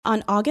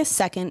On August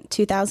 2nd,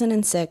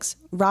 2006,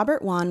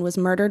 Robert Wone was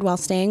murdered while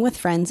staying with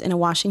friends in a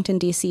Washington,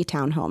 D.C.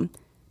 townhome.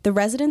 The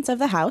residents of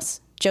the house,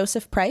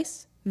 Joseph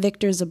Price,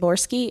 Victor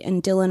Zaborski,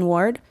 and Dylan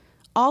Ward,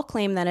 all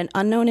claim that an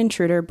unknown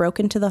intruder broke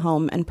into the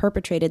home and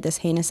perpetrated this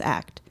heinous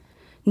act.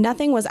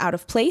 Nothing was out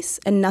of place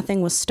and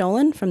nothing was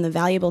stolen from the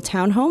valuable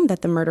townhome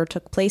that the murder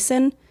took place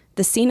in.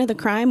 The scene of the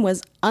crime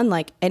was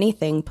unlike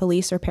anything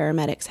police or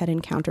paramedics had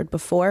encountered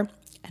before,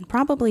 and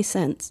probably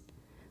since.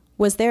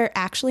 Was there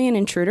actually an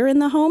intruder in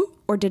the home,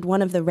 or did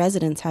one of the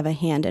residents have a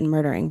hand in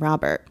murdering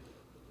Robert?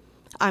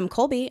 I'm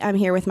Colby. I'm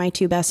here with my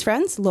two best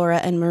friends, Laura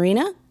and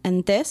Marina,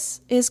 and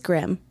this is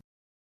GRIMM.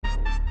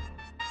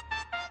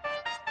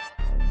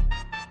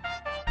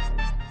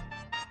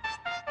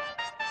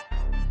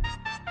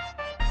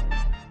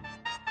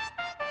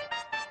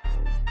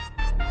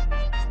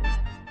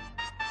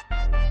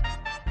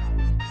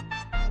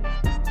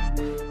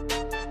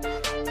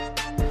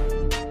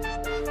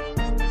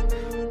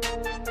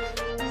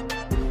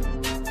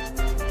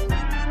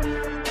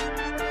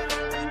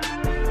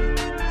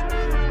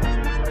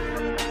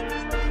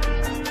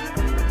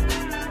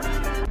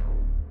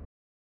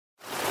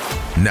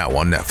 Now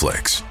on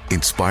Netflix,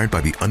 inspired by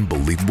the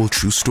unbelievable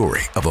true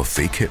story of a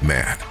fake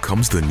hitman,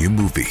 comes the new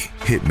movie,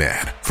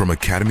 Hitman, from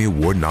Academy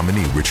Award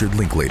nominee Richard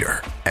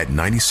Linklater. At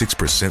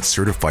 96%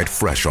 certified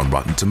fresh on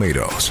Rotten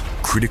Tomatoes,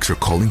 critics are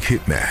calling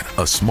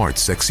Hitman a smart,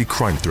 sexy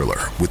crime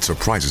thriller with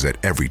surprises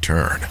at every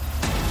turn.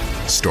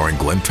 Starring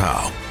Glenn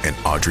Powell and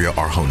Adria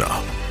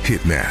Arjona,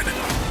 Hitman.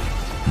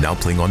 Now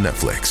playing on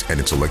Netflix and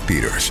in select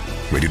theaters.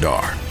 Rated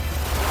R.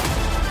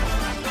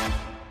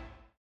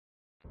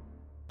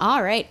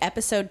 All right,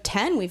 episode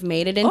 10. We've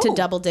made it into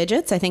double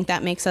digits. I think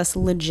that makes us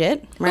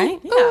legit, right?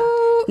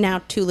 Yeah. Now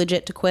too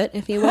legit to quit,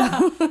 if you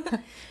will.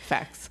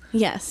 Facts.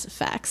 Yes,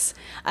 facts.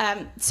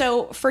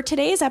 So for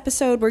today's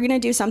episode, we're going to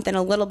do something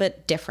a little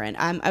bit different.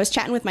 I was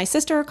chatting with my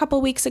sister a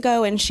couple weeks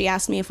ago, and she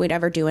asked me if we'd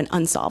ever do an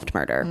unsolved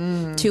murder,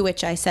 to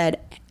which I said,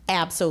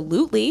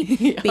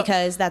 absolutely,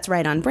 because that's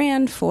right on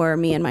brand for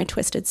me and my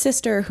twisted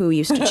sister who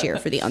used to cheer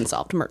for the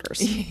unsolved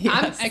murders.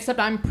 Yes. Except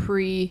I'm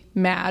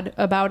pre-mad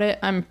about it.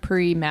 I'm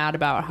pre-mad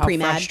about how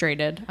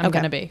frustrated I'm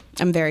going to be.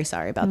 I'm very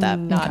sorry about that.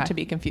 Not to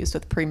be confused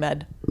with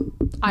pre-med.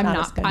 I'm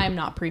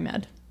not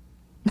pre-med.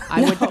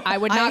 I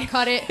would not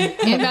cut it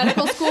in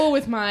medical school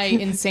with my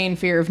insane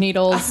fear of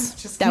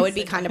needles. That would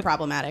be kind of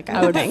problematic,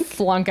 I would think.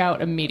 Flunk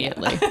out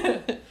immediately.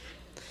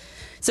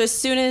 So as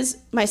soon as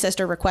my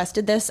sister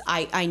requested this,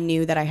 I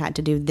knew that I had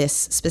to do this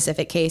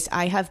specific case.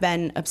 I have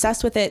been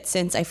obsessed with it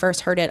since I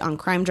first heard it on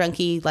Crime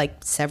Junkie,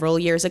 like several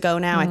years ago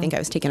now. I think I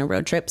was taking a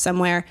road trip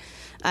somewhere,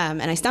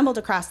 and I stumbled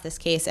across this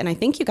case, and I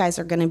think you guys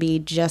are going to be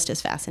just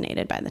as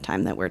fascinated by the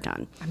time that we're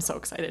done. I'm so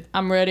excited.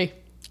 I'm ready.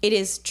 It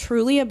is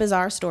truly a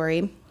bizarre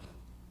story.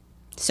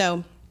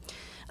 So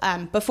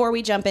before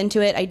we jump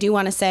into it, I do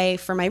want to say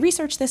for my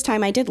research this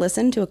time, I did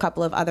listen to a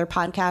couple of other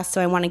podcasts.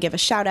 So I want to give a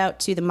shout out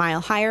to the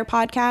Mile Higher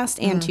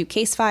podcast and to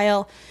Case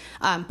File.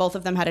 Both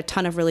of them had a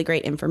ton of really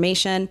great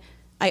information.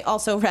 I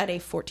also read a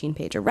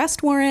 14-page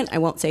arrest warrant. I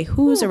won't say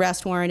whose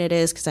arrest warrant it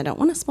is because I don't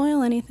want to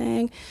spoil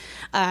anything.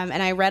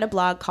 And I read a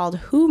blog called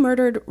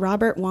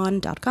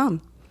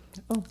whomurderedrobertwone.com.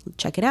 Oh,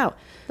 check it out.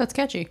 That's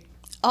catchy.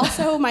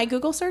 Also, my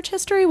Google search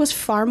history was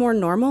far more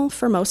normal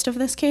for most of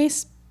this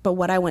case. But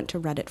what I went to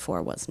Reddit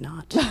for was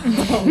not.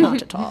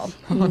 Not at all.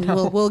 Oh,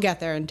 no. We'll get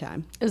there in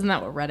time. Isn't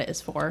that what Reddit is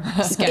for?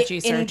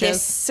 Sketchy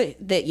searches.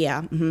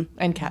 Yeah. Mm-hmm.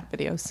 And cat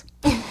videos.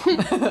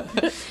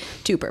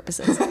 Two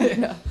purposes.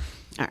 Yeah.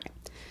 All right.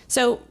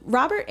 So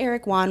Robert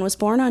Eric Wone was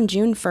born on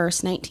June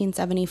 1st,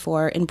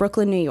 1974 in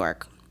Brooklyn, New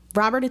York.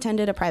 Robert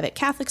attended a private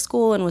Catholic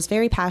school and was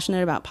very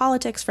passionate about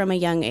politics from a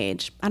young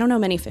age. I don't know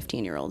many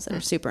 15-year-olds that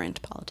are super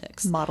into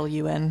politics. Model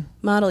UN.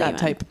 That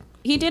type.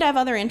 He did have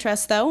other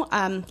interests, though,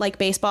 like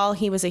baseball.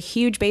 He was a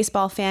huge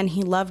baseball fan.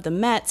 He loved the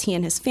Mets. He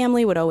and his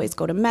family would always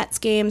go to Mets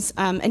games,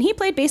 and he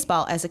played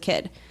baseball as a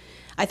kid.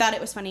 I thought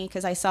it was funny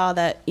because I saw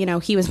that,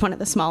 he was one of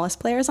the smallest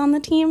players on the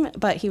team,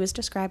 but he was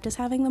described as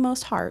having the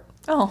most heart.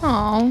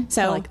 Oh,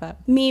 so I like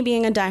that. Me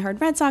being a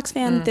diehard Red Sox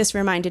fan, this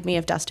reminded me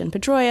of Dustin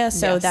Pedroia,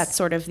 so that's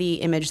sort of the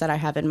image that I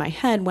have in my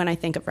head when I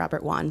think of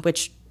Robert Wone,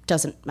 which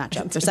doesn't match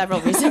up for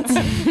several reasons.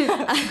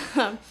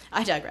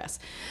 I digress.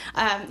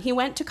 He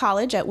went to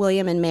college at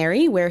William and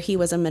Mary, where he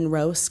was a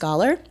Monroe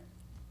Scholar.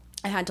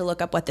 I had to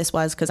look up what this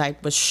was because I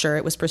was sure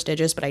it was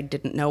prestigious, but I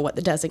didn't know what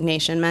the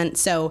designation meant.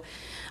 So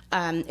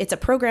it's a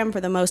program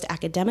for the most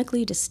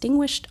academically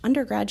distinguished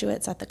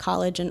undergraduates at the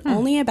college, and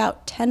only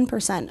about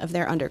 10% of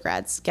their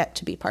undergrads get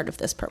to be part of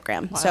this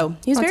program. Wow. So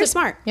he was very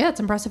smart. Yeah, it's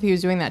impressive he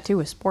was doing that too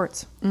with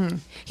sports.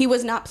 He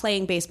was not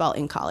playing baseball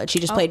in college. He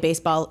just played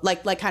baseball,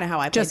 like kind of how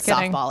I played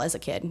softball as a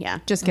kid. Yeah,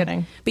 just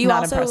kidding. But you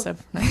not also,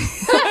 impressive.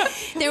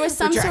 There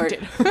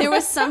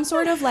was some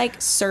sort of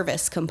like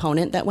service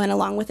component that went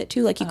along with it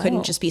too. Like you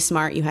couldn't just be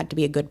smart; you had to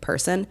be a good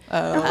person.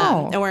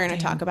 And we're going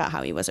to talk about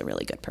how he was a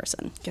really good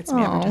person. Gets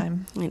me every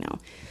time. I know.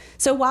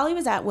 So while he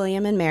was at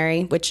William and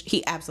Mary, which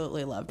he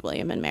absolutely loved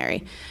William and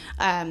Mary,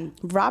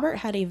 Robert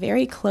had a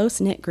very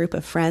close-knit group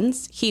of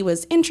friends. He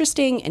was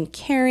interesting and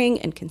caring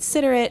and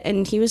considerate,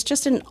 and he was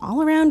just an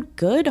all-around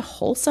good,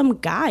 wholesome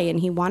guy,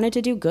 and he wanted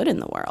to do good in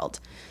the world.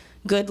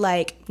 Good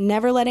like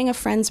never letting a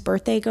friend's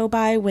birthday go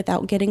by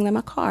without getting them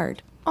a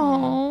card.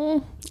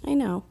 Oh, I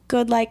know.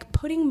 Good like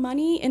putting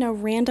money in a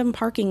random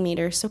parking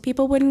meter so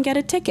people wouldn't get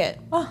a ticket.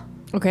 Oh,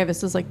 okay.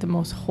 This is like the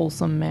most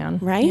wholesome man,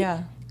 Right?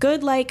 yeah.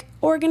 Good like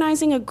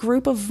organizing a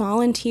group of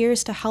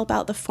volunteers to help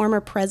out the former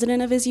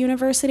president of his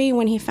university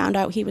when he found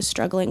out he was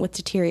struggling with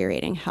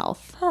deteriorating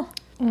health.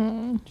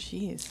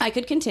 Jeez. I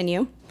could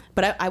continue,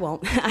 but I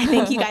won't. I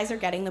think you guys are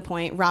getting the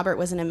point. Robert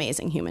was an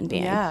amazing human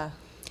being. Yeah.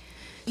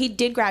 He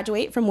did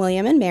graduate from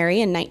William and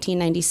Mary in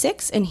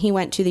 1996, and he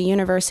went to the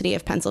University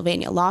of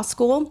Pennsylvania Law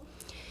School.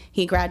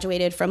 He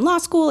graduated from law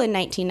school in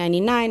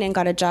 1999 and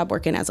got a job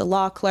working as a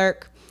law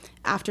clerk.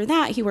 After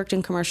that, he worked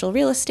in commercial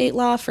real estate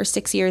law for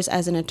 6 years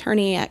as an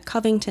attorney at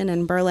Covington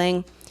and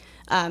Burling.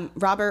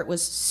 Robert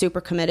was super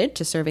committed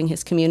to serving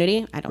his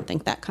community. I don't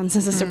think that comes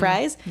as a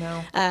surprise.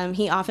 No.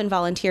 He often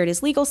volunteered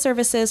his legal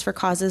services for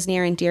causes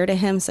near and dear to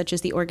him, such as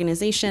the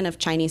Organization of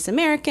Chinese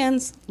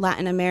Americans,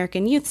 Latin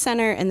American Youth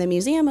Center, and the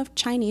Museum of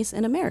Chinese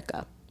in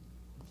America.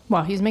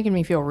 Wow, he's making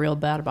me feel real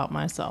bad about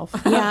myself.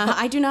 Yeah,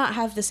 I do not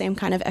have the same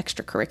kind of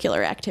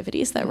extracurricular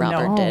activities that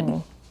Robert did.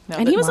 No,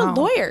 And he was wow.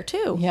 a lawyer,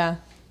 too. Yeah.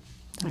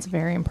 That's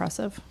very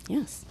impressive.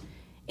 Yes.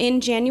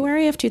 In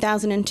January of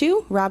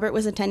 2002, Robert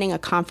was attending a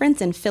conference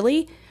in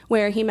Philly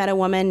where he met a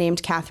woman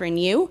named Catherine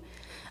Yu.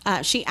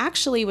 She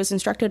actually was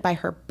instructed by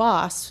her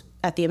boss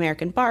at the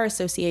American Bar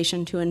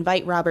Association to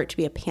invite Robert to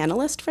be a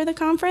panelist for the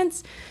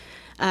conference.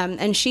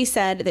 And she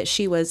said that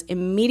she was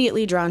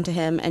immediately drawn to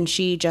him, and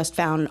she just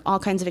found all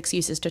kinds of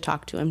excuses to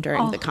talk to him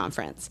during the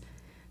conference.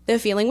 The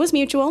feeling was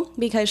mutual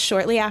because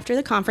shortly after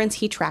the conference,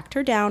 he tracked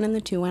her down and the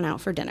two went out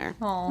for dinner.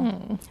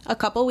 A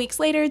couple weeks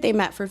later, they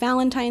met for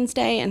Valentine's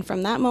Day, and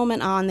from that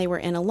moment on, they were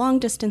in a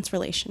long-distance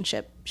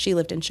relationship. She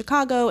lived in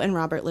Chicago, and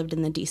Robert lived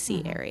in the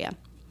D.C. area.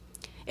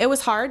 It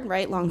was hard,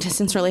 right?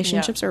 Long-distance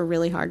relationships are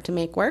really hard to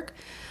make work.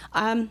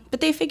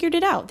 But they figured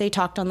it out. They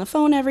talked on the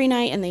phone every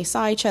night, and they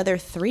saw each other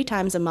 3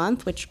 times a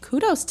month, which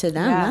kudos to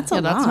them. Yeah. That's a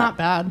lot. That's not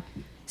bad.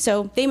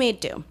 So they made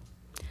do.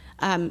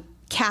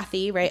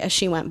 Kathy, right, as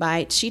she went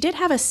by, she did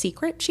have a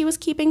secret she was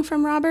keeping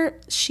from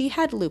Robert. She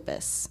had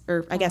lupus,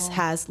 or I guess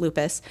has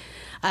lupus.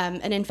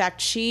 And in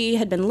fact, she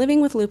had been living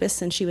with lupus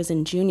since she was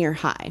in junior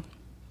high.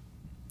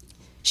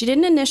 She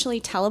didn't initially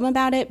tell him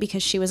about it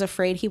because she was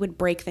afraid he would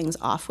break things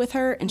off with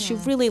her, and she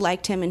really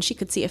liked him and she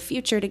could see a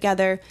future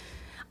together.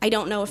 I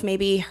don't know if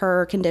maybe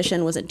her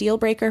condition was a deal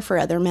breaker for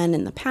other men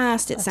in the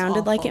past. It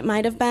sounded like it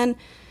might have been.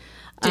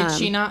 Did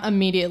she not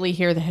immediately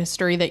hear the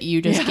history that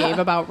you just gave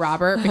about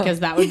Robert?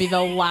 Because that would be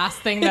the last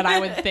thing that I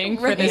would think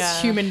for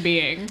this human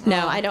being.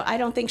 No, I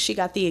don't think she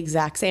got the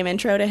exact same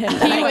intro to him.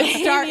 That He I would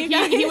gave start. you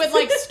guys. He would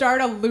like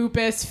start a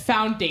lupus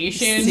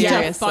foundation to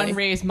Seriously.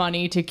 fundraise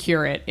money to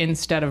cure it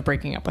instead of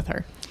breaking up with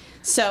her.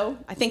 So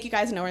I think you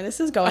guys know where this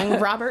is going.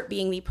 Robert,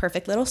 being the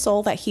perfect little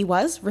soul that he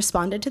was,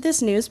 responded to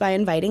this news by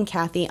inviting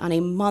Kathy on a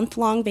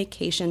month-long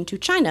vacation to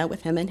China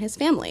with him and his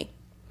family.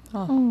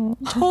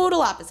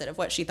 Total opposite of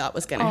what she thought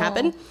was going to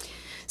happen.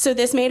 So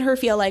this made her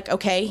feel like,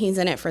 okay, he's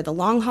in it for the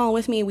long haul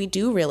with me. We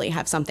do really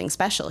have something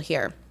special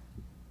here.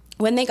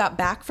 When they got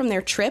back from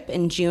their trip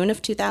in June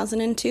of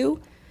 2002,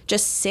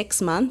 just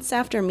 6 months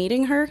after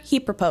meeting her, he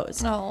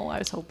proposed. Oh, I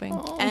was hoping.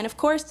 And of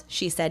course,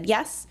 she said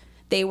yes.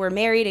 They were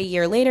married a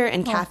year later,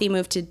 and Kathy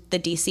moved to the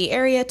D.C.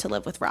 area to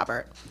live with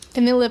Robert.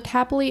 And they lived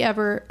happily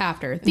ever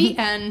after. The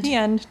end. The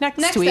end. Next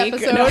Next week.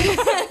 episode.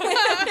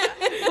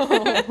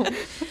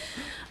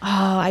 Oh,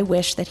 I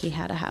wish that he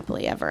had a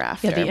happily ever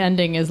after. Yeah, the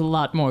ending is a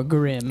lot more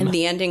grim. And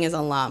the ending is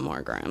a lot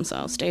more grim,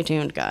 so stay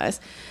tuned,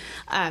 guys.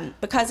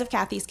 Because of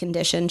Kathy's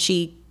condition,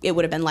 it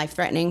would have been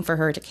life-threatening for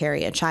her to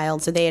carry a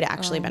child, so they had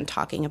actually been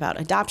talking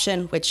about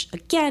adoption, which,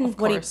 again,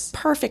 what a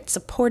perfect,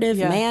 supportive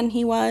man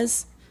he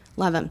was.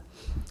 Love him.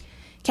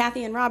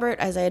 Kathy and Robert,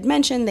 as I had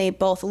mentioned, they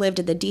both lived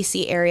in the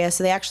D.C. area,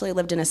 so they actually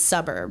lived in a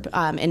suburb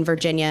in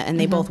Virginia, and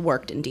they both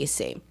worked in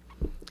D.C.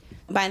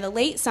 By the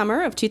late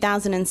summer of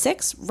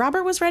 2006,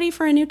 Robert was ready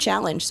for a new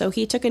challenge, so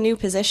he took a new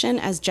position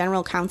as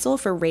general counsel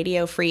for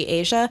Radio Free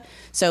Asia.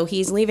 So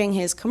he's leaving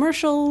his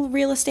commercial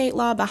real estate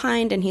law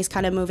behind, and he's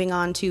kind of moving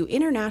on to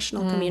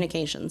international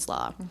communications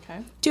law.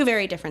 Okay. 2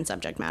 very different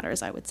subject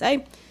matters, I would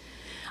say.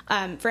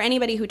 For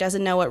anybody who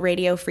doesn't know what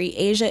Radio Free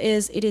Asia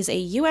is, it is a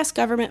U.S.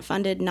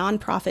 government-funded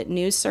nonprofit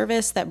news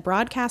service that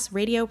broadcasts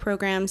radio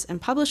programs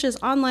and publishes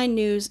online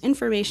news,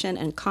 information,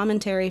 and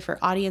commentary for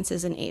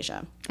audiences in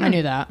Asia. I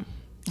knew that.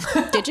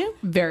 Did you?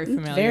 Very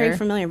familiar. Very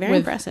familiar. Very with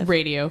impressive.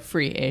 Radio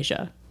Free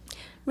Asia.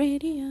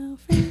 Radio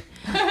Free.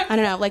 I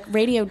don't know, like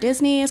Radio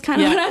Disney is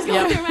kind of what I was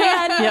going through my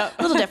head.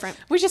 A little different.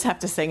 We just have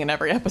to sing in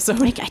every episode.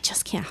 Like, I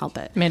just can't help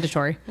it.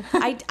 Mandatory.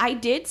 I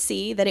did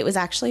see that it was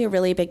actually a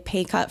really big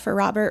pay cut for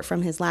Robert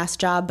from his last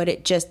job, but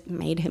it just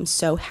made him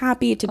so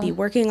happy to be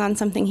working on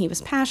something he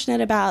was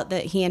passionate about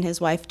that he and his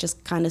wife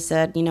just kind of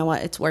said, you know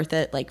what, it's worth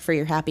it. Like, for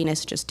your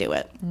happiness, just do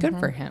it. Good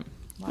for him.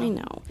 Wow. I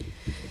know.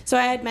 So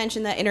I had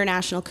mentioned that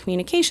international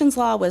communications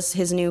law was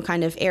his new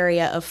kind of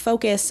area of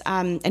focus,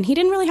 and he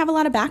didn't really have a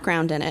lot of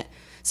background in it.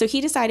 So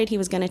he decided he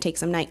was going to take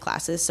some night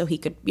classes so he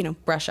could,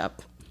 brush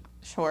up.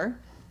 Sure.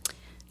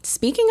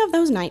 Speaking of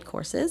those night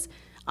courses,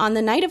 on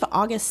the night of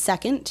August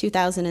 2nd,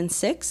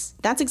 2006,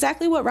 that's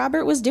exactly what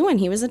Robert was doing.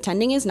 He was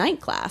attending his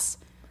night class.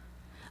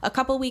 A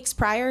couple weeks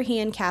prior, he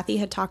and Kathy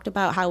had talked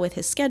about how with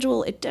his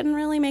schedule, it didn't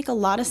really make a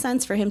lot of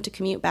sense for him to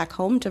commute back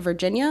home to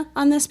Virginia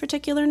on this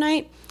particular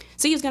night.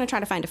 So he was going to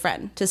try to find a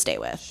friend to stay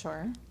with.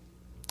 Sure.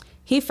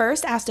 He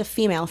first asked a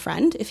female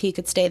friend if he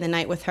could stay the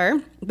night with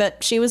her,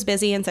 but she was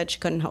busy and said she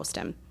couldn't host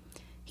him.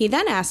 He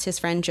then asked his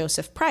friend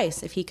Joseph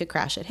Price if he could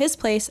crash at his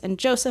place, and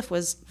Joseph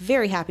was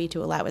very happy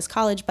to allow his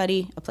college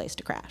buddy a place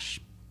to crash.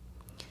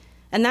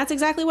 And that's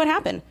exactly what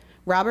happened.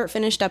 Robert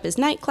finished up his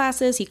night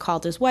classes, he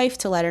called his wife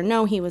to let her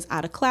know he was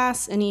out of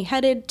class, and he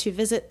headed to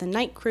visit the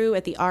night crew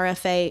at the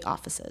RFA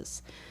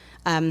offices.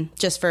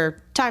 Just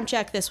for time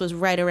check, this was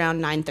right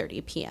around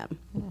 9:30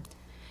 p.m.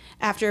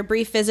 After a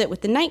brief visit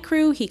with the night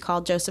crew, he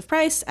called Joseph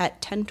Price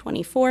at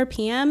 10:24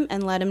 p.m.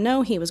 and let him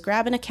know he was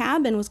grabbing a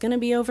cab and was going to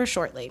be over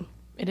shortly.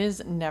 It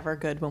is never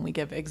good when we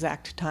give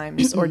exact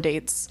times or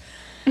dates.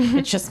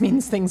 It just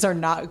means things are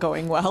not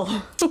going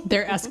well.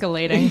 They're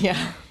escalating.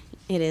 Yeah.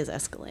 It is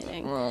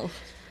escalating.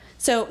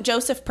 So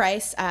Joseph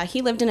Price,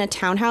 he lived in a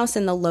townhouse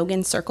in the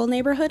Logan Circle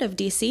neighborhood of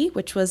D.C.,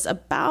 which was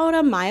about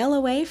a mile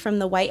away from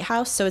the White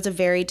House, so it's a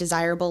very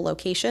desirable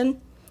location.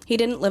 He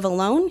didn't live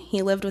alone.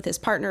 He lived with his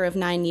partner of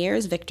 9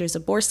 years, Victor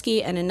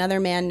Zaborski, and another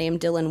man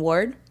named Dylan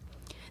Ward.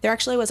 There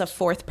actually was a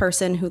fourth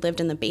person who lived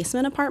in the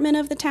basement apartment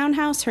of the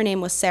townhouse. Her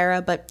name was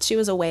Sarah, but she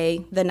was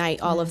away the night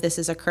all of this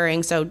is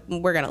occurring, so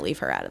we're going to leave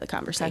her out of the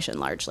conversation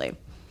largely.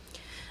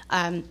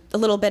 A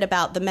little bit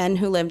about the men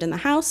who lived in the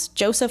house.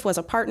 Joseph was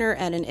a partner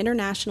at an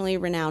internationally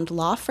renowned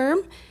law firm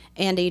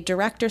and a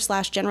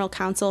director/general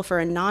counsel for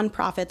a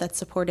nonprofit that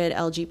supported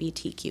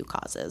LGBTQ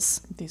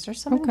causes. These are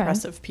some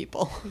impressive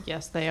people.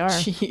 Yes, they are.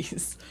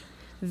 Jeez.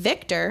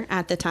 Victor,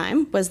 at the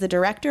time, was the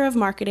director of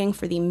marketing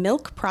for the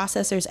Milk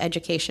Processors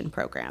Education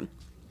Program.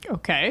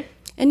 Okay.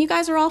 And you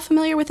guys are all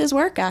familiar with his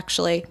work,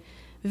 actually.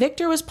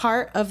 Victor was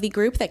part of the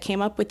group that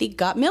came up with the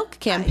Got Milk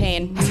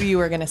campaign. I knew you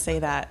were going to say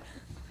that.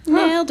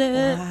 Nailed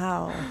it.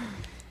 Wow.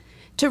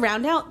 To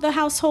round out the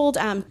household,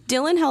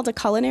 Dylan held a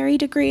culinary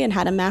degree and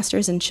had a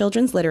master's in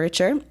children's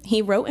literature.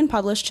 He wrote and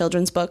published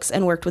children's books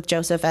and worked with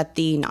Joseph at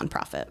the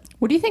nonprofit.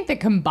 What do you think the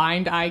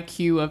combined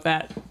IQ of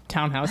that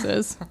townhouse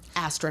is?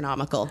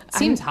 Astronomical.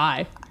 Seems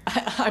high.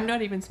 I'm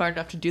not even smart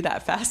enough to do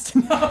that fast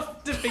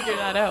enough to figure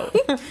that out.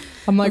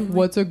 I'm like,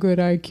 what's a good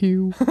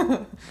IQ?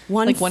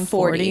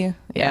 140.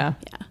 Yeah.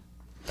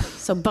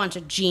 So a bunch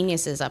of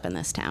geniuses up in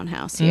this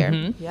townhouse here.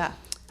 Mm-hmm. Yeah.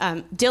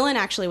 Dylan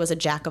actually was a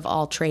jack of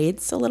all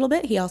trades a little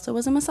bit. He also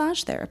was a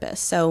massage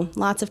therapist. So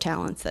lots of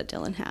talents that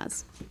Dylan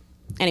has.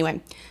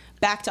 Anyway,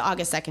 back to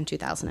August 2nd,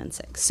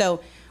 2006. So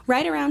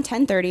right around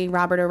 10:30,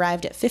 Robert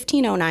arrived at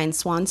 1509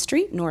 Swan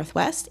Street,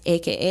 Northwest,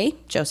 a.k.a.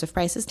 Joseph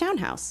Price's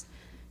townhouse.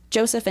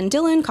 Joseph and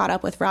Dylan caught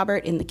up with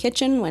Robert in the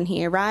kitchen when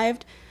he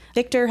arrived.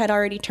 Victor had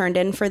already turned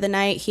in for the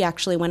night. He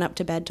actually went up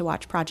to bed to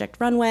watch Project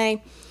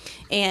Runway.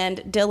 And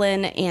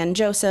Dylan and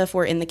Joseph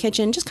were in the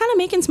kitchen just kind of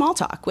making small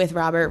talk with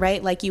Robert,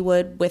 right? Like you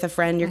would with a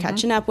friend you're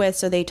catching up with.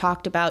 So they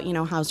talked about,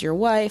 how's your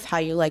wife? How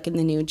you liking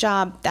the new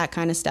job? That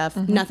kind of stuff.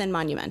 Nothing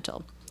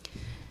monumental.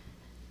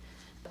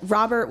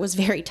 Robert was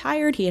very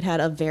tired. He had had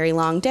a very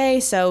long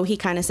day. So he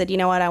kind of said, you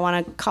know what? I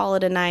want to call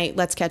it a night.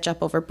 Let's catch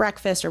up over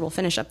breakfast, or we'll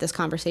finish up this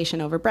conversation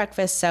over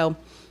breakfast. So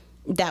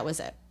that was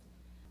it.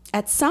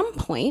 At some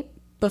point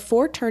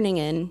before turning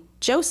in,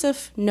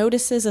 Joseph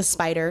notices a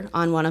spider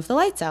on one of the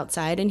lights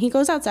outside, and he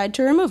goes outside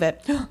to remove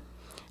it.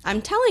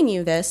 I'm telling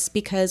you this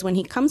because when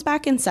he comes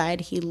back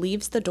inside, he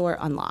leaves the door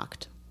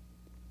unlocked.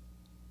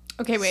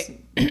 Okay,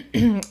 wait.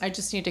 I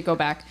just need to go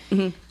back.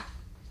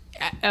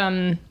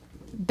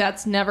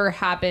 That's never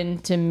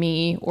happened to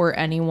me or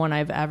anyone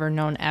I've ever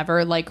known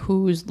ever. Like,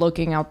 who's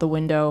looking out the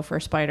window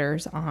for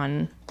spiders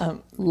on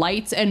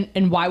lights?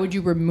 And why would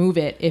you remove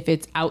it if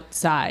it's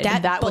outside?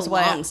 That was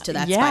belongs what- to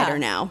that yeah. spider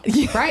now.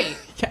 Right.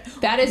 Yeah.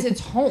 That is its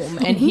home,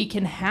 and he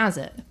can has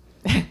it.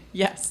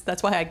 Yes,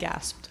 that's why I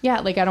gasped. Yeah,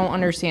 like, I don't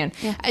understand.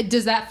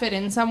 Does that fit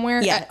in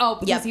somewhere? Yeah.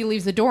 Because he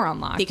leaves the door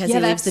unlocked. Because he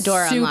leaves the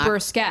door unlocked. Super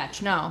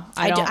sketch. No,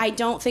 I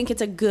don't think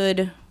it's a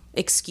good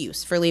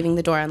excuse for leaving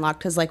the door unlocked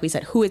because, like we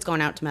said, who is going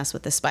out to mess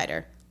with this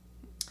spider?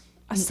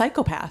 A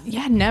psychopath.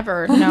 Yeah,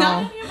 never.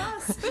 No.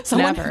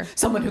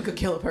 Someone who could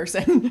kill a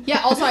person.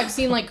 Yeah, also, I've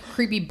seen, like,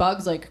 creepy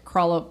bugs, like,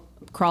 crawl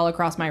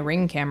across my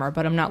Ring camera,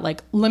 but I'm not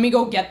like, let me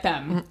go get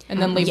them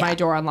and then leave my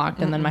door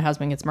unlocked and then my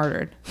husband gets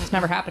murdered. It's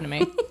never happened to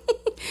me.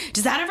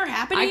 Does that ever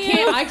happen to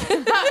you? I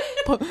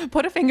can't.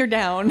 Put a finger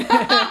down.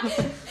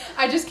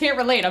 I just can't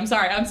relate. I'm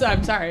sorry.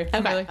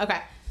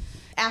 Okay.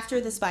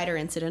 After the spider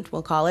incident,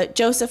 we'll call it,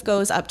 Joseph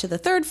goes up to the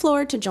 3rd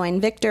floor to join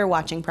Victor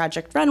watching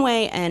Project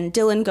Runway, and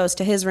Dylan goes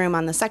to his room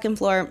on the 2nd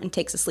floor and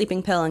takes a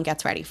sleeping pill and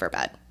gets ready for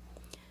bed.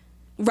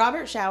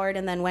 Robert showered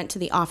and then went to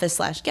the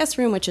office/guest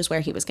room, which is where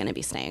he was going to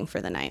be staying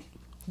for the night.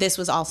 This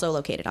was also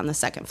located on the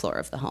 2nd floor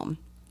of the home.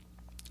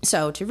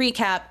 So to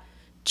recap,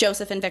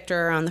 Joseph and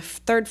Victor are on the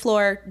 3rd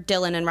floor,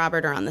 Dylan and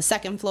Robert are on the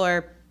 2nd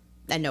floor,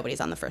 and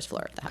nobody's on the 1st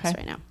floor of the house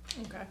right now.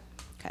 Okay.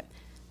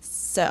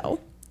 So,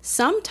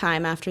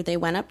 sometime after they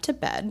went up to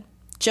bed,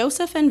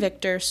 Joseph and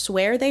Victor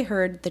swear they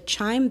heard the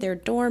chime their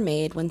door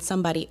made when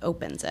somebody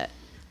opens it.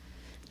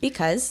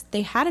 Because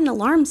they had an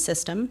alarm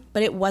system,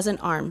 but it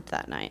wasn't armed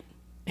that night.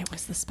 It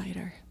was the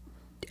spider.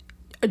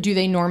 Do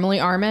they normally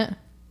arm it?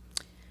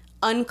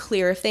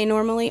 Unclear if they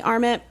normally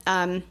arm it.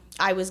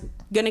 I was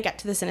going to get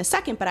to this in a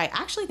second, but I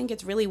actually think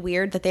it's really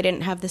weird that they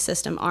didn't have the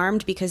system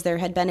armed because there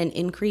had been an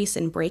increase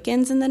in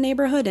break-ins in the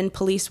neighborhood, and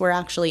police were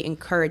actually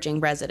encouraging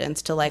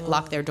residents to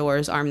lock their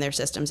doors, arm their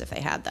systems if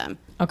they had them.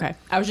 Okay.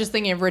 I was just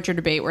thinking of Richard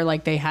Debate where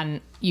they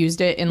hadn't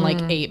used it in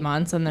 8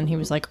 months, and then he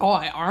was like, oh,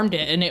 I armed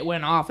it, and it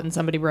went off, and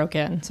somebody broke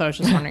in. So I was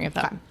just wondering if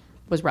that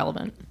was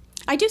relevant.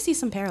 I do see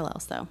some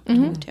parallels, though,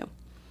 too.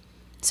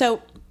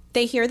 So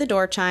they hear the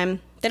door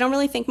chime. They don't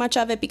really think much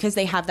of it because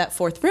they have that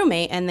 4th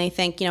roommate, and they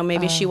think,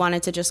 maybe she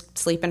wanted to just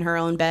sleep in her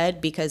own bed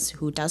because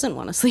who doesn't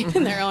want to sleep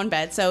in their own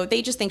bed? So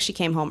they just think she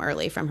came home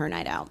early from her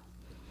night out.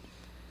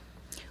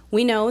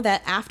 We know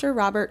that after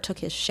Robert took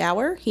his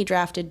shower, he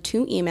drafted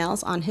 2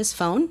 emails on his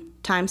phone,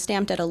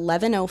 time-stamped at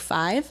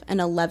 11:05 and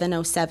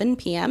 11:07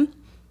 p.m.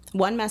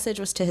 One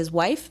message was to his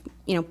wife,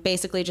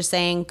 basically just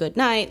saying, good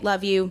night,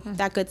 love you,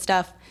 that good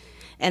stuff.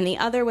 And the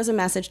other was a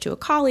message to a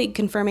colleague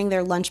confirming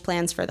their lunch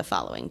plans for the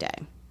following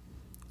day.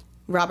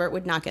 Robert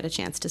would not get a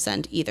chance to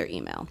send either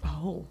email.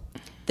 Oh.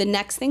 The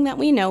next thing that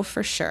we know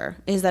for sure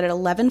is that at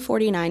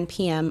 11:49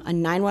 p.m., a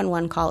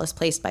 911 call is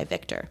placed by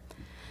Victor.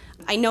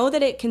 I know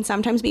that it can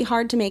sometimes be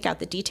hard to make out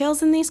the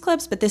details in these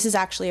clips, but this is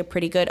actually a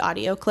pretty good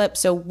audio clip,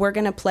 so we're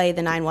going to play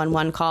the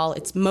 911 call.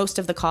 It's most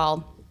of the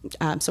call,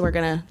 so we're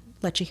going to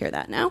let you hear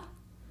that now.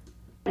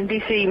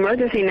 D.C.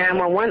 Emergency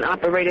 911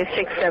 operator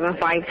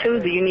 6752.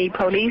 Do you need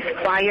police,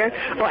 fire,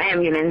 or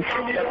ambulance?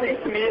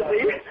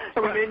 Immediately.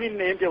 We need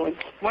an ambulance.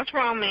 What's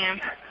wrong, ma'am?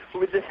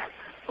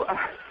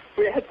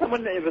 We had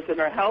someone that was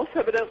in our house,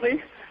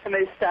 evidently, and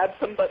they stabbed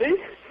somebody.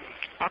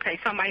 Okay,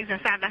 somebody's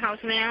inside the house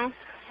now?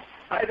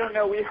 I don't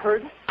know. We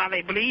heard. Are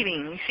they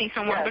bleeding? You see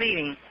someone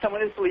bleeding?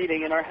 Someone is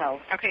bleeding in our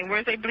house. Okay,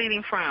 where's they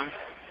bleeding from?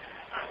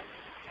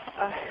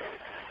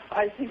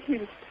 I think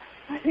in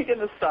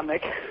the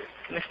stomach.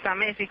 In the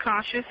stomach? Is he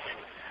cautious?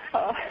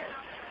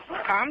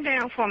 Calm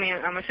down for me.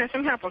 I'm going to send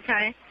some help,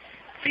 okay?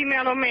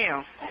 Female or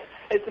male?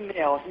 It's a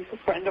male. He's a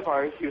friend of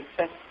ours. He was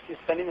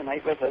spending the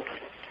night with us.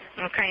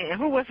 Okay, and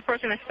who was the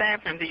person that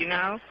stabbed him? Do you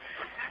know?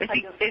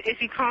 Is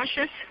he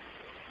conscious?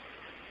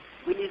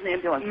 We need an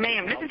ambulance.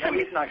 Ma'am, listen to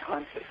me. He's not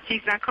conscious.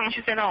 He's not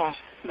conscious at all?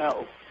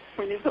 No.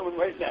 We need someone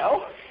right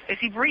now. Is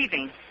he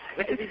breathing?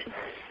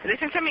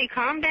 Listen to me.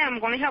 Calm down. I'm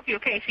going to help you,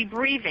 okay? Is he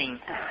breathing?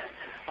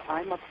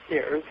 I'm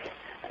upstairs,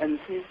 and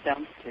he's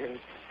downstairs.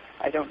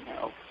 I don't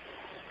know.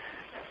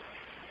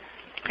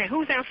 Okay,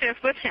 who's downstairs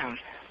with him?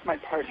 My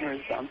partner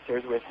is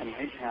downstairs with him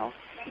right now.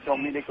 He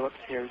told me to go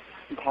upstairs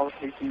and call the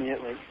police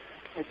immediately.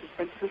 I just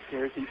went to the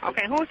stairs.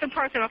 Okay, who's the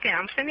person? Okay,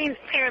 I'm sending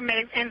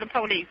paramedics and the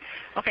police.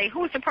 Okay,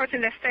 who's the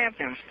person that stabbed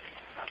him?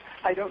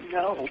 I don't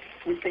know.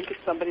 We think it's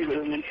somebody with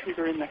an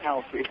intruder in the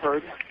house. We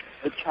heard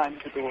the chime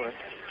at the door.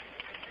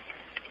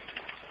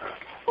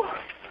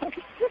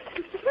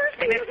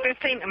 And it's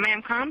 15,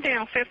 ma'am, calm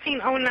down.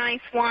 1509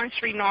 Swan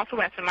Street,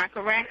 Northwest. Am I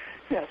correct?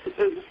 Yes, it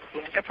is.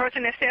 The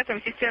person that stabbed him,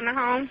 is he still in the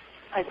home?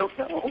 I don't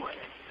know.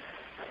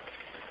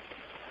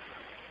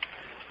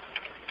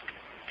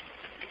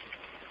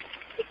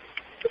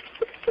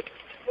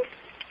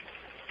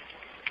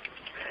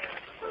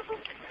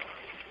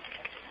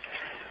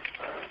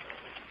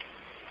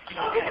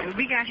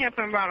 We got help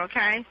en route,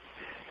 okay?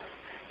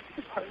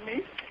 Pardon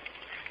me?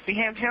 We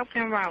have help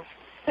en route.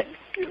 Thank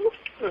you.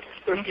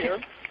 They're here.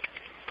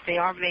 They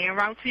are en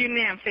route to you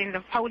now. I'm sending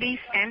the police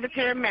and the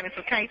paramedics,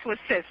 okay, to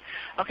assist.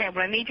 Okay,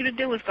 what I need you to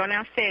do is go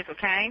downstairs,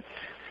 okay?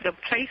 The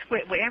place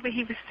wherever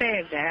he was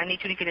stabbed at, I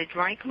need you to get a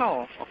dry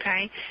cloth,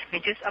 okay?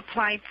 And just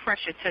apply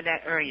pressure to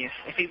that area.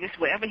 If he was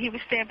wherever he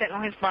was stabbed at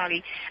on his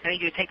body, I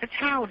need you to take a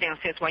towel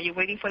downstairs while you're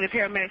waiting for the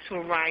paramedics to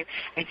arrive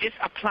and just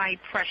apply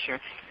pressure.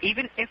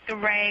 Even if the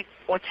rag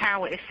or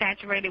towel is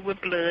saturated with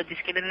blood,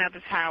 just get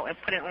another towel and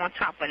put it on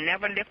top, but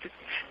never lift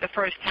the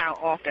first towel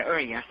off the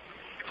area.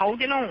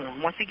 Hold it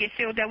on. Once it gets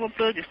filled up with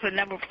blood, just put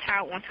another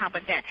towel on top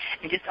of that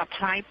and just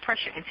apply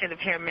pressure until the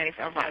paramedics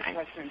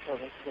arrive.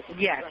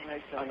 Yes.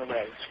 On the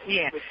leg.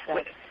 Yeah.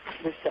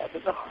 We're stabbed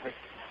in the heart.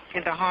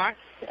 In the heart?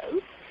 Yes.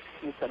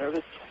 In the center of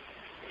his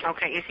chest.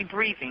 Okay. Is he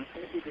breathing?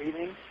 Is he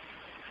breathing?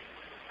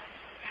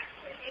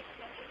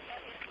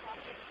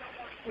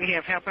 We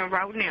have help en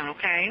route now,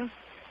 okay?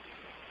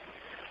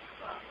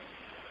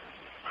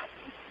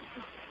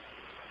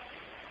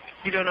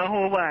 You don't know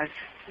who it was?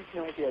 I have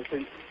no idea.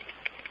 So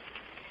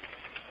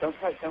don't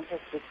touch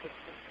this.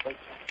 Like,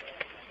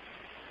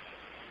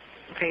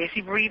 Okay, is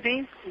he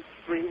breathing? he's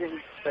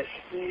breathing, but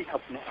he needs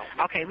help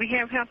now. Okay, we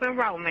have help en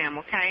route, ma'am,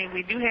 okay?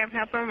 We do have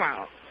help en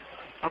route.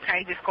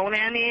 Okay, just go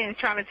down there and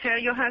try to tell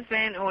your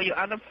husband or your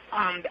the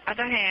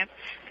other half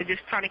to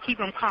just try to keep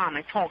him calm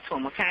and talk to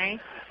him, okay?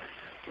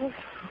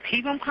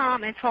 Keep him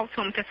calm and talk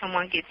to him until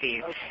someone gets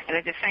there. Okay. And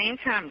at the same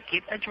time,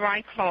 get a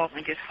dry cloth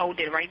and just hold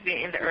it right there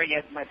in the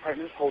area. My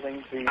partner's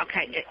holding the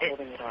holding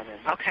it on him.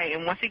 Okay,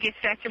 and once it gets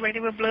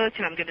saturated with blood,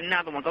 tell him get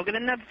another one. Go get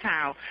another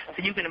towel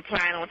so you can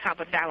apply it on top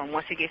of that one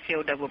once it gets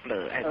filled up with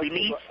blood. We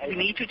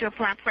need you to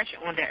apply pressure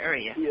on that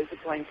area. He is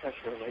applying pressure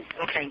right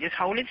now. Okay, just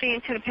hold it there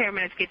until the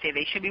paramedics get there.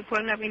 They should be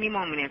pulling up any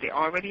moment if they're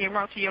already en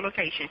route to your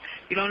location.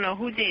 You don't know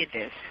who did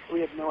this.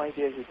 We have no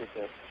idea who did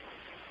this.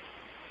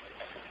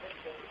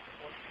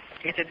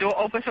 Is the door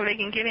open so they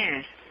can get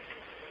in?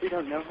 We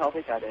don't know how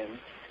they got in.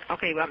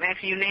 Okay, well, I'm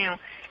asking you now,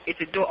 is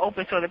the door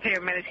open so the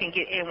paramedics can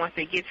get in once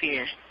they get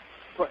here?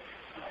 What?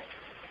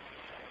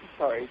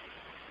 Sorry.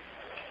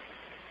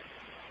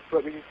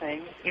 What were you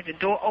saying? Is the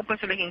door open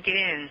so they can get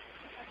in?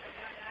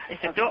 Is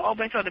the door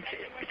open so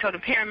the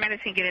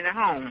paramedics can get in the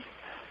home?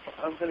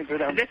 I'm going to go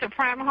down. Is this a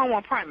private home or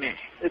apartment?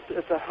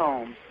 It's a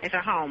home. It's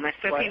a home.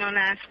 It's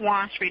 1509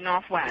 Swan Street,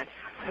 Northwest.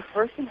 The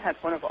person had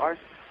one of our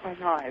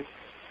knives.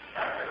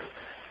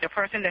 The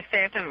person that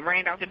stabbed him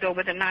ran out the door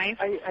with a knife?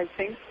 I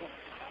think.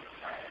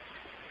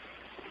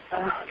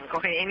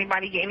 Okay,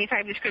 anybody get any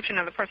type of description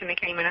of the person that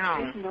came in the I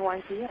home? have no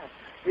idea.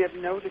 We have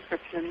no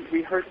description.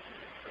 We heard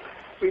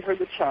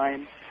the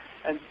chime,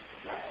 and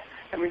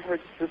we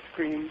heard the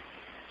scream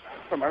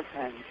from our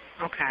friend.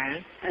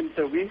 Okay. And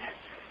so we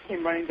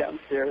came running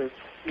downstairs.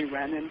 We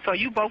ran in. So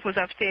you both was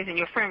upstairs and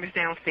your friend was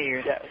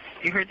downstairs? Yes.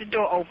 You heard the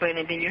door open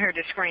and then you heard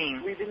the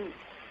scream?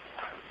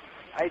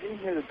 I didn't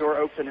hear the door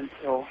open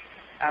until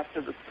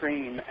after the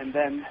scream, and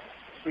then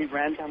we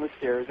ran down the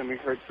stairs and we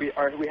heard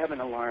we have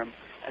an alarm,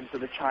 and so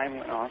the chime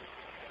went off.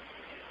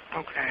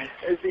 Okay.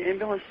 Is the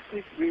ambulance,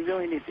 please? We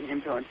really need the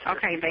ambulance.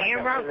 Okay, they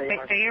en route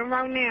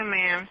now,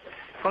 ma'am.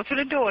 Go to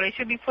the door. They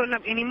should be pulling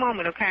up any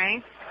moment,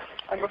 okay?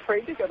 I'm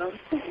afraid to go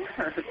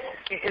downstairs.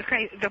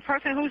 Okay, the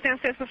person who's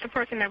downstairs was the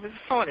person that was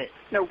assaulted.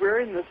 No, we're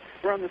on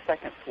the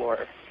second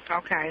floor.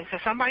 Okay, so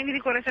somebody need to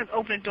go downstairs and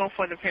open the door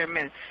for the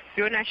paramedics.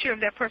 You're not sure if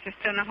that person's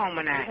still in the home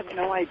or I not. have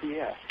no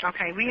idea.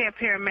 Okay, we have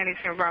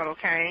paramedics en route,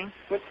 okay?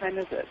 What time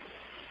is it?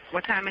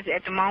 What time is it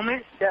at the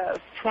moment? Yes.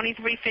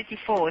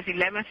 23:54. It's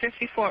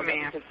 11:54,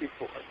 ma'am.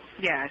 54.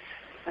 Yes.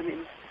 I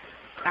mean,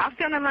 I'll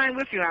stay on the line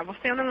with you. I will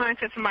stay on the line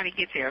until somebody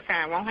gets here, okay?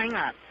 I won't hang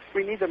up.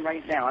 we need them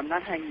right now. I'm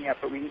not hanging up,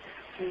 but we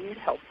need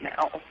help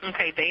now.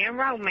 Okay, they en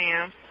route,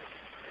 ma'am.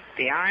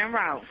 They are en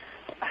route.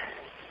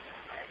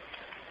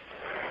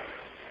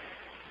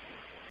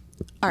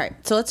 All right,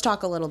 so let's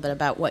talk a little bit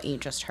about what you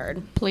just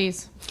heard.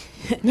 Please.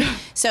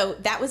 So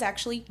that was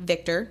actually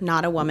Victor,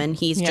 not a woman.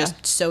 He's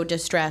just so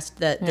distressed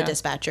that the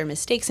dispatcher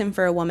mistakes him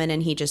for a woman,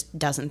 and he just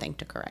doesn't think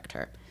to correct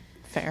her.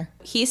 Fair.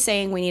 He's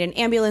saying we need an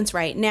ambulance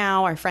right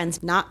now. Our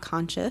friend's not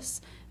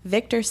conscious.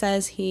 Victor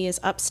says he is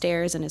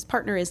upstairs and his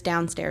partner is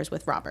downstairs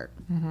with Robert.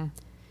 Mm-hmm.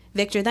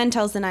 Victor then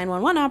tells the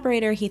 911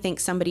 operator he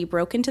thinks somebody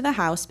broke into the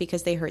house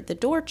because they heard the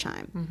door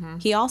chime. Mm-hmm.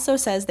 He also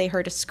says they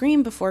heard a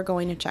scream before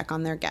going to check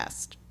on their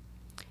guest.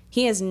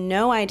 He has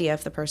no idea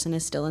if the person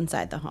is still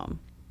inside the home.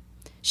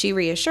 She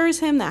reassures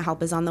him that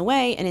help is on the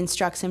way and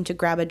instructs him to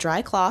grab a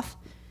dry cloth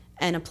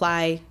and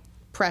apply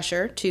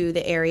pressure to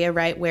the area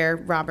right where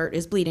Robert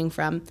is bleeding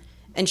from.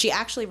 And she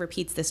actually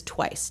repeats this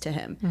twice to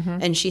him. Mm-hmm.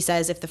 And she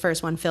says if the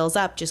first one fills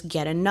up, just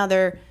get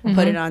another,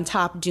 put it on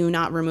top. Do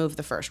not remove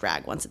the first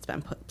rag once it's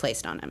been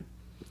placed on him.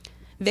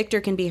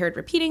 Victor can be heard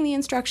repeating the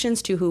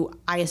instructions to who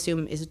I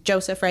assume is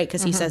Joseph, right?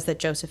 Because he says that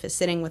Joseph is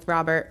sitting with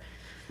Robert.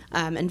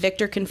 And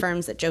Victor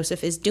confirms that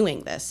Joseph is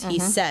doing this. He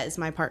says,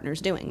 my partner's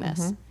doing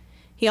this.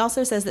 He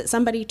also says that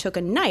somebody took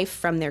a knife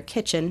from their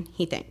kitchen,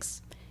 he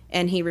thinks.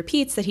 And he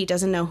repeats that he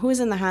doesn't know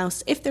who's in the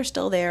house, if they're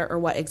still there, or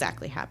what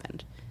exactly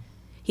happened.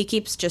 He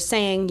keeps just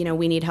saying, you know,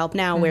 we need help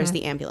now. Where's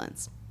the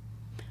ambulance?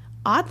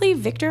 Oddly,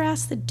 Victor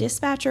asks the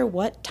dispatcher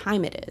what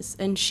time it is,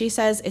 and she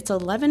says it's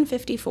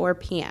 11:54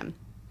 p.m.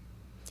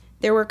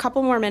 There were a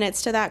couple more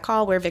minutes to that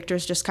call where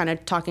Victor's just kind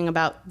of talking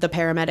about the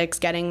paramedics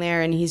getting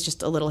there, and he's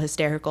just a little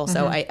hysterical,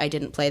 so I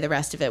didn't play the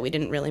rest of it. We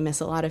didn't really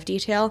miss a lot of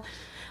detail.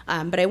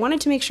 But I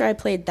wanted to make sure I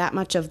played that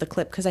much of the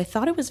clip because I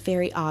thought it was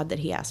very odd that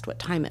he asked what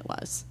time it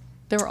was.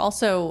 There were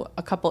also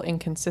a couple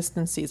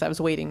inconsistencies. I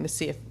was waiting to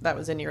see if that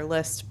was in your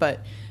list, but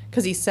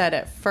because he said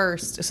at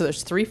first, so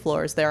there's 3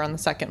 floors there on the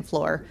second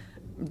floor.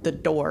 The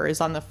door is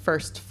on the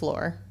first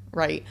floor,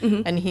 right?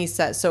 Mm-hmm. And he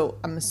says, so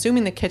I'm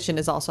assuming the kitchen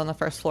is also on the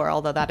first floor,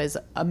 although that is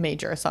a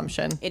major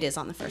assumption. It is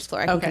on the first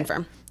floor, I can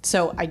confirm.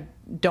 So I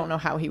don't know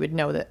how he would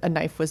know that a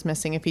knife was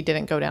missing if he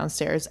didn't go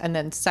downstairs. And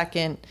then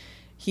second,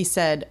 he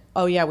said,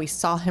 oh yeah, we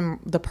saw him,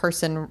 the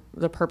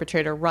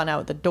perpetrator run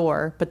out the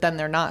door, but then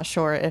they're not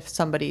sure if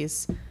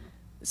somebody's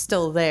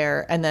still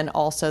there. And then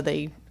also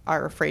they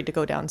are afraid to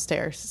go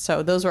downstairs.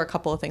 So those were a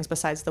couple of things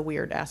besides the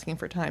weird asking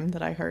for time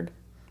that I heard.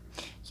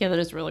 Yeah, that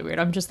is really weird.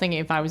 I'm just thinking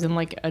if I was in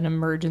like an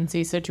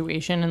emergency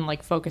situation and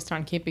like focused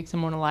on keeping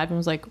someone alive and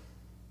was like,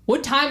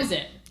 what time is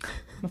it?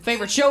 My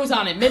favorite show's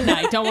on at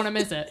midnight. Don't want to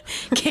miss it.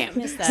 Can't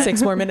miss that.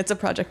 6 more minutes of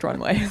Project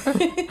Runway.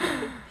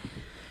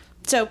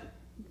 So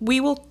we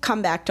will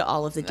come back to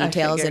all of the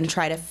details and figured.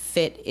 try to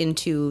fit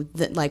into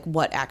the, like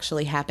what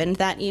actually happened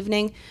that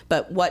evening.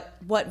 But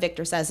what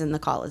Victor says in the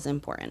call is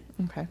important.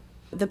 Okay.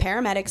 The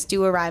paramedics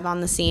do arrive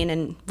on the scene,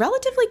 and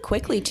relatively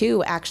quickly,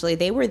 too, actually.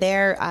 They were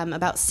there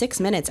about 6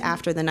 minutes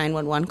after the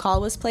 911 call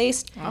was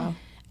placed. Wow.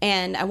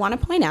 And I want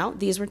to point out,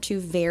 these were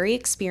 2 very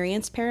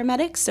experienced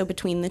paramedics. So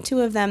between the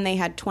 2 of them, they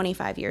had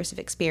 25 years of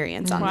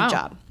experience on the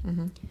job.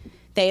 Mm-hmm.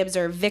 They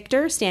observed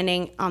Victor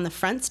standing on the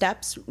front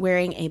steps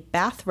wearing a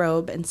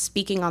bathrobe and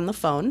speaking on the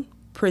phone,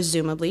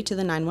 presumably to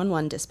the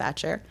 911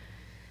 dispatcher.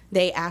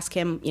 They ask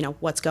him,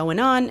 what's going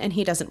on, and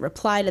he doesn't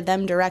reply to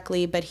them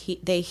directly, but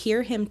they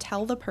hear him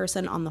tell the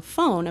person on the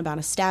phone about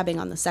a stabbing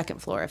on the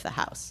 2nd floor of the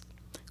house.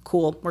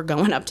 Cool, we're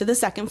going up to the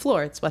 2nd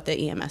floor. It's what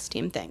the EMS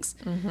team thinks.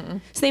 Mm-hmm.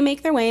 So they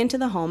make their way into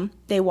the home.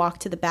 They walk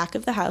to the back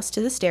of the house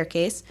to the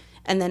staircase,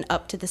 and then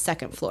up to the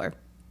 2nd floor.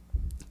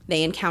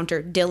 They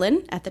encounter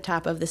Dylan at the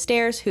top of the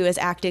stairs, who is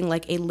acting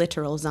like a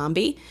literal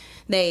zombie.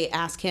 They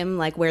ask him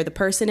where the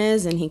person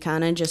is, and he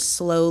kind of just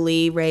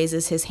slowly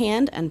raises his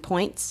hand and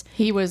points.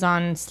 He was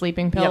on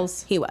sleeping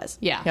pills? Yep, he was.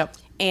 Yeah. Yep.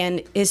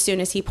 And as soon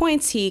as he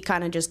points, he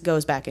kind of just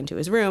goes back into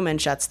his room and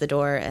shuts the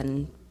door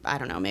and, I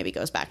don't know, maybe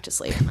goes back to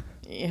sleep.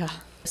 Yeah.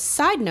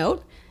 Side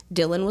note,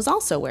 Dylan was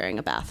also wearing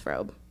a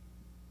bathrobe.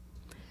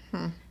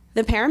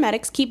 The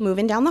paramedics keep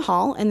moving down the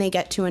hall, and they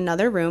get to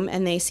another room,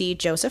 and they see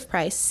Joseph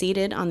Price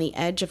seated on the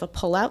edge of a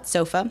pull-out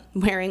sofa,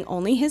 wearing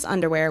only his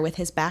underwear with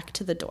his back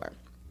to the door.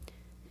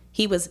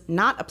 He was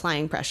not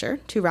applying pressure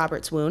to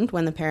Robert's wound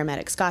when the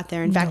paramedics got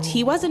there. In fact,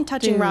 he wasn't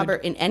touching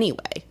Robert in any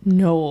way.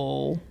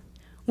 No.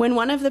 When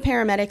one of the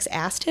paramedics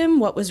asked him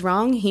what was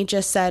wrong, he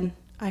just said,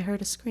 "I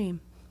heard a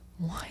scream."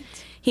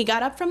 What? He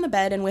got up from the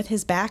bed, and with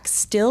his back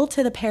still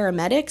to the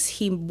paramedics,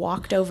 he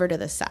walked over to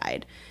the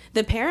side.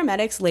 The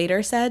paramedics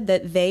later said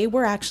that they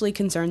were actually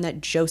concerned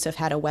that Joseph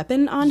had a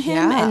weapon on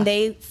him, and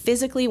they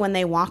physically, when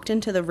they walked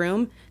into the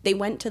room, they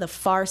went to the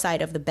far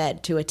side of the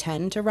bed to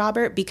attend to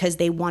Robert because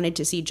they wanted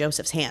to see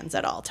Joseph's hands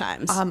at all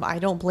times. I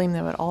don't blame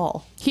them at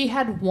all. He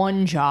had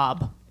one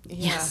job.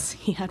 Yes,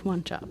 he had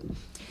one job.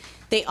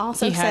 They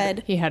also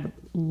said... He had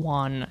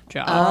one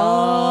job.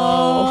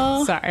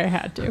 Oh. Sorry, I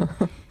had to.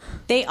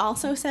 They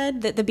also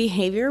said that the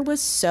behavior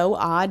was so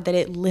odd that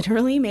it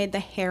literally made the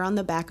hair on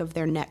the back of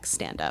their necks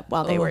stand up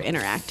while they were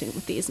interacting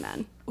with these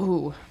men.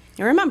 Ooh.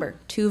 And remember,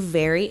 2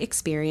 very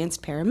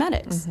experienced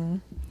paramedics. Mm-hmm.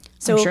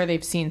 So, I'm sure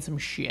they've seen some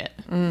shit.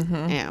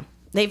 Mm-hmm. Yeah.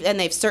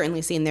 They've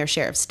certainly seen their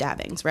share of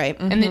stabbings, right?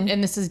 Mm-hmm.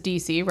 And this is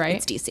D.C., right?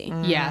 It's D.C.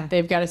 Mm-hmm. Yeah,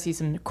 they've got to see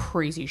some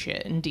crazy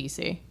shit in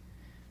D.C.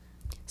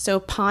 So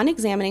upon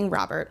examining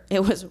Robert, it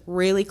was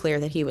really clear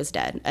that he was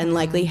dead and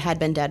likely had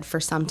been dead for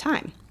some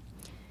time.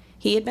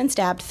 He had been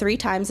stabbed 3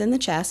 times in the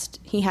chest,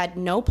 he had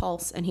no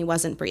pulse, and he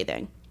wasn't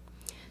breathing.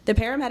 The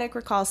paramedic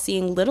recalls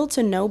seeing little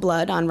to no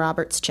blood on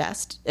Robert's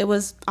chest. It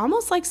was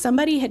almost like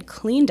somebody had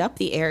cleaned up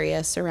the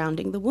area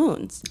surrounding the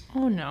wounds.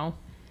 Oh, no.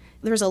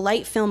 There was a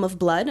light film of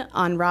blood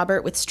on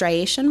Robert with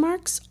striation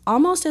marks,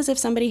 almost as if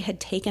somebody had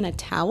taken a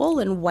towel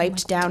and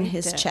wiped down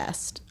his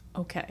chest.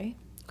 Okay.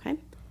 Okay.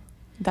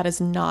 That is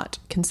not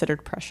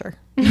considered pressure.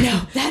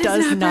 No, that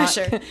is not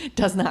pressure.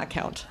 Does not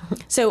count.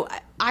 So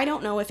I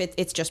don't know if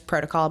it's just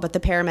protocol, but the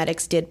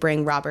paramedics did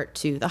bring Robert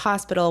to the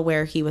hospital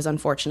where he was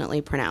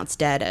unfortunately pronounced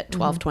dead at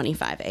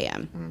 12:25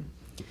 a.m.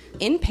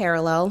 In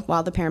parallel,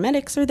 while the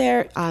paramedics are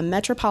there,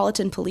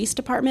 Metropolitan Police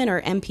Department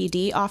or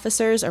MPD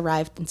officers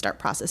arrived and start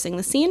processing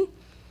the scene.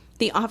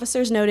 The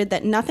officers noted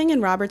that nothing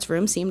in Robert's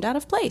room seemed out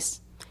of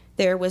place.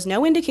 There was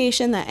no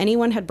indication that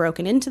anyone had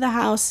broken into the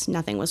house,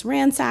 nothing was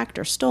ransacked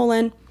or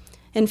stolen.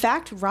 In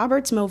fact,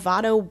 Robert's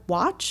Movado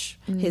watch,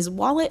 his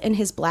wallet, and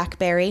his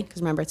BlackBerry,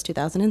 because remember it's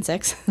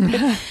 2006,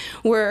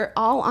 were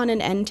all on an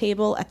end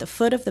table at the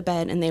foot of the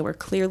bed, and they were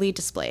clearly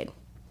displayed.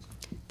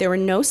 There were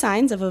no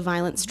signs of a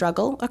violent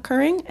struggle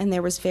occurring, and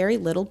there was very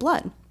little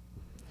blood.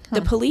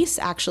 The police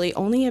actually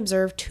only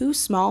observed 2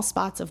 small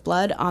spots of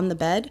blood on the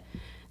bed.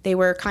 They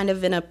were kind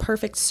of in a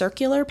perfect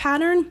circular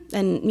pattern,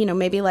 and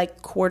maybe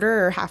like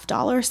quarter or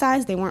 $50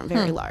 size. They weren't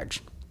very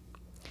large.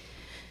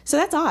 So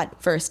that's odd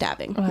for a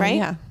stabbing, right?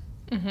 Yeah.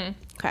 Mm-hmm.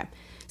 Okay.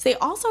 So they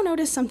also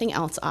noticed something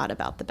else odd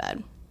about the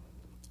bed.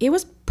 It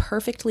was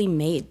perfectly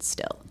made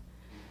still.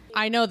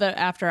 I know that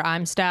after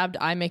I'm stabbed,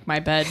 I make my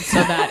bed so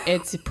that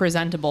it's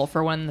presentable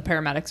for when the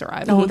paramedics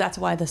arrive. Oh, that's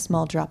why the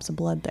small drops of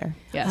blood there.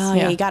 Yes. Oh,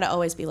 yeah. You got to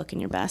always be looking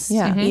your best.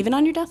 Yeah. Even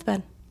on your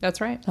deathbed. That's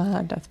right.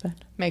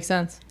 Deathbed. Makes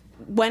sense.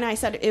 When I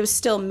said it was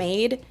still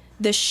made,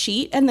 the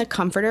sheet and the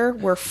comforter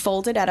were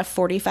folded at a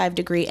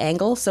 45-degree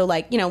angle. So,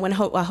 when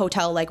a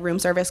hotel, room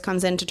service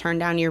comes in to turn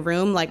down your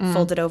room,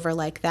 fold it over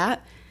like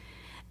that.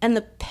 And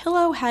the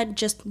pillow had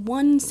just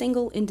one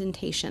single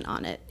indentation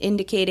on it,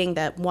 indicating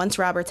that once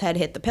Robert's head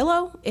hit the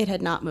pillow, it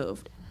had not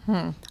moved.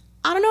 I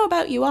don't know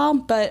about you all,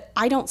 but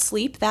I don't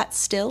sleep that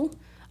still.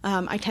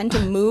 I tend to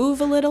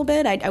move a little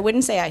bit. I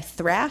wouldn't say I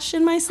thrash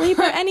in my sleep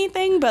or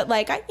anything, but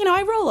like,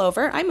 I roll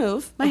over, I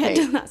move. My head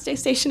does not stay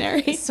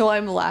stationary. So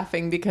I'm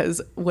laughing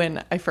because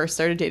when I first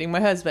started dating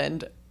my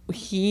husband,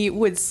 he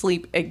would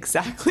sleep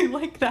exactly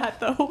like that,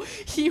 though.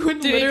 He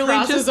would literally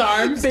cross just his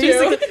arms,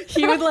 basically, too?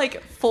 he would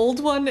like fold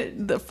it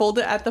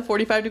at the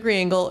 45-degree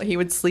angle. He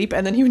would sleep,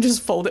 and then he would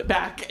just fold it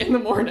back in the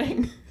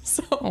morning.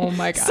 So, Oh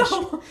my gosh.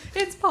 So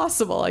it's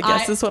possible, I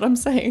guess, is what I'm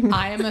saying.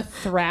 I am a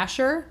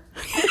thrasher.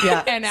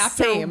 Yeah, And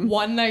after same.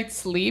 one night's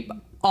sleep,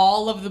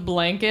 all of the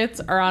blankets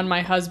are on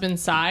my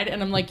husband's side.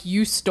 And I'm like,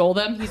 you stole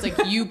them? He's like,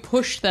 you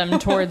pushed them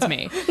towards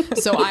me.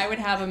 So I would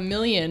have a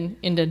million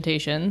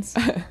indentations.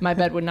 My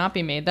bed would not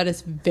be made. That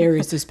is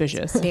very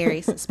suspicious.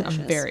 Very suspicious.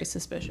 I'm very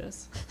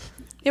suspicious.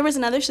 There was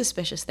another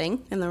suspicious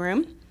thing in the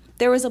room.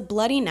 There was a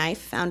bloody knife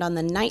found on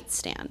the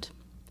nightstand.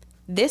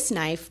 This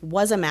knife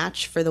was a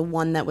match for the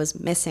one that was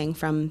missing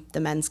from the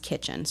men's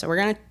kitchen. So we're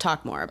going to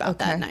talk more about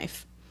that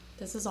knife.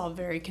 This is all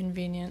very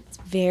convenient.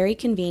 Very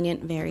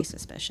convenient, very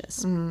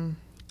suspicious.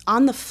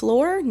 On the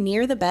floor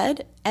near the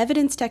bed,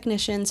 evidence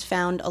technicians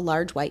found a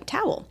large white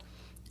towel.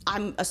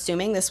 I'm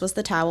assuming this was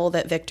the towel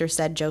that Victor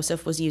said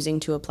Joseph was using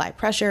to apply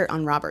pressure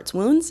on Robert's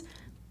wounds,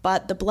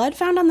 but the blood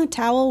found on the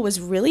towel was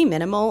really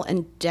minimal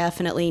and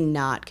definitely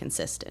not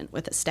consistent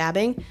with a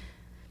stabbing.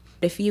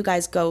 If you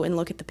guys go and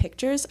look at the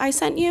pictures I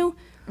sent you,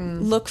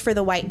 look for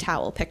the white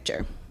towel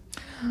picture.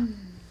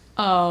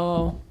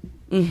 Oh.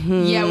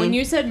 Yeah, when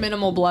you said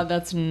minimal blood,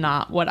 that's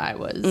not what I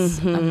was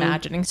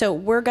imagining. So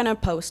we're going to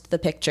post the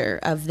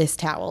picture of this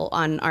towel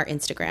on our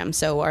Instagram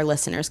so our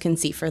listeners can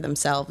see for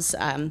themselves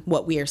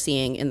what we are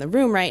seeing in the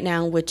room right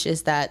now, which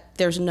is that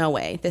there's no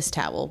way this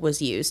towel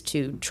was used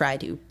to try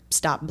to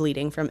stop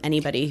bleeding from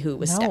anybody who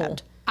was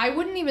stabbed. I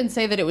wouldn't even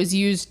say that it was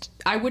used.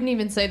 I wouldn't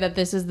even say that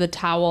this is the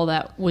towel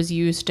that was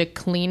used to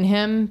clean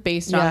him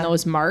based on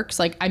those marks.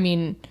 Like, I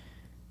mean,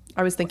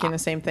 I was thinking the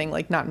same thing,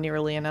 like not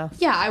nearly enough.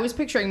 yeah, I was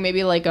picturing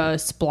maybe like a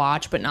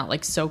splotch, but not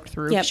like soaked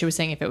through. Yep. She was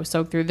saying if it was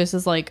soaked through. This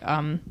is like,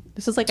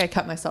 I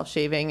cut myself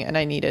shaving and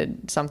I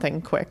needed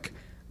something quick.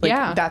 Like,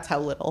 Yeah. That's how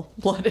little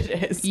blood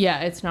it is. yeah,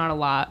 it's not a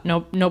lot.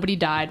 Nobody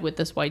died with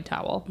this white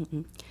towel.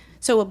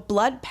 So a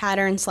blood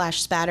pattern /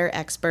 spatter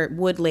expert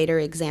would later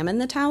examine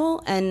the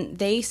towel, and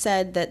they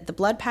said that the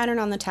blood pattern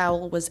on the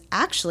towel was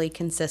actually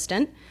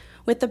consistent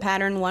with the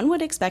pattern one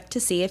would expect to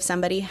see if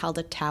somebody held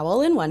a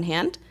towel in one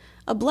hand,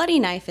 a bloody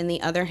knife in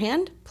the other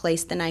hand,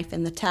 placed the knife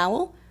in the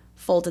towel,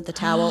 folded the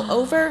towel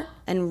over,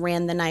 and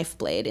ran the knife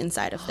blade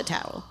inside of the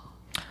towel.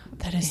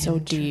 That is so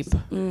deep.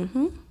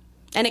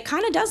 And it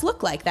kind of does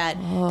look like that.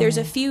 There's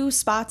a few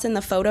spots in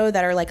the photo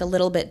that are like a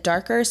little bit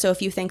darker. So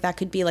if you think that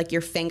could be like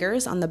your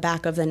fingers on the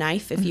back of the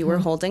knife if you were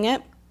holding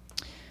it.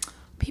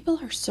 People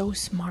are so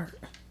smart.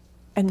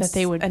 And That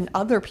they would- and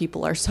other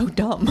people are so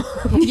dumb.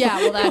 Yeah,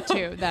 well,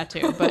 that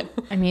too. But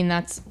I mean,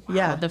 that's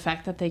Yeah. the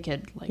fact that they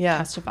could like Yeah.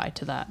 testify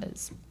to that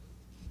is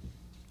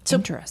So-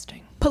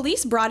 interesting.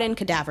 Police brought in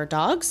cadaver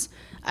dogs.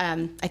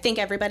 I think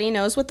everybody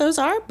knows what those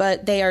are,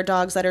 but they are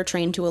dogs that are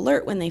trained to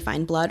alert when they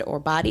find blood or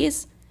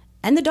bodies.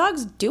 And the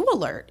dogs do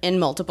alert in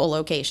multiple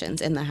locations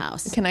in the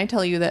house. Can I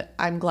tell you that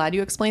I'm glad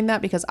you explained that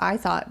because I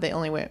thought they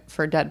only went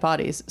for dead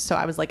bodies. So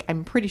I was like,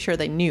 I'm pretty sure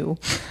they knew.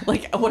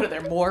 Like, what are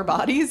there more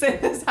bodies in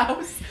this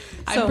house?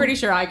 I'm pretty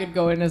sure I could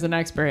go in as an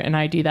expert and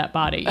ID that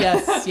body.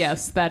 Yes,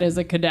 yes, that is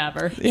a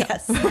cadaver.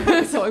 Yes.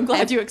 So I'm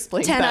glad you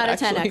explained 10 that. out of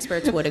 10 actually.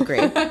 experts would agree.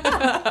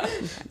 Okay.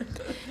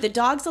 The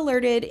dogs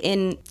alerted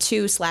in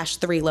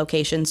 2/3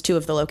 locations. 2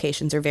 of the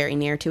locations are very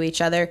near to each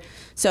other.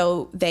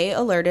 So they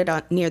alerted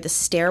near the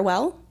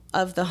stairwell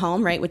of the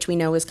home, right, which we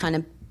know is kind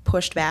of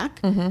pushed back.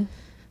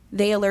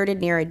 They alerted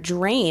near a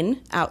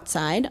drain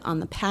outside on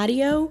the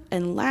patio.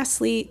 And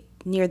lastly,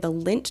 near the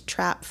lint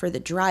trap for the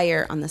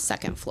dryer on the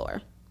second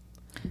floor.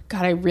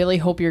 God, I really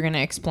hope you're going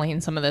to explain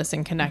some of this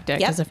and connect it,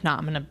 because Yep. if not,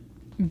 I'm going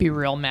to be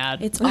real mad.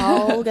 It's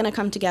all going to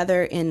come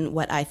together in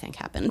what I think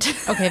happened.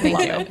 Okay, thank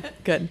you.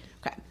 Good.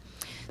 Okay.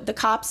 The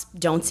cops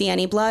don't see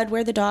any blood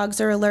where the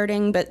dogs are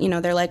alerting, but,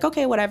 they're like,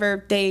 okay,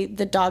 whatever. The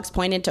dogs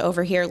pointed to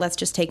over here. Let's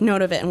just take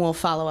note of it and we'll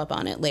follow up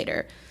on it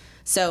later.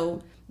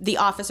 So the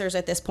officers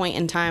at this point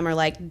in time are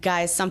like,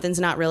 guys,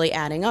 something's not really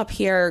adding up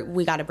here.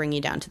 We got to bring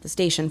you down to the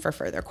station for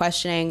further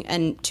questioning.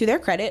 And to their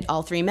credit,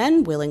 all 3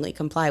 men willingly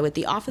comply with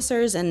the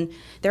officers, and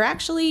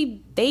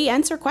they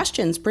answer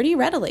questions pretty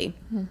readily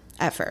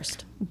at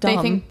first. They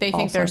Dumb think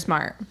also. they're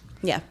smart.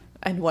 Yeah.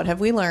 And what have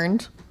we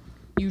learned?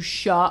 You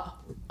shut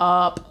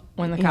up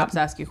when the cops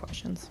ask you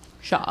questions.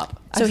 Shut up.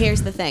 So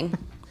here's the thing.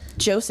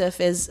 Joseph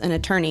is an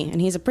attorney,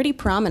 and he's a pretty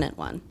prominent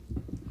one.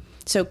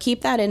 So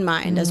keep that in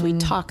mind as we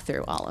talk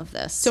through all of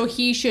this. So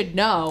he should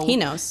know. He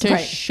knows. To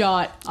Right.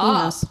 shut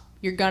up. knows.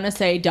 You're going to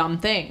say dumb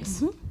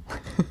things.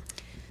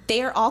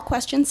 They are all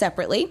questioned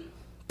separately,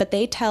 but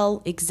they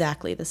tell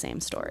exactly the same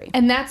story.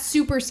 And that's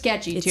super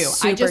sketchy It's too.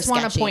 I super just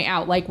want to sketchy. point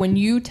out, like, when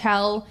you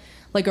tell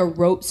like a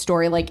rote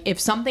story, like if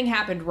something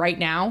happened right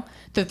now,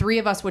 the 3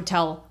 of us would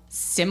tell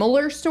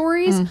similar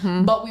stories,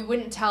 but we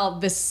wouldn't tell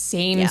the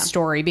same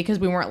story because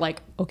we weren't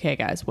like, okay,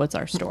 guys, what's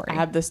our story?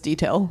 Add this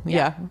detail.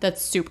 Yeah.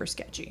 That's super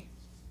sketchy.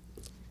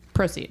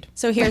 Proceed.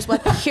 So here's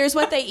what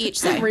they each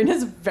say.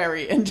 Sabrina's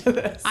very into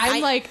this.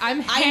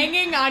 I'm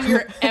hanging on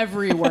your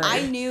every word.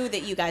 I knew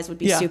that you guys would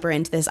be super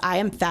into this. I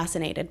am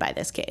fascinated by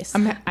this case.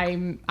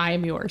 I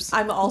am yours.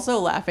 I'm also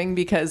laughing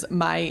because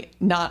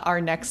not our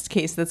next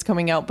case that's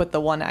coming out, but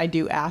the one I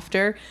do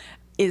after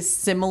is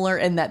similar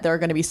in that there are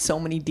going to be so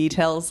many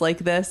details like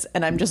this.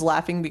 And I'm just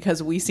laughing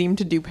because we seem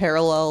to do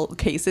parallel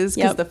cases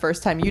because the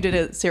first time you did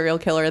a serial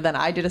killer, then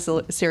I did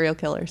a serial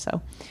killer. So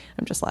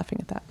I'm just laughing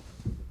at that.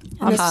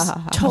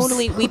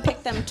 We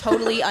picked them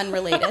totally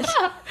unrelated.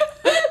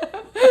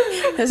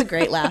 That was a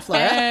great laugh,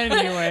 Laura.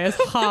 Anyways,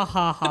 ha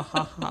ha ha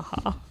ha ha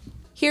ha.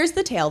 Here's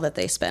the tale that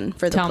they spin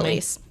for the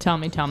police. Tell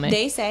me.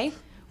 They say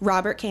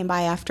Robert came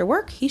by after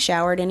work, he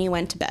showered, and he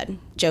went to bed.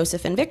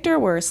 Joseph and Victor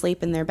were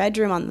asleep in their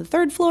bedroom on the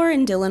 3rd floor,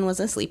 and Dylan was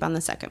asleep on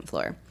the 2nd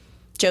floor.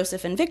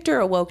 Joseph and Victor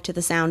awoke to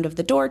the sound of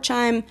the door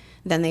chime.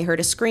 Then they heard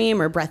a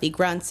scream or breathy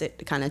grunts.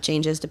 It kind of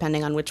changes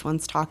depending on which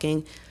one's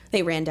talking.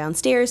 They ran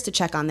downstairs to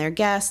check on their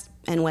guest,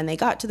 and when they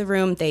got to the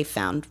room, they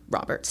found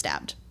Robert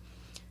stabbed.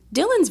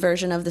 Dylan's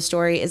version of the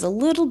story is a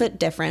little bit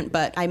different,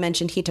 but I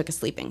mentioned he took a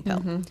sleeping pill.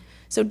 Mm-hmm.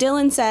 So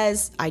Dylan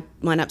says, I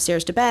went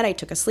upstairs to bed, I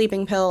took a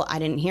sleeping pill, I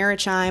didn't hear a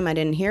chime, I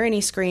didn't hear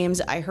any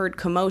screams, I heard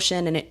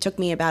commotion, and it took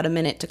me about a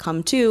minute to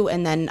come to,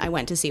 and then I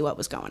went to see what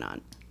was going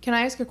on. Can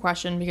I ask a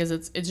question? Because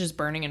it's just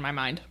burning in my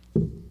mind.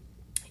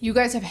 You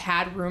guys have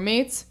had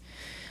roommates.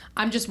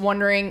 I'm just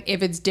wondering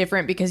if it's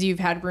different because you've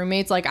had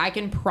roommates. Like, I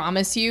can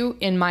promise you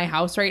in my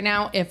house right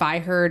now, if I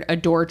heard a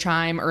door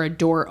chime or a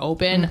door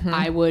open,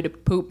 I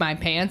would poop my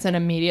pants and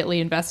immediately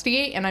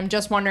investigate. And I'm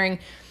just wondering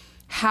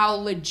how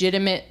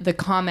legitimate the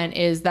comment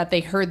is that they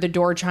heard the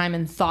door chime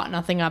and thought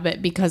nothing of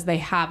it because they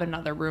have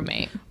another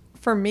roommate.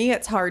 For me,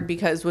 it's hard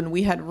because when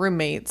we had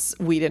roommates,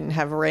 we didn't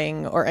have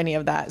Ring or any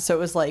of that. So it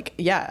was like,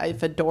 yeah,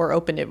 if a door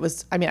opened,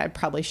 I'd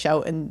probably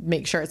shout and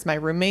make sure it's my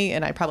roommate.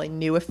 And I probably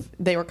knew if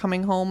they were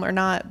coming home or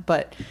not.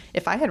 But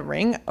if I had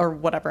Ring or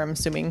whatever I'm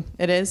assuming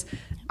it is,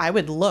 I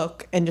would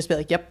look and just be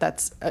like, yep,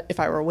 that's if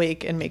I were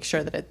awake and make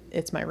sure that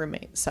it's my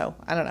roommate. So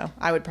I don't know.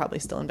 I would probably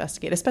still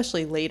investigate,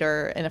 especially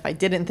later. And if I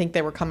didn't think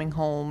they were coming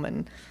home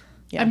and...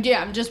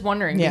 Yeah. I'm just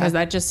wondering because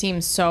that just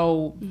seems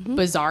so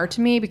bizarre to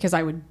me because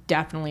I would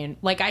definitely,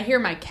 like, I hear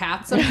my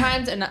cats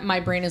sometimes and my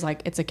brain is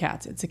like, it's a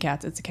cat,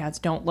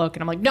 don't look.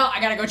 And I'm like, no,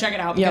 I gotta go check it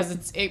out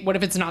because what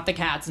if it's not the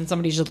cats and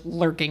somebody's just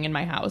lurking in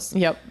my house?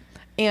 Yep.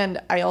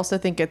 And I also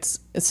think it's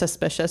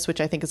suspicious,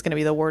 which I think is going to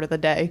be the word of the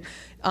day,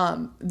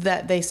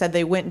 that they said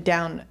they went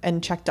down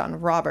and checked on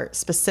Robert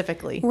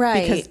specifically.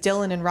 Right. Because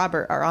Dylan and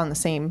Robert are on the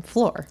same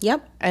floor.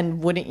 Yep.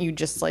 And wouldn't you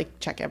just like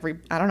check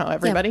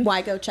everybody? Yeah,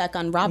 why go check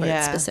on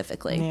Robert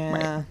specifically?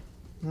 Yeah.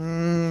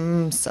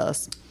 Right.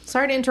 Sus.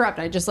 Sorry to interrupt.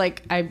 That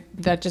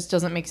just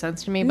doesn't make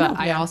sense to me, but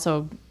I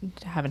also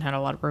haven't had a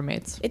lot of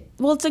roommates.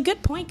 It's a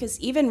good point because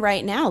even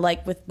right now,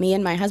 like with me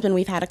and my husband,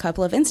 we've had a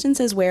couple of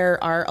instances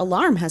where our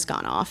alarm has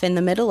gone off in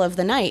the middle of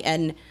the night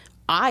and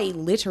I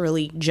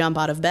literally jump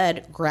out of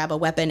bed, grab a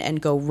weapon, and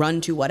go run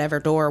to whatever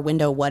door,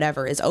 window,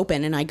 whatever is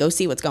open, and I go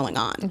see what's going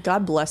on.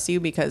 God bless you,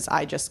 because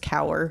I just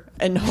cower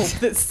and hope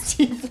that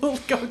Steve will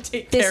go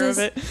take care of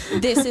it.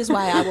 This is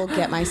why I will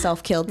get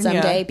myself killed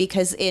someday,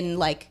 because in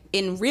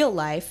real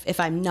life, if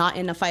I'm not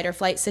in a fight or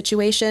flight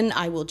situation,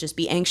 I will just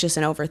be anxious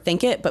and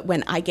overthink it. But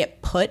when I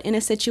get put in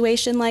a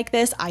situation like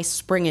this, I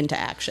spring into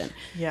action.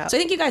 Yeah. So I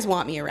think you guys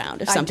want me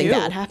around if something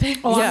bad happens.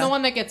 Oh, I'm the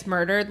one that gets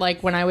murdered.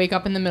 Like when I wake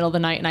up in the middle of the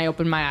night and I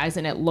open my eyes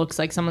and it looks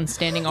like someone's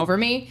standing over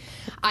me,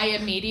 I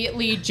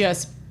immediately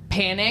just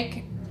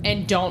panic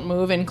and don't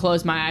move and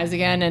close my eyes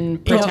again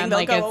and pretend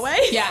like it's away?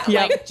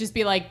 Like just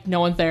be like, no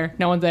one's there,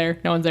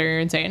 you're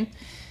insane.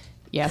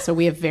 Yeah, so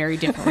we have very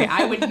different.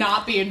 I would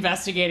not be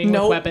investigating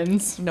with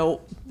weapons.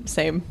 Nope.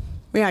 Same.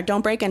 Yeah,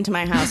 don't break into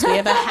my house. We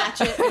have a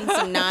hatchet and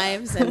some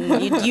knives,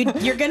 and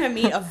you're going to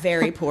meet a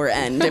very poor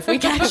end if we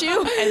catch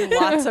you. And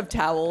lots of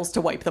towels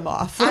to wipe them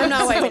off. I'm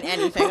not wiping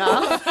anything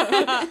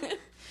off.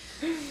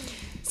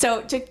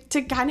 So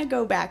to kind of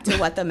go back to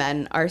what the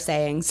men are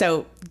saying.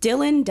 So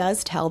Dylan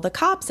does tell the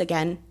cops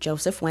again,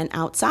 Joseph went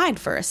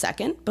outside for a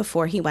second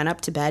before he went up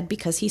to bed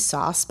because he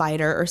saw a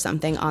spider or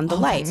something on the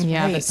light.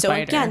 Yeah, the so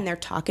spider. Again, they're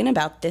talking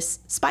about this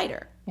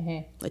spider,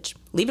 which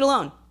leave it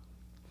alone.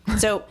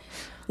 So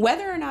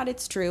whether or not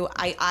it's true,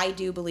 I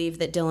do believe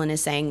that Dylan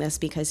is saying this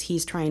because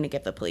he's trying to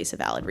give the police a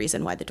valid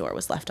reason why the door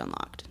was left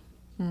unlocked.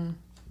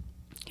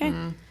 Okay.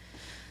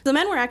 The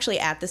men were actually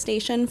at the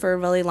station for a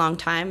really long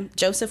time.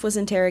 Joseph was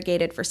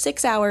interrogated for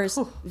 6 hours,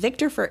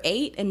 Victor for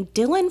 8, and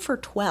Dylan for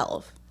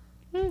 12.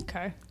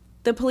 Okay.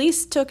 The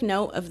police took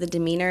note of the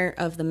demeanor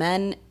of the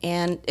men,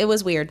 and it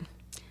was weird.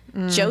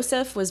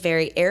 Joseph was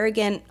very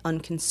arrogant,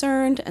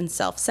 unconcerned, and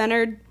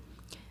self-centered.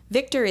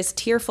 Victor is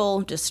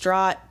tearful,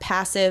 distraught,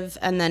 passive,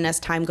 and then as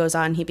time goes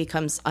on, he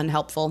becomes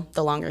unhelpful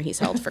the longer he's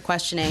held for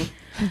questioning.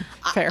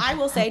 Fair. I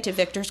will say, to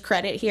Victor's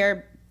credit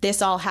here,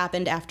 this all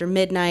happened after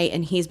midnight,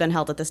 and he's been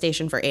held at the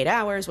station for 8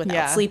 hours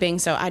without sleeping,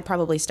 so I'd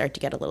probably start to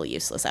get a little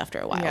useless after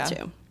a while,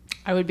 too.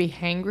 I would be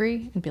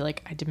hangry and be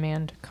like, I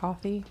demand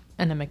coffee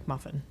and a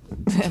McMuffin.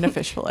 And a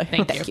fish fillet.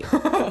 Thank you.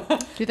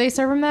 Do they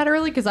serve him that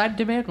early? Because I'd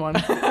demand one.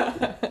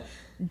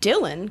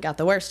 Dylan got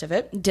the worst of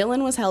it.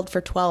 Dylan was held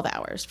for 12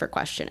 hours for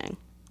questioning.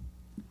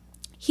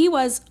 He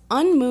was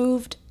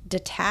unmoved,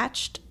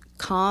 detached,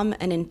 calm,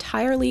 and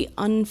entirely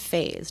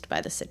unfazed by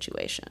the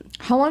situation.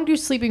 How long do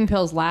sleeping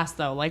pills last,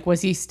 though? Like,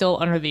 was he still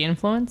under the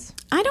influence?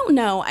 I don't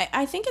know.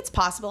 I think it's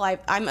possible.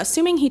 I'm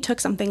assuming he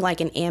took something like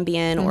an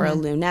Ambien or a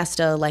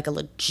Lunesta, like a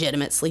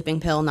legitimate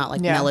sleeping pill, not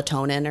like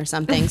melatonin or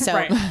something. So,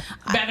 Right.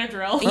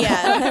 Benadryl.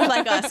 Yeah,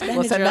 like us. Benadryl.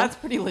 Listen, that's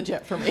pretty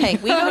legit for me. Hey,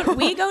 we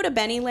go to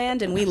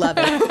Bennyland and we love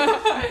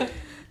it.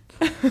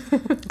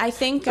 I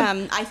think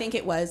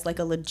it was like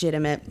a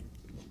legitimate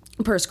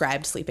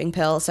prescribed sleeping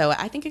pill, so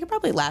I think it could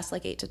probably last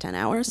like 8 to 10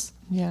 hours.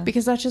 Yeah.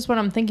 Because that's just what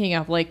I'm thinking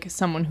of, like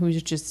someone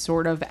who's just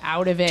sort of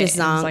out of it. Just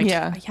and is like,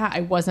 yeah, I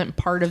wasn't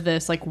part of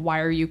this. Like, why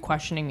are you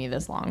questioning me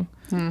this long?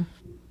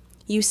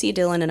 You see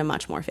Dylan in a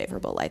much more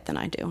favorable light than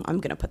I do.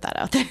 I'm gonna put that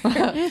out there.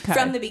 Okay.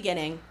 From the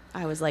beginning,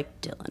 I was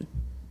like, Dylan.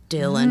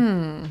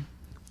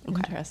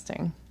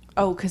 Interesting.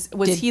 Oh, because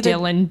Did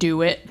Dylan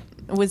do it?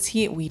 Was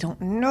he? We don't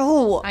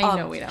know. I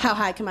know we don't. How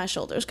high can my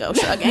shoulders go?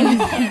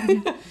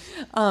 Shrugging.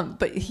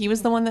 But he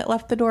was the one that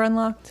left the door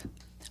unlocked.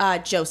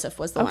 Joseph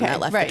was the one that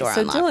left the door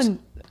so unlocked.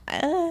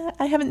 Dylan,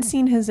 I haven't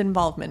seen his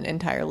involvement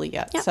entirely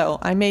yet, so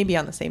I may be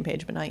on the same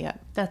page, but not yet.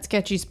 That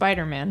sketchy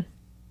Spider-Man.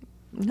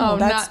 No,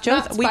 not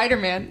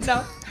Spider-Man.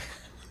 No.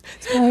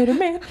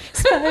 Spider-Man.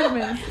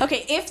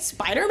 Okay, if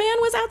Spider-Man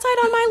was outside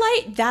on my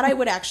light, that I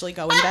would actually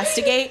go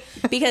investigate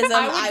because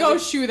I would go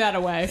shoo that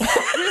away.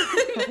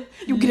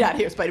 You get out of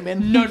here,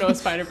 Spider-Man. No,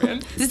 Spider-Man.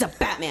 This is a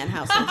Batman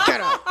house.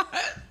 Get out.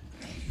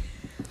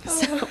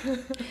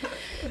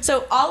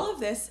 So all of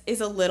this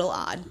is a little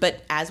odd,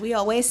 but as we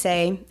always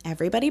say,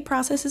 everybody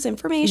processes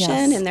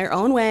information in their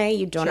own way.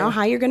 You don't know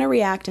how you're going to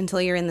react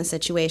until you're in the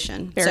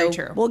situation. Very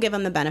true. We'll give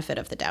them the benefit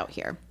of the doubt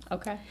here.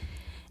 Okay.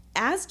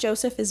 As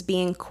Joseph is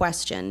being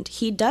questioned,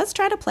 he does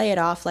try to play it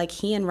off like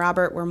he and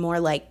Robert were more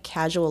like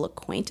casual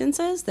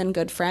acquaintances than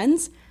good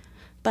friends.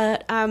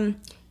 But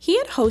he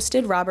had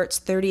hosted Robert's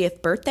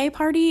 30th birthday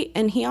party,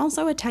 and he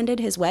also attended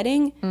his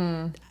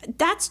wedding.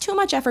 That's too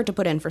much effort to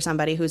put in for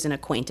somebody who's an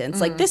acquaintance.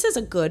 Like, this is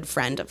a good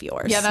friend of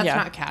yours. Yeah, that's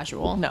not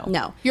casual.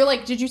 No. You're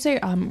like, did you say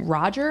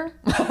Roger?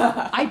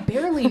 I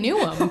barely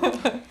knew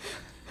him.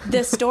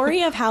 The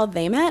story of how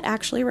they met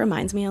actually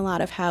reminds me a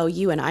lot of how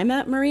you and I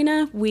met,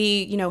 Marina.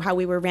 How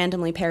we were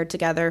randomly paired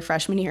together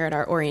freshman year at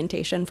our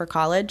orientation for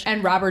college.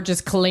 And Robert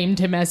just claimed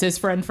him as his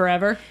friend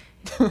forever.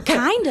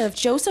 Kind of.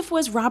 Joseph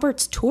was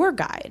Robert's tour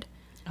guide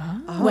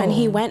when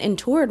he went and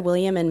toured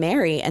William and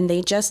Mary, and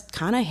they just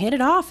kind of hit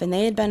it off, and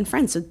they had been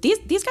friends. So these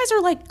guys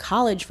are like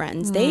college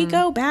friends. They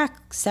go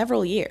back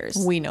several years.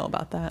 We know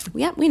about that.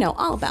 Yeah, we know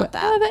all about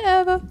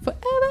that.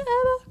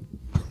 Forever.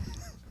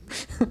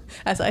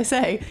 As I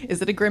say,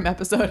 is it a GRIMM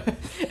episode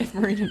if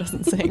Marina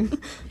doesn't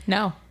sing?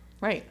 No.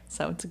 Right.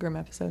 So it's a GRIMM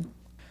episode.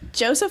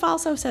 Joseph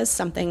also says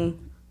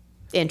something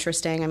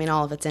interesting. I mean,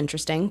 all of it's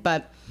interesting,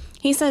 but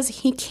he says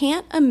he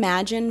can't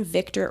imagine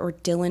Victor or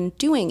Dylan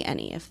doing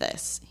any of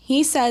this.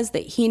 He says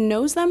that he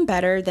knows them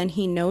better than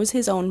he knows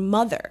his own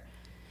mother,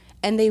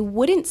 and they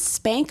wouldn't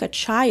spank a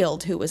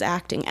child who was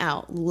acting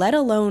out, let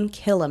alone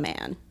kill a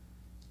man.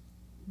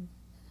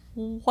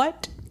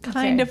 What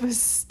kind of a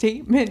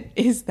statement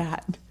is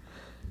that?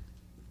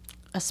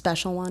 A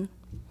special one.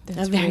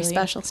 A very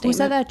special statement. Who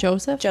said that,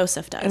 Joseph?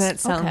 Joseph does. And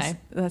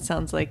that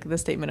sounds like the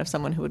statement of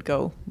someone who would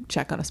go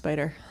check on a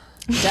spider.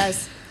 He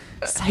does.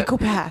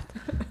 Psychopath.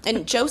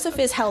 And Joseph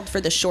is held for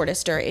the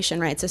shortest duration,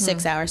 right? So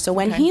 6 hours. So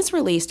when he's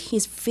released,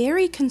 he's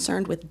very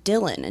concerned with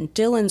Dylan and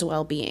Dylan's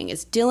well-being.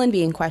 Is Dylan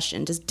being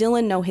questioned? Does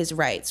Dylan know his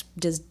rights?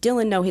 Does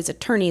Dylan know his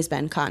attorney's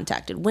been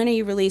contacted? When are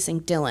you releasing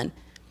Dylan?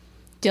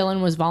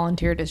 Dylan was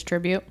volunteered as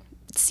tribute.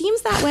 It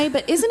seems that way,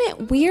 but isn't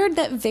it weird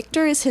that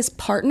Victor is his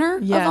partner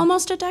of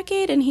almost a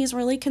decade and he's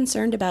really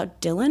concerned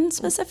about Dylan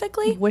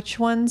specifically? Which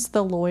one's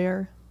the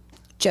lawyer?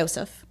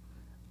 Joseph.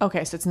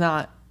 Okay, so it's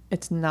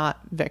not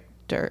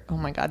Victor. Oh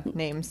my God,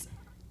 names.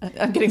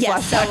 I'm getting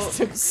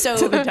flashbacks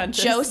to the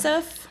dentist.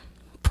 Joseph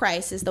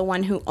Price is the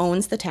one who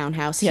owns the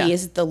townhouse. Yeah. He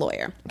is the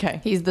lawyer. Okay.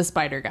 He's the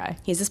spider guy.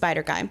 He's the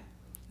spider guy.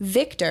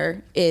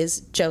 Victor is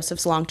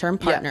Joseph's long-term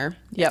partner.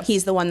 Yep.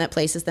 He's the one that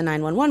places the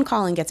 911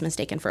 call and gets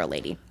mistaken for a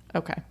lady.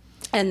 Okay.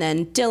 And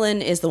then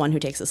Dylan is the one who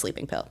takes the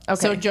sleeping pill.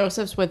 Okay. So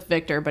Joseph's with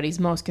Victor, but he's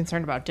most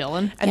concerned about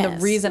Dylan. And Yes.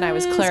 the reason I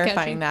was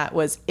clarifying sketchy. that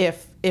was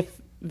if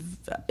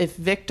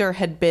Victor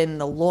had been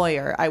the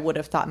lawyer, I would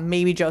have thought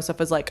maybe Joseph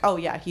was like, oh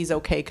yeah, he's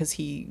okay because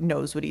he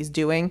knows what he's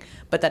doing.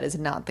 But that is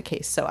not the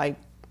case. So I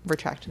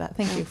retract that.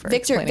 Thank you for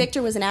explaining.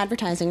 Victor was in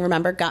advertising,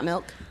 remember? Got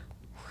Milk.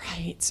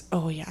 Right.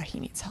 Oh yeah,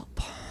 he needs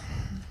help.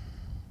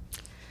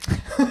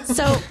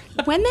 So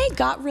when they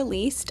got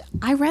released,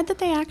 I read that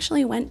they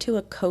actually went to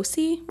a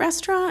Cosi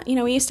restaurant. You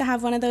know, we used to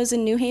have one of those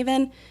in New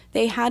Haven.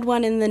 They had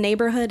one in the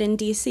neighborhood in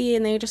D.C.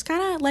 and they just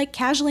kind of like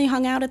casually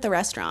hung out at the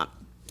restaurant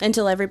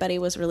until everybody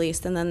was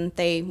released, and then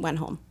they went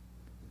home.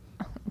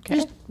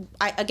 Okay.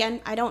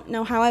 I don't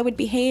know how I would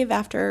behave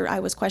after I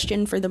was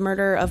questioned for the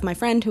murder of my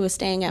friend who was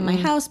staying at my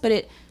house, but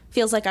it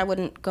feels like I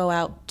wouldn't go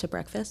out to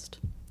breakfast.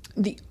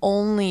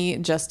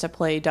 Just to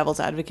play devil's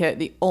advocate,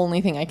 the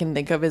only thing I can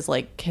think of is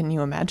like, can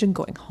you imagine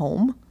going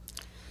home?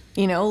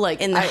 You know,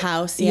 like in the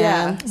house.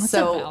 Yeah. That's a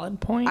valid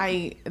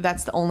point.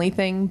 That's the only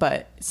thing,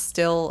 but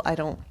still,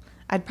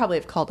 I'd probably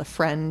have called a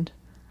friend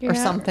or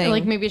something.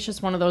 Like maybe it's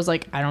just one of those,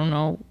 like, I don't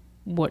know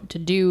what to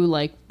do,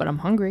 like, but I'm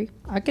hungry.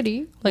 I could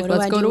eat. Like,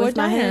 let's go to a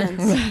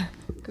diner.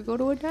 Could go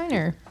to a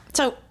diner.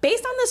 So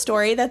based on the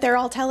story that they're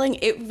all telling,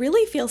 it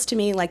really feels to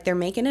me like they're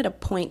making it a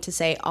point to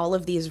say all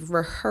of these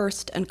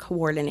rehearsed and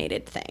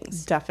coordinated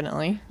things.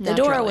 Definitely. The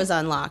door was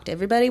unlocked.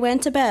 Everybody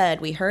went to bed.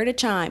 We heard a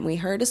chime. We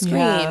heard a scream.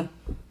 Yeah.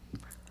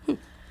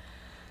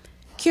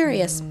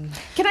 Curious.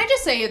 Can I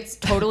just say it's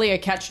totally a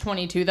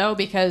catch-22, though?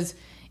 Because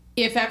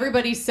if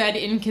everybody said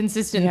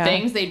inconsistent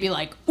things, they'd be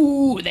like,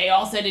 ooh, they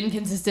all said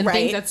inconsistent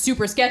things. That's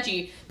super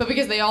sketchy. But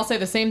because they all say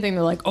the same thing,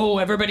 they're like, oh,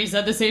 everybody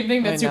said the same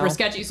thing. That's super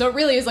sketchy. So it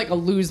really is like a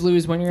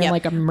lose-lose when you're in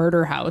like a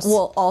murder house.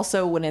 Well,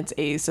 also when it's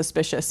a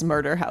suspicious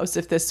murder house,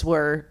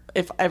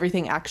 if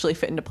everything actually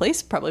fit into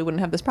place, probably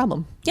wouldn't have this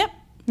problem. Yep.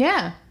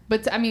 Yeah.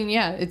 But I mean,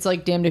 it's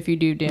like damned if you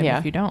do, damned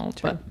if you don't.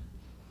 True. But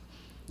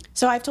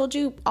So I've told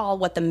you all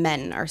what the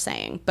men are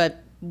saying,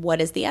 but what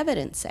does the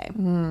evidence say?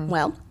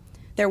 Well,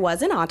 there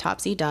was an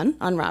autopsy done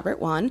on Robert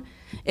Wone.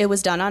 It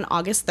was done on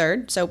August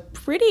 3rd, so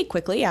pretty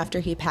quickly after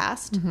he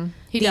passed.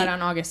 He died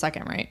on August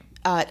 2nd, right?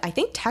 I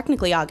think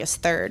technically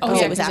August 3rd. Oh,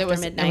 yeah, it was after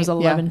midnight. It was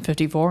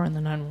 11:54 in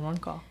the 911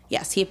 call.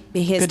 Yes,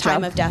 his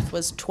time of death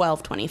was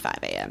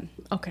 12:25 a.m.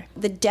 Okay.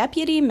 The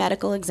deputy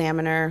medical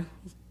examiner,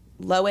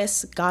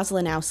 Lois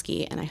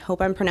Goslinowski, and I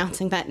hope I'm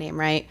pronouncing that name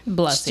right.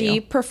 Bless she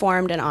you.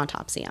 performed an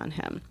autopsy on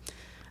him.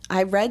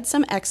 I read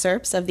some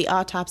excerpts of the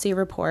autopsy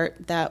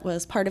report that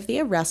was part of the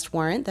arrest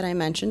warrant that I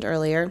mentioned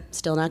earlier.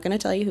 Still not going to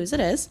tell you whose it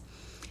is.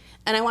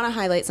 And I want to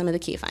highlight some of the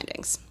key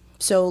findings.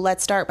 So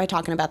let's start by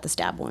talking about the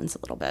stab wounds a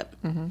little bit.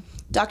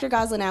 Dr.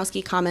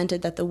 Goslinowski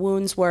commented that the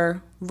wounds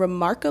were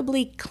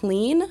remarkably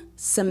clean,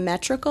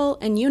 symmetrical,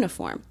 and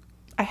uniform.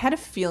 I had a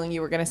feeling you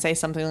were going to say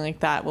something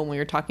like that when we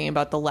were talking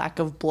about the lack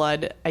of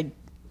blood.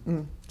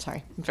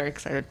 Sorry, I'm very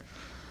excited.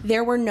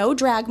 There were no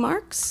drag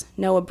marks,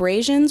 no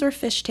abrasions or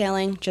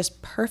fishtailing,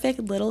 just perfect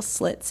little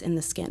slits in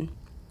the skin.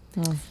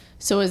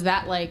 So is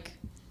that like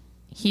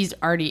he's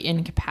already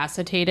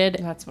incapacitated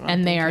That's what I'm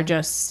and they are thinking.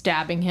 just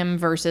stabbing him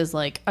versus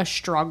like a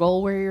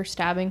struggle where you're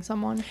stabbing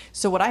someone?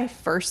 So what I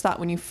first thought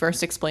when you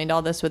first explained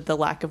all this with the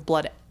lack of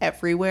blood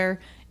everywhere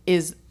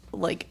is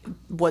like,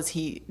 was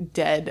he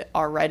dead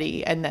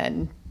already? And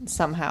then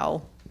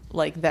somehow,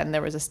 like, then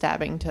there was a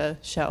stabbing to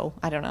show.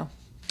 I don't know.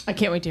 I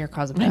can't wait to hear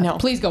cause of death. I know.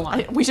 Please go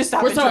on. We should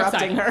stop We're so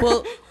interrupting excited.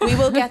 her. We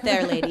will get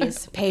there,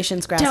 ladies.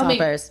 Patience,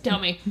 grasshoppers. Tell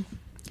me.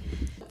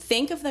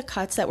 Think of the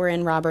cuts that were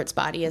in Robert's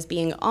body as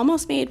being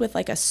almost made with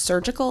like a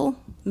surgical,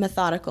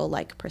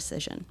 methodical-like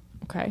precision.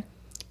 Okay.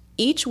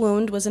 Each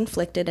wound was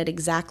inflicted at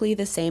exactly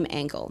the same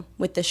angle,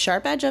 with the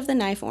sharp edge of the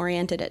knife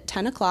oriented at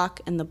 10 o'clock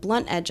and the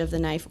blunt edge of the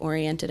knife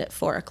oriented at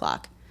 4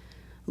 o'clock.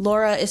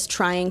 Laura is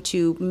trying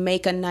to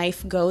make a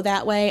knife go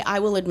that way. I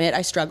will admit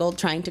I struggled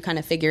trying to kind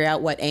of figure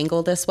out what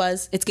angle this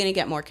was. It's going to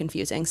get more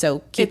confusing,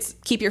 so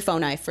keep your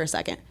phone knife for a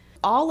second.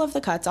 All of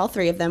the cuts, all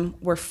three of them,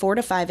 were 4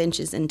 to 5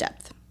 inches in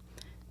depth.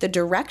 The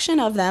direction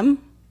of them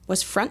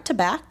was front to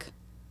back,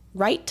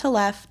 right to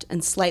left,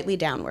 and slightly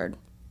downward.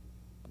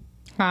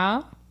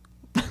 Huh?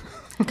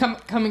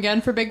 Come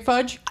again for Big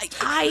Fudge?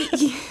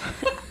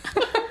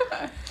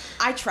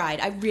 I tried.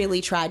 I really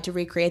tried to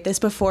recreate this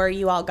before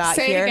you all got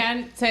here.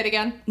 Say it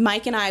again.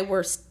 Mike and I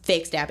were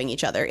fake stabbing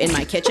each other in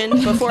my kitchen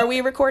before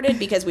we recorded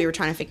because we were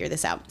trying to figure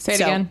this out. Say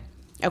it again.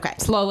 Okay.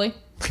 Slowly.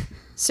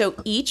 So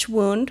each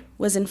wound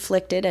was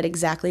inflicted at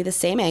exactly the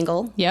same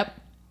angle. Yep.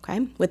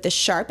 Okay. With the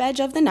sharp edge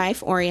of the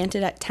knife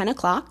oriented at 10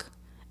 o'clock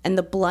and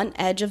the blunt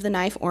edge of the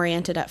knife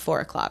oriented at 4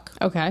 o'clock.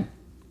 Okay.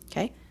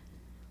 Okay.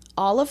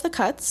 All of the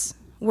cuts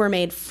were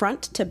made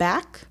front to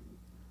back,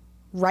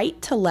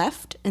 right to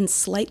left, and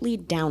slightly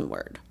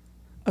downward.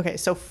 Okay,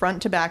 so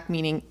front to back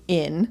meaning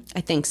in.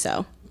 I think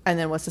so. And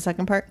then what's the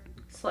second part?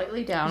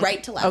 Slightly down.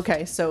 Right to left.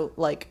 Okay, so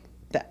like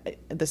that.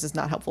 This is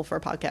not helpful for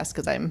a podcast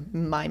because I'm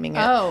miming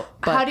it. Oh,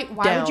 but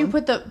why would you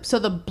put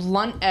the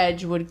blunt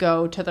edge would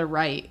go to the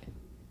right?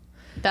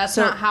 That's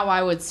not how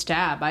I would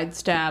stab. I'd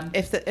stab.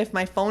 If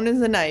my phone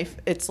is a knife,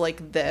 it's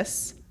like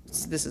this.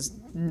 This is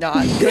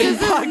not good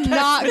podcast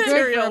not good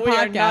material. for a We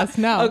are podcast,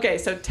 not- no. Okay,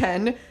 so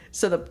 10.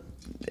 So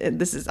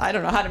this is, I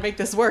don't know how to make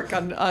this work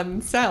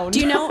on sound. Do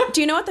you know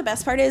what the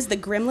best part is? The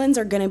gremlins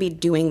are going to be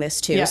doing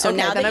this too. Yeah, so okay,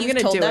 now then that I'm you've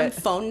gonna told do them it.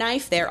 phone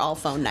knife, they're all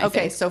phone knifing.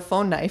 Okay, so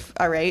phone knife.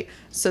 All right.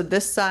 So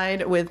this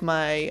side with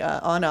my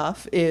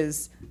on-off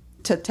is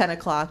to 10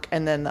 o'clock,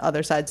 and then the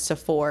other side's to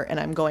 4, and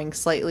I'm going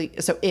slightly.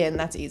 So in,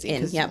 that's easy. In,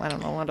 'cause yep. I don't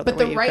know what other But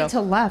way the you right go.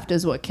 to left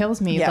is what kills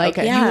me. Yeah, like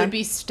okay. you Yeah. would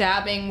be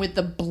stabbing with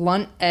the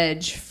blunt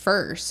edge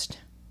first.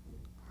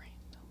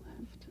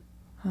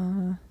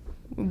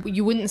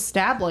 You wouldn't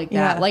stab like that.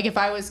 Yeah. Like if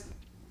I was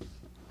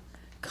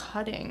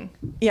cutting.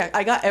 Yeah,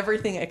 I got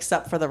everything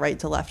except for the right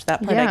to left.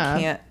 That part Yeah. I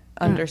can't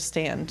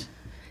understand.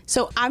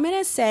 So I'm going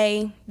to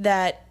say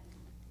that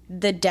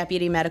the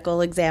deputy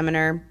medical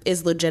examiner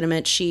is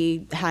legitimate.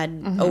 She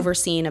had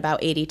overseen about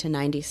 80 to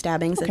 90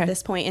 stabbings at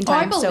this point in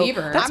time. I believe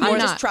her. I'm I'm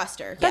just not- trust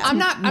her. I'm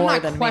more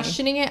not than me.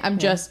 questioning it. I'm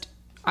just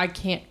I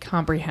can't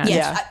comprehend.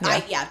 Yes,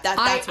 Yeah.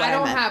 that's what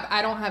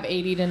I don't have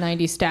 80 to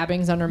 90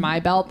 stabbings under my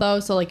belt though,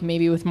 so like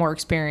maybe with more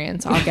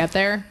experience I'll get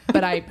there,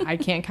 but I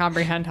can't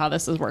comprehend how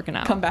this is working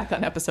out. Come back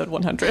on episode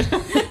 100.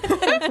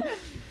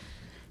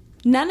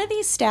 None of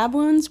these stab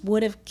wounds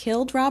would have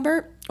killed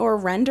Robert or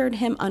rendered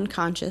him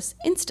unconscious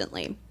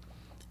instantly.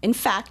 In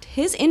fact,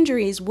 his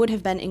injuries would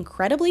have been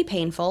incredibly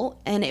painful,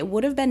 and it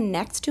would have been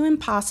next to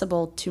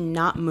impossible to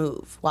not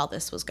move while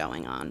this was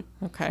going on.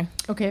 Okay.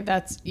 Okay,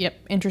 that's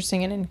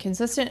interesting and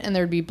inconsistent, and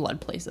there'd be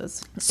blood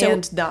places.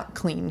 And not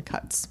clean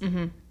cuts.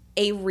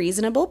 A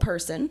reasonable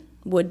person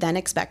would then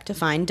expect to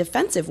find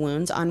defensive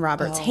wounds on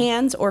Robert's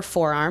hands or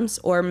forearms,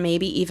 or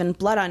maybe even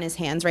blood on his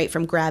hands right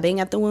from grabbing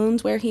at the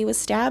wounds where he was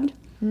stabbed.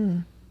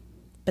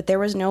 But there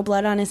was no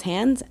blood on his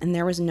hands, and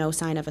there was no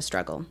sign of a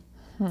struggle.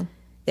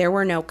 There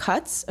were no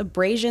cuts,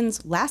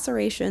 abrasions,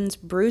 lacerations,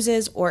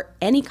 bruises, or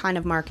any kind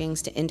of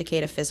markings to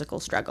indicate a physical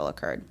struggle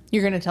occurred.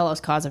 You're going to tell us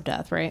cause of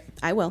death, right?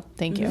 I will.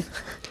 Thank you.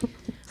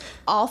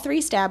 All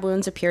 3 stab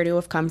wounds appear to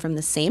have come from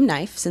the same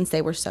knife since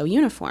they were so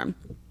uniform.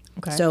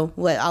 Okay. So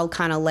I'll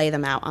kind of lay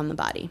them out on the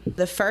body.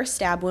 The first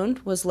stab wound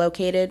was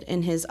located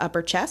in his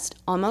upper chest,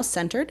 almost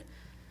centered.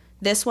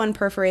 This one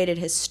perforated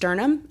his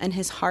sternum and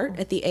his heart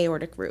at the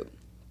aortic root.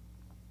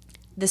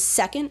 The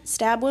second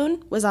stab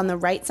wound was on the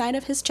right side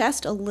of his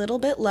chest, a little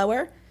bit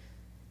lower.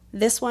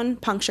 This one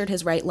punctured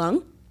his right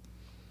lung.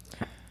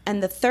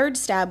 And the third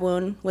stab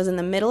wound was in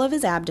the middle of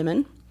his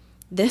abdomen.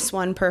 This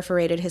one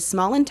perforated his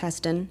small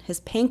intestine, his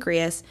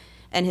pancreas,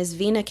 and his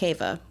vena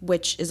cava,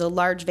 which is a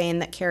large vein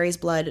that carries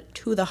blood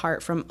to the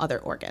heart from other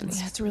organs.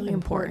 That's really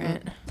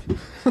important.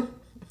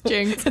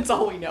 Jinx. That's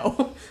all we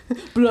know.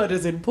 Blood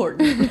is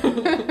important.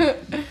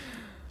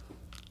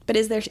 But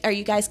are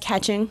you guys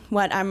catching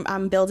what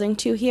I'm building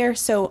to here?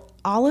 So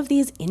all of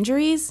these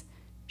injuries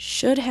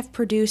should have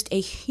produced a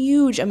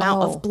huge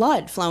amount of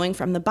blood flowing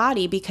from the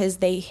body because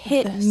they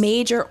hit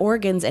major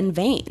organs and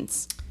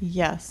veins.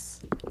 Yes.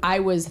 I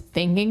was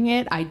thinking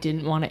it. I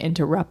didn't want to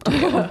interrupt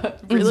you.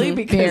 Really?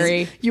 Because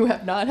Very. you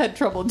have not had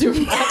trouble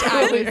doing that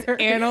I was earlier.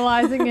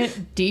 analyzing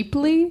it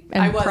deeply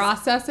and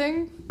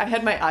processing. I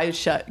had my eyes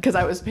shut because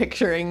I was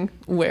picturing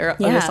where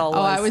Yeah. this all was.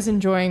 Oh, I was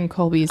enjoying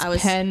Colby's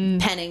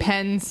penning.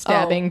 pen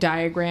stabbing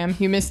diagram.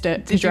 You missed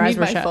it. Did you need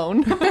my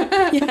phone?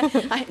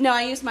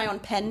 I used my own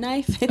pen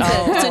knife.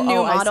 It's a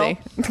new model. I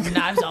see.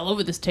 Knives all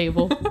over this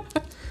table.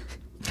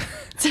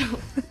 So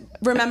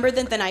remember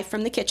the knife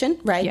from the kitchen,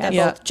 right? Yeah. That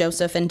Yeah. both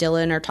Joseph and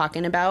Dylan are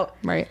talking about.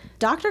 Right.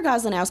 Dr.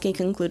 Goslinowski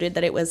concluded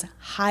that it was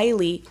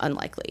highly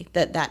unlikely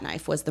that that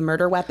knife was the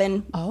murder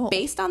weapon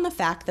based on the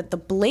fact that the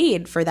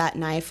blade for that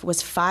knife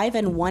was 5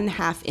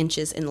 1/2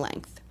 inches in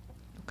length.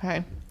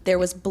 Okay. There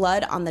was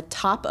blood on the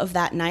top of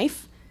that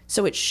knife,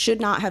 so it should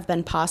not have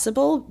been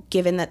possible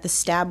given that the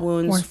stab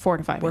wounds Were 4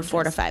 to 5 were inches.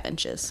 4 to 5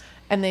 inches.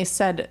 And they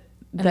said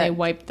And they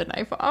wiped the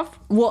knife off.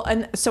 well,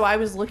 and so I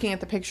was looking at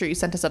the picture you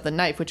sent us of the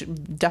knife, which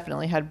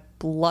definitely had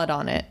blood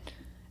on it.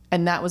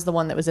 And that was the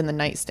one that was in the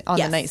the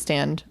Yes.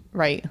 nightstand,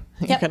 right?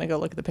 You're Yep. going to go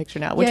look at the picture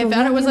now. Yeah, I one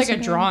thought it was is like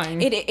a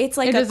drawing. It's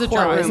like It a is a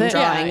drawing. courtroom Is it?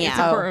 drawing, It's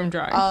yeah. a courtroom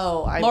drawing.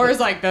 Oh,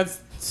 Laura's like, that's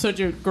such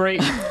a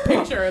great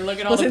picture. Look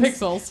at all the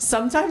pixels.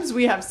 Sometimes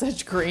we have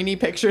such grainy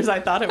pictures. I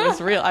thought it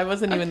was real. I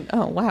wasn't even.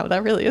 Oh wow,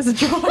 that really is a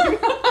drawing.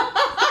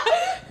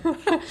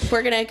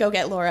 We're going to go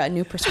get Laura a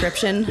new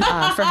prescription for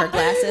her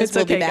glasses. It's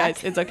We'll okay, be back.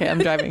 guys. It's okay. I'm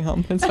driving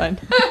home. It's fine.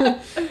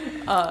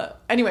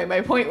 Anyway,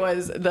 my point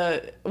was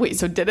wait.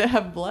 So did it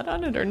have blood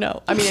on it or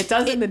no? I mean, it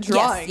does in the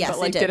drawing, yes, but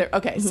like, it did. did it?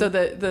 Okay, so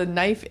the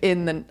knife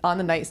on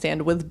the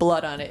nightstand with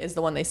blood on it is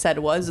the one they said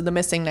was the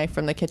missing knife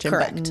from the kitchen,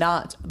 Correct. but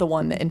not the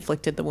one that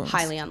inflicted the wounds.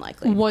 Highly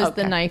unlikely. Was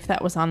the knife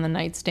that was on the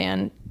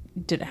nightstand,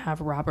 did it have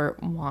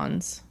Robert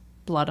Wone's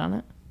blood on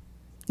it?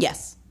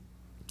 Yes,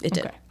 it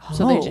did. Okay.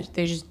 So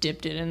they just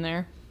dipped it in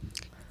there.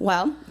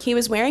 Well, he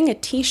was wearing a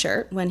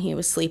T-shirt when he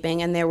was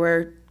sleeping, and there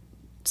were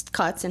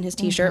cuts in his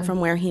T-shirt from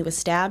where he was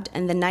stabbed,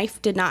 and the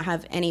knife did not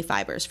have any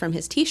fibers from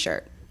his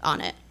T-shirt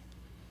on it,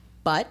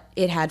 but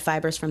it had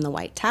fibers from the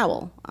white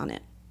towel on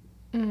it.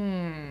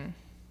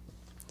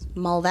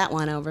 Mull that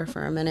one over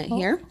for a minute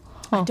here.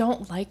 I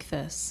don't like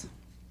this.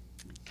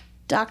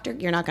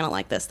 You're not going to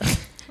like this,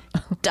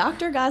 though.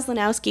 Dr.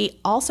 Goslinowski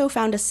also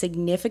found a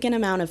significant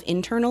amount of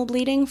internal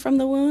bleeding from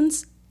the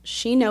wounds.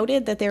 She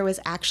noted that there was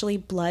actually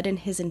blood in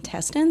his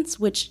intestines,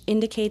 which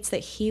indicates that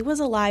he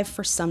was alive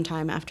for some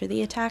time after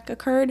the attack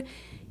occurred,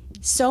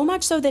 so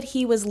much so that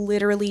he was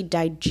literally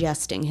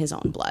digesting his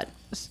own blood.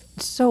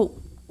 So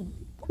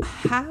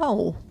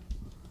how?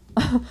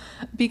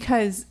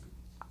 Because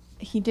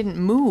he didn't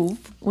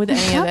move with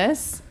any of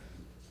this.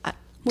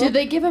 Did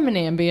they give him an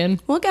Ambien?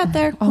 We'll get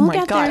there. Oh We'll my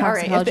get God. there. All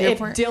right. Toxicology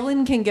If report.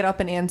 Dylan can get up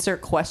and answer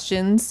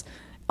questions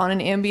on an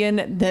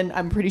Ambien, then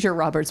I'm pretty sure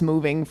Robert's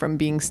moving from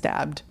being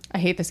stabbed. I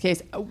hate this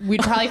case.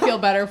 We'd probably feel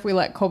better if we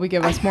let Colby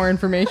give us more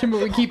information,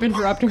 but we keep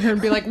interrupting her and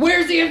be like,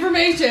 where's the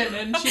information?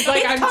 And she's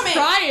like, I'm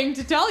trying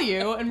to tell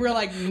you. And we're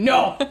like,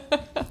 no.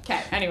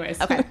 Okay, anyways.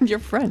 Okay. You're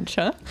French,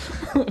 huh?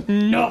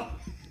 No.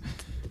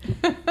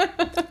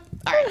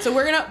 All right, so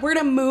we're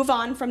gonna move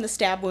on from the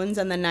stab wounds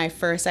and the knife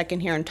for a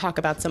second here and talk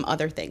about some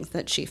other things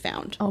that she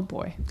found. Oh,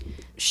 boy.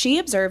 She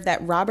observed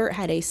that Robert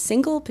had a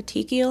single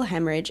petechial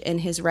hemorrhage in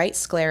his right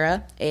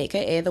sclera,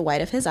 aka the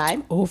white of his eye.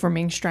 Oh, from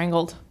being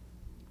strangled.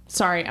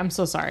 Sorry, I'm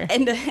so sorry.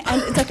 And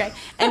it's okay.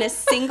 And a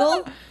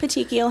single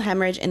petechial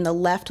hemorrhage in the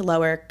left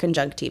lower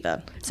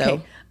conjunctiva. So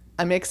Okay.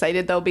 I'm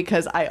excited, though,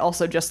 because I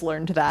also just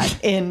learned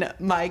that in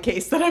my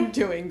case that I'm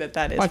doing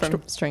that is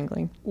from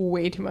strangling.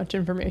 Way too much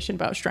information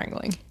about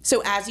strangling.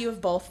 So as you have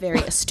both very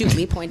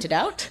astutely pointed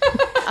out,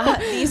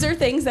 these are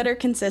things that are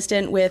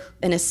consistent with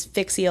an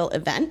asphyxial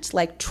event,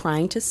 like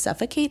trying to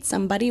suffocate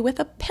somebody with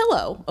a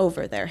pillow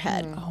over their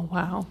head. Oh,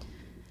 wow.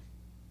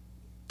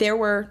 There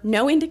were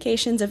no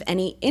indications of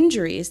any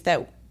injuries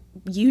that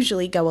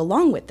usually go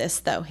along with this,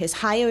 though. His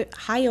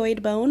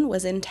hyoid bone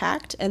was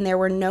intact, and there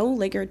were no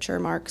ligature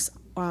marks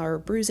or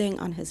bruising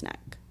on his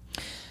neck.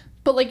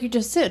 But like you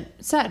just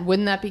said,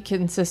 wouldn't that be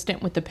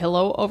consistent with the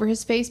pillow over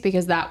his face?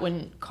 Because that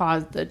wouldn't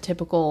cause the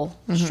typical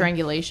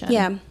strangulation.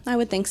 Yeah, I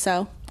would think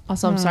so.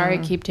 Also, I'm sorry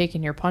I keep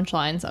taking your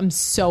punchlines. I'm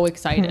so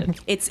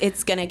excited.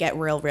 It's gonna get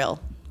real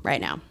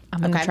right now.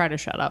 I'm going to try to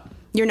shut up.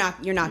 You're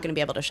not gonna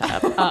be able to shut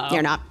up.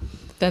 You're not.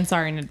 Then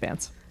sorry in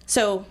advance.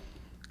 So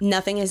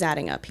nothing is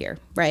adding up here,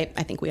 right?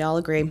 I think we all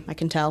agree. I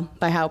can tell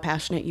by how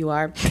passionate you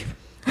are.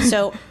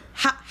 So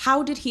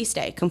how did he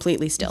stay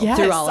completely still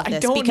through all of this? I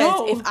don't because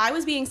know. if I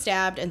was being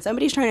stabbed and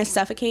somebody's trying to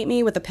suffocate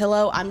me with a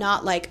pillow, I'm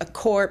not like a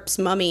corpse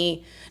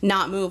mummy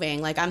not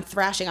moving. Like I'm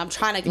thrashing. I'm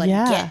trying to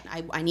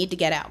I need to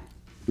get out.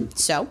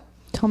 So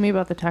Tell me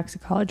about the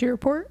toxicology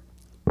report.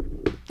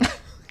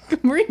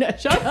 Marina,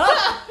 shut up.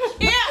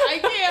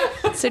 I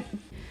can't. So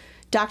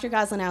Dr.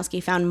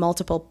 Goslinowski found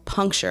multiple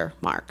puncture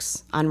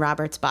marks on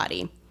Robert's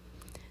body.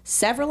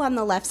 Several on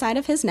the left side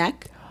of his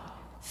neck,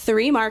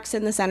 3 marks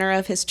in the center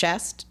of his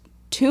chest,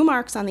 2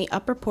 marks on the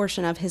upper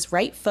portion of his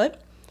right foot,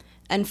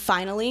 and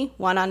finally,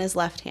 1 on his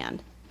left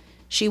hand.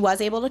 She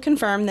was able to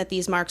confirm that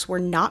these marks were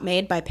not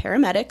made by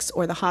paramedics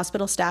or the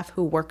hospital staff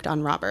who worked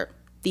on Robert.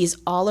 These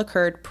all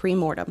occurred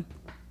pre-mortem.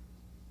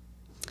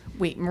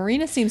 Wait,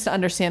 Marina seems to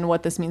understand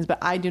what this means, but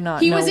I do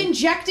not He know. was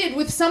injected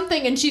with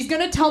something, and she's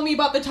going to tell me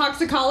about the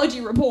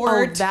toxicology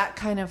report. Oh, that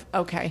kind of,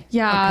 okay.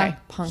 Yeah. Okay,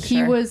 puncture.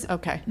 He was,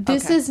 okay.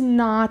 This okay. is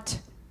not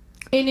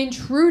an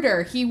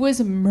intruder. He was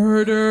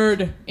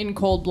murdered in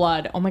cold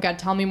blood. Oh my God,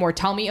 tell me more.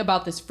 Tell me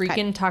about this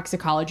freaking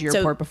toxicology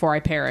report before I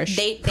perish.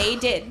 They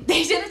did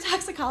a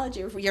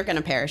toxicology report. You're going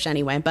to perish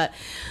anyway, but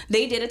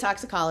they did a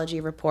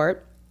toxicology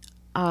report.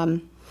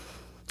 The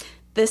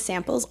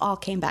samples all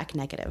came back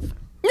negative.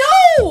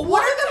 No!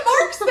 What are the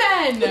marks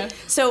then?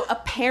 So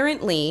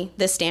apparently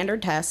the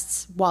standard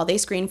tests, while they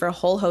screen for a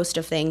whole host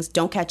of things,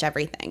 don't catch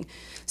everything.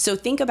 So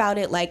think about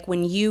it like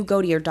when you go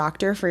to your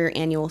doctor for your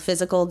annual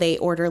physical, they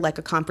order like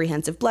a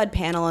comprehensive blood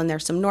panel and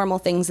there's some normal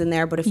things in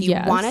there. But if you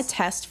want to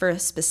test for a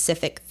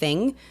specific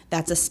thing,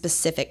 that's a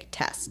specific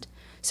test.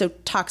 So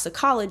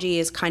toxicology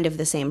is kind of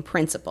the same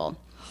principle.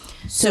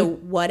 So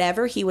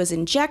whatever he was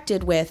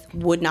injected with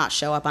would not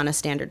show up on a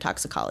standard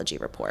toxicology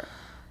report.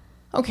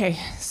 Okay,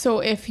 so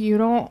if you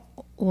don't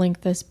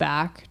link this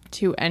back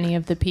to any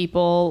of the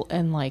people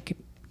and like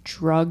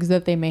drugs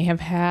that they may have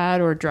had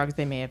or drugs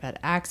they may have had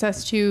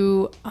access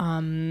to,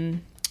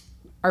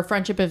 our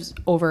friendship is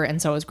over,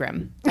 and so is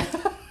GRIMM.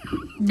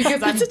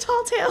 Because I'm It's a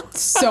tall tale.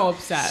 so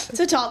upset. It's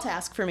a tall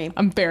task for me.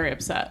 I'm very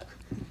upset.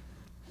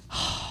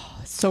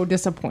 So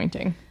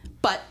disappointing.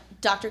 But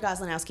Dr.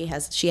 Goslinowski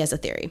has a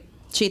theory.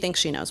 She thinks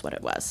she knows what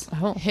it was.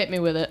 Oh. Hit me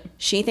with it.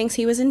 She thinks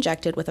he was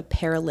injected with a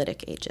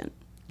paralytic agent.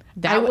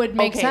 That would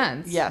make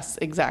sense. Yes,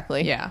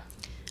 exactly. Yeah.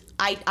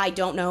 I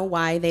don't know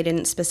why they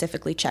didn't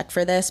specifically check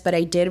for this, but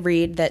I did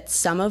read that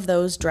some of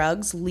those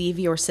drugs leave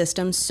your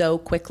system so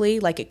quickly,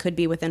 like it could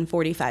be within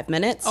 45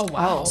 minutes. Oh,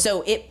 wow.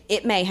 So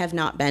it may have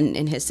not been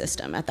in his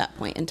system at that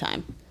point in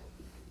time.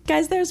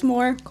 Guys, there's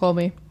more.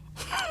 Colby.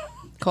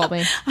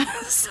 Colby.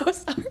 I'm so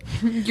sorry.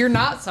 You're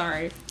not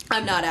sorry.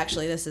 I'm not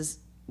actually. This is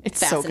It's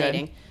so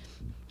fascinating.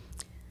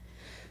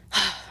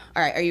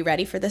 All right, are you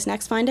ready for this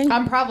next finding?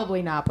 I'm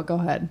probably not, but go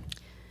ahead.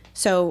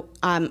 So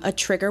a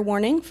trigger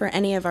warning for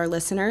any of our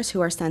listeners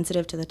who are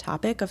sensitive to the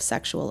topic of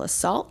sexual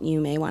assault.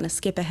 You may want to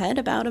skip ahead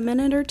about a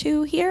minute or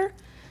two here.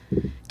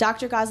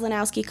 Dr.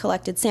 Goslinowski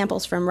collected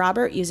samples from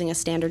Robert using a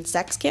standard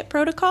sex kit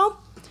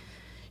protocol.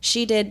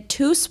 She did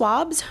 2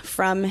 swabs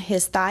from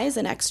his thighs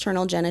and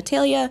external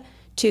genitalia,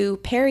 2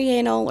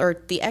 perianal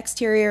or the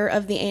exterior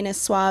of the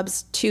anus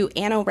swabs, 2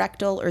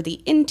 anorectal or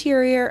the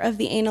interior of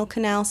the anal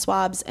canal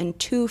swabs, and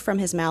 2 from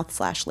his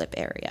mouth/lip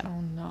area.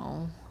 Oh,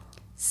 no.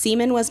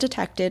 Semen was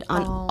detected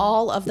on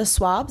all of the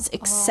swabs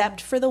except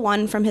for the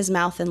one from his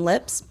mouth and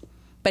lips.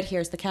 But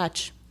here's the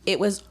catch. It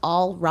was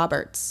all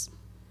Robert's.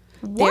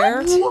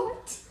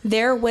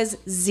 There was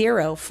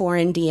 0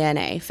 foreign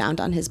DNA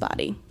found on his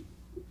body.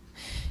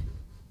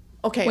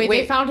 Okay, Wait,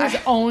 they found his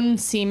own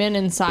semen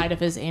inside of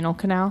his anal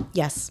canal?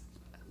 Yes.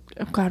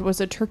 Oh, God, was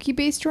a turkey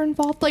baster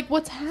involved? Like,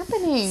 what's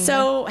happening?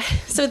 So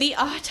the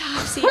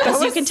autopsy,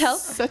 as you can tell,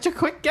 such a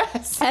quick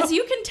guess. as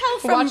you can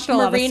tell Watched a from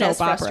lot of Marina's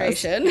soap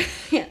operas.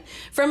 frustration,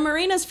 from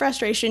Marina's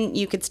frustration,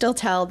 you could still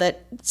tell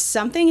that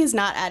something is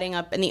not adding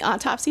up, and the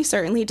autopsy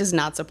certainly does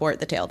not support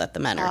the tale that the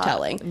men are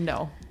telling.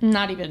 No.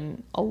 Not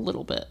even a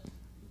little bit.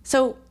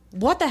 So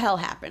what the hell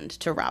happened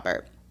to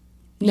Robert?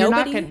 You're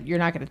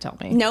not gonna tell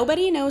me.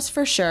 Nobody knows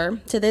for sure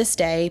to this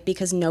day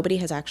because nobody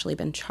has actually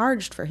been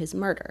charged for his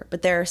murder.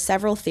 But there are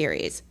several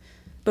theories.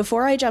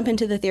 Before I jump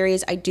into the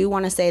theories, I do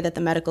want to say that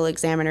the medical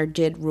examiner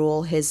did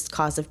rule his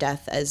cause of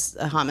death as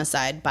a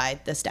homicide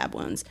by the stab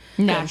wounds.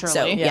 Naturally.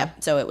 So, Yeah.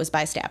 so it was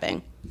by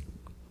stabbing.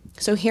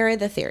 So here are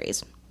the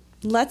theories.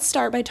 Let's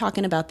start by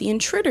talking about the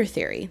intruder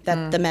theory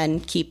that the men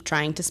keep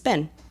trying to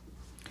spin.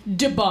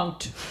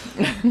 Debunked.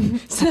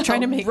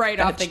 Trying to make right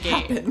off the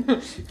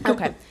gate.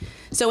 Okay.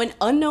 So an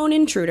unknown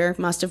intruder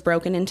must have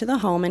broken into the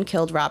home and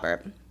killed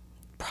Robert.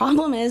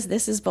 Problem is,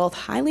 this is both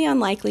highly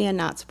unlikely and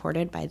not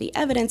supported by the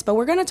evidence, but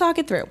we're going to talk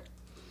it through.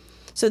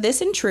 So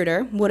this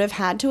intruder would have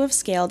had to have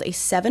scaled a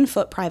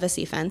 7-foot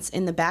privacy fence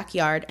in the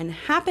backyard and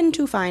happened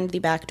to find the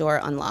back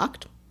door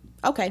unlocked.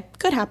 Okay,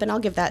 could happen. I'll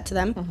give that to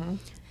them. Mm-hmm.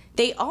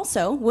 They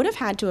also would have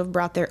had to have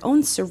brought their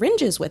own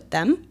syringes with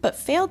them, but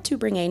failed to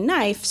bring a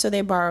knife, so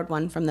they borrowed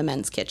one from the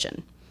men's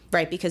kitchen.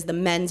 Right, because the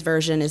men's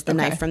version is the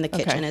knife from the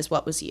kitchen is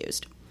what was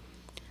used.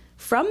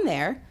 From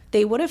there,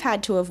 they would have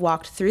had to have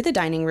walked through the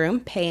dining room,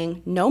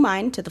 paying no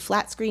mind to the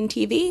flat screen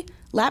TV,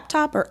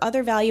 laptop, or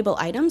other valuable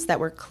items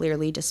that were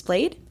clearly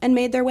displayed, and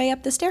made their way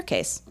up the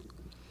staircase.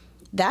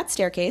 That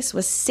staircase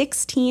was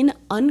 16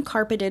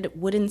 uncarpeted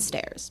wooden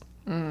stairs.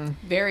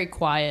 Very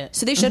quiet.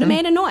 So they should have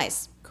made a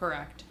noise.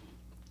 Correct.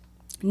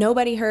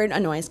 Nobody heard a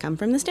noise come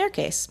from the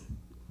staircase.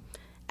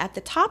 At the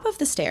top of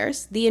the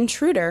stairs, the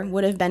intruder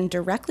would have been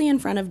directly in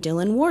front of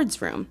Dylan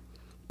Ward's room,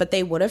 but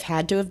they would have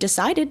had to have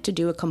decided to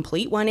do a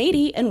complete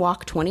 180 and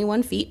walk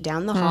 21 feet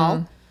down the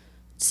hall,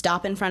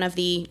 stop in front of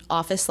the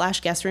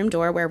office/guest room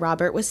door where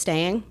Robert was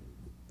staying,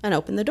 and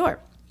open the door.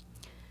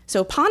 So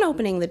upon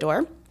opening the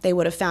door, they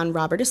would have found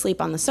Robert asleep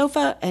on the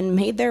sofa and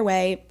made their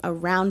way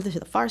around to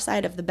the far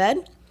side of the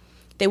bed.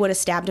 They would have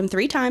stabbed him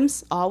 3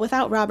 times, all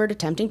without Robert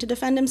attempting to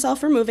defend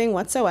himself or moving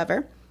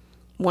whatsoever.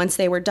 Once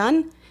they were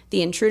done,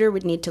 the intruder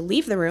would need to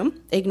leave the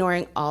room,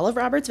 ignoring all of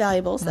Robert's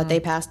valuables that they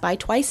passed by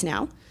twice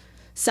now,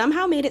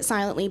 somehow made it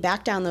silently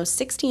back down those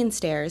 16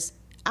 stairs,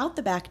 out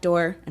the back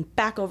door, and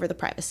back over the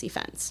privacy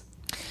fence.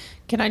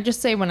 Can I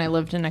just say, when I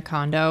lived in a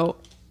condo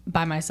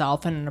by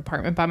myself and an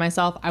apartment by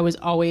myself, I was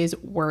always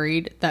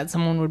worried that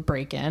someone would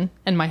break in.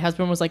 And my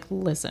husband was like,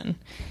 listen,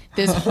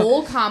 this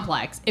whole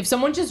complex, if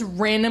someone just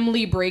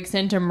randomly breaks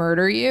in to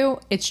murder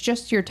you, it's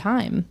just your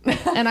time.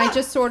 And I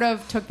just sort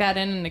of took that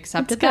in and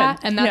accepted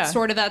that. And that's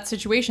sort of that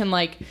situation.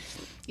 Like,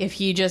 if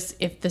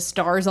the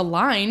stars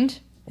aligned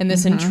and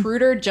this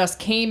intruder just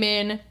came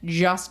in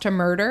just to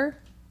murder,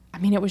 I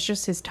mean, it was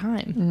just his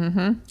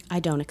time. I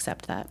don't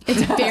accept that.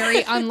 It's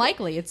very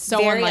unlikely. It's so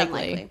Very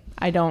unlikely.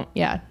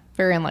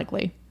 Very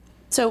unlikely.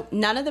 So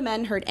none of the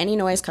men heard any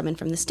noise coming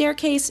from the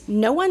staircase.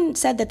 No one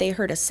said that they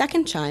heard a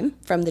second chime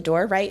from the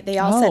door, right? They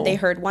all said they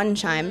heard one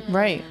chime.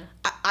 Right.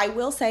 I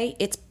will say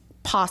it's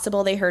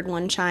possible they heard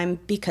one chime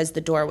because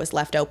the door was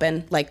left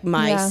open. Like,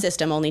 my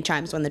system only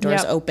chimes when the door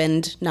is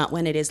opened, not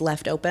when it is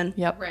left open.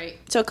 Yep. Right.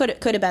 So it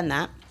could have been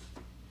that.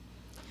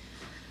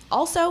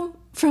 Also,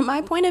 from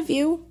my point of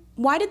view,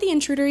 why did the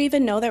intruder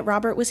even know that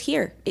Robert was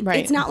here?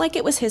 It's not like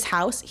it was his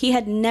house. He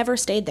had never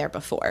stayed there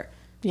before.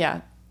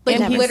 Yeah. Like,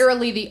 And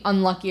literally the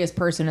unluckiest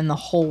person in the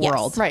whole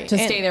world right. to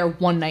And- stay there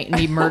one night and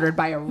be murdered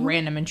by a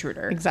random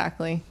intruder.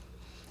 Exactly.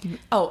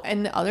 Oh,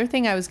 and the other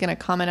thing I was going to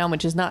comment on,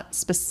 which is not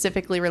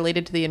specifically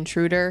related to the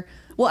intruder.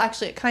 Well,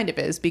 actually, it kind of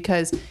is,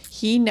 because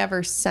he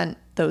never sent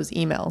those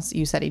emails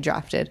you said he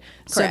drafted.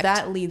 Correct. So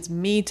that leads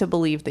me to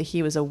believe that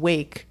he was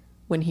awake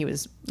when he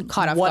was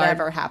Caught off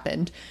whatever guard.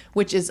 happened,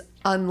 which is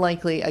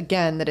unlikely,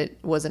 again, that it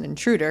was an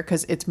intruder,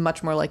 because it's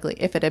much more likely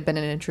if it had been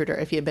an intruder.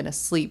 If he had been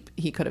asleep,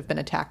 he could have been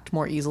attacked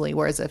more easily,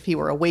 whereas if he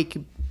were awake,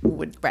 he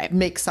would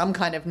make some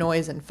kind of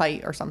noise and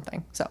fight or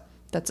something. So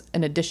that's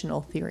an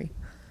additional theory,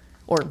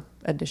 or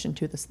addition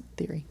to this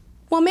theory.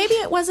 Well, maybe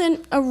it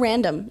wasn't a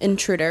random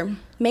intruder.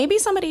 Maybe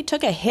somebody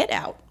took a hit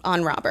out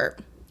on Robert.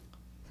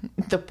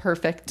 The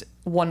perfect,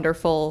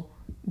 wonderful,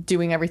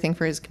 doing everything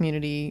for his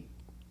community,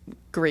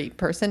 great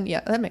person.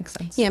 Yeah, that makes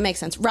sense. Yeah, it makes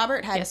sense.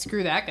 Robert had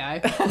Screw that guy.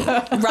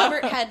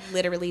 Robert had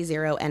literally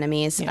 0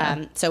 enemies.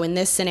 Yeah. So in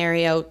this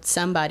scenario,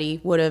 somebody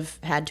would have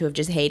had to have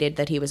just hated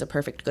that he was a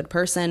perfect good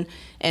person,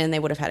 and they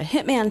would have had a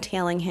hitman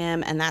tailing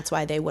him, and that's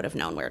why they would have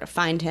known where to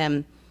find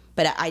him.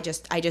 But I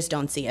just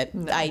don't see it.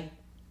 No.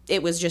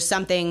 It was just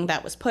something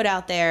that was put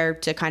out there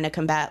to kind of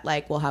combat,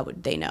 like, well, how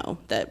would they know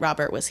that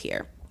Robert was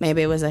here?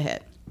 Maybe it was a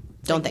hit.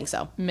 Don't think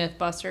so.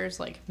 Mythbusters,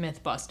 like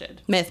myth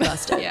busted. Myth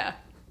busted. Yeah.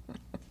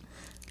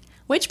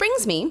 Which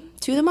brings me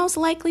to the most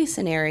likely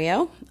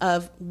scenario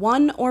of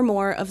one or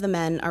more of the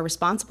men are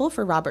responsible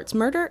for Robert's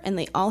murder and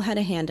they all had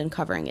a hand in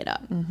covering it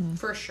up. Mm-hmm.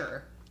 For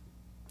sure.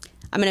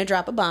 I'm going to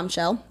drop a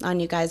bombshell on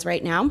you guys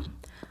right now.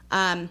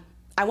 I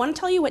want to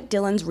tell you what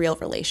Dylan's real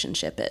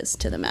relationship is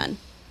to the men.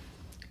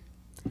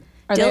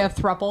 Are they a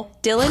throuple?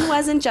 Dylan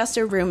wasn't just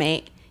a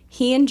roommate.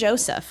 He and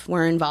Joseph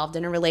were involved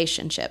in a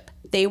relationship.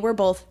 They were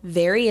both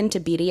very into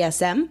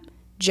BDSM.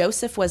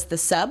 Joseph was the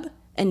sub,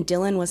 and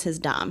Dylan was his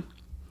dom.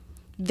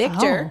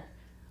 Victor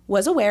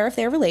was aware of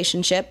their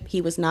relationship.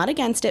 He was not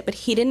against it, but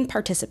he didn't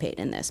participate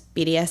in this.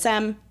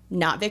 BDSM,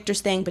 not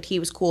Victor's thing, but he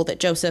was cool that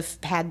Joseph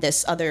had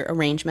this other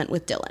arrangement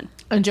with Dylan.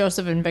 And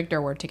Joseph and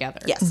Victor were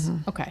together? Yes.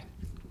 Mm-hmm. Okay.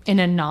 In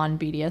a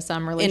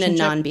non-BDSM relationship? In a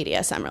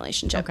non-BDSM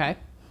relationship. Okay.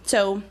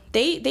 So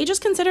they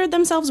just considered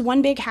themselves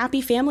one big happy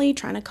family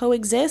trying to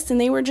coexist,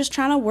 and they were just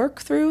trying to work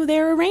through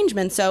their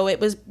arrangement. So it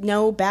was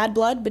no bad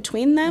blood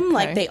between them. Okay.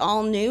 Like, they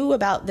all knew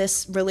about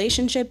this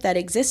relationship that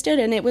existed,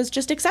 and it was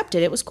just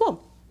accepted. It was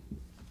cool.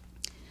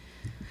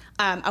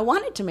 I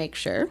wanted to make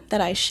sure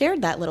that I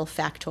shared that little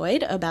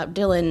factoid about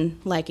Dylan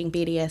liking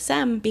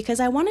BDSM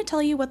because I want to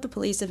tell you what the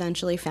police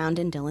eventually found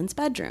in Dylan's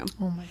bedroom.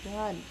 Oh my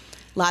God.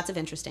 Lots of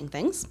interesting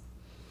things.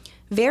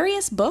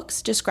 Various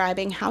books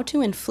describing how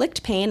to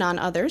inflict pain on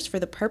others for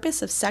the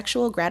purpose of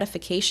sexual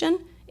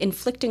gratification,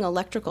 inflicting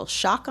electrical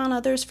shock on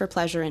others for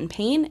pleasure and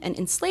pain, and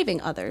enslaving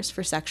others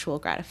for sexual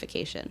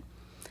gratification.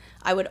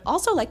 I would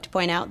also like to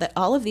point out that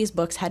all of these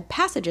books had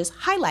passages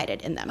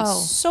highlighted in them. Oh.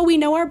 So we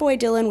know our boy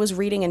Dylan was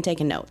reading and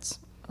taking notes.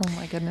 Oh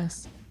my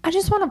goodness. I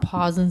just want to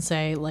pause and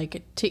say,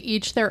 like, to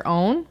each their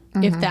own.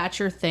 Mm-hmm. If that's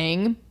your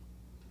thing,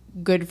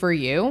 good for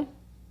you.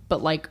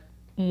 But, like,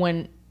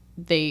 when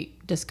they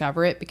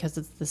discover it because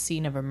it's the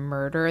scene of a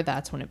murder,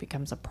 that's when it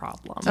becomes a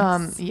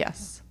problem.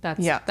 Yes.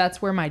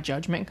 That's where my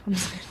judgment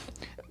comes in.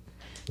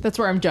 That's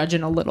where I'm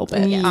judging a little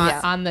bit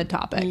on the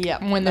topic.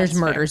 Yeah, when there's that's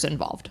fair. murders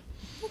involved.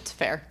 That's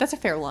fair. That's a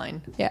fair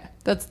line. Yeah,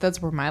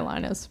 that's where my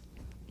line is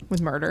with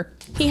murder.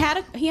 He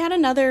had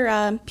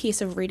another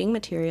piece of reading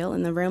material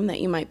in the room that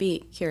you might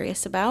be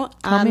curious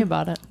about. Tell me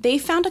about it. They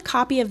found a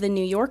copy of the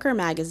New Yorker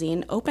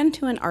magazine open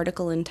to an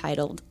article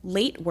entitled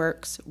 "Late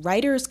Works: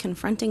 Writers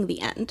Confronting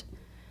the End."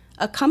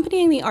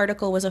 Accompanying the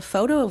article was a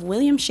photo of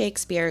William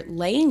Shakespeare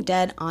laying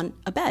dead on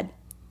a bed,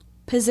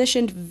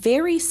 positioned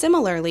very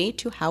similarly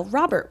to how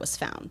Robert was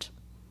found.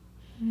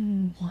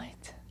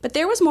 What? But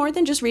there was more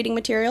than just reading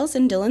materials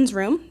in Dylan's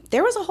room.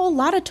 There was a whole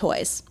lot of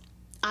toys.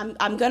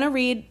 I'm going to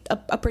read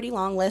a pretty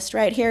long list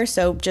right here,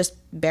 so just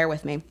bear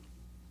with me.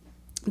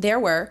 There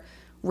were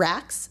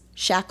racks,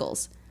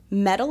 shackles,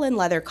 metal and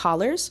leather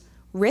collars,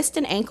 wrist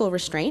and ankle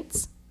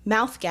restraints,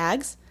 mouth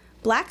gags,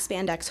 black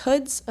spandex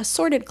hoods,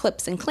 assorted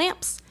clips and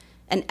clamps,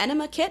 an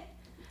enema kit,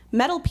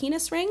 metal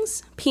penis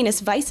rings,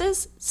 penis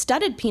vices,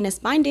 studded penis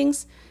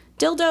bindings,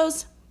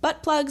 dildos,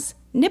 butt plugs,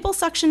 nipple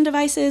suction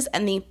devices,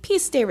 and the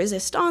pièce de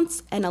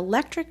résistance, an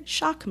electric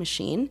shock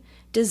machine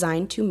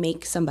designed to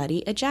make somebody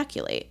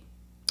ejaculate.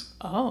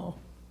 Oh.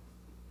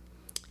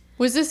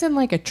 Was this in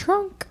like a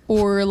trunk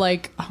or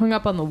like hung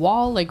up on the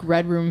wall, like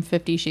Red Room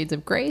 50 Shades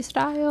of Grey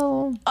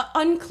style?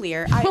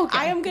 Unclear.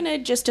 I am going to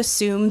just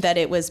assume that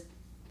it was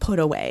put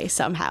away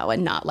somehow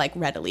and not like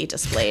readily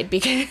displayed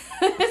because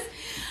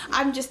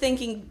I'm just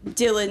thinking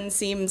Dylan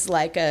seems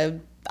like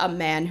a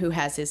man who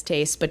has his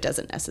taste but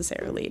doesn't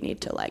necessarily need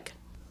to like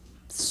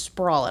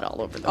sprawl it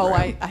all over the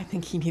room. I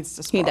think he needs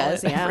to sprawl He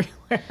does, it yeah.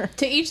 everywhere.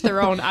 To each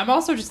their own. I'm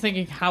also just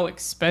thinking how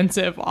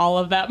expensive all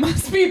of that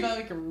must be.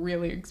 Like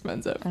really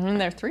expensive. I mean,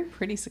 they're three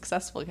pretty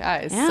successful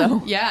guys. Yeah.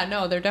 So Yeah,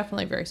 no, they're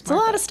definitely very It's a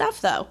smart. lot of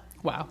stuff though.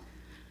 Wow.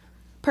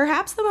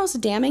 Perhaps the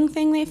most damning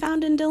thing they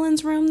found in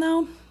Dylan's room,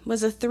 though,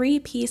 was a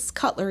 3-piece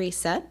cutlery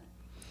set.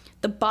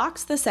 The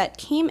box the set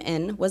came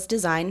in was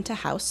designed to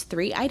house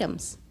 3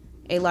 items: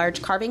 a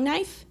large carving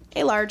knife,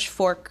 a large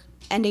fork,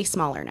 and a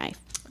smaller knife.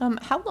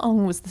 how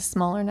long was the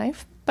smaller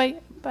knife by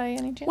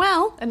any chance?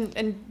 Well,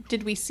 and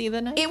did we see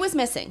the knife? it was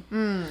missing.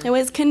 It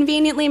was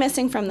conveniently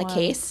missing from the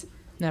case.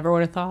 Never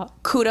would have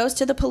thought. Kudos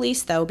to the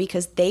police, though,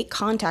 because they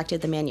contacted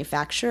the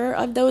manufacturer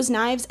of those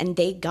knives and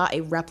they got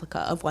a replica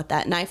of what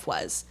that knife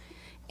was.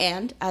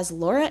 And as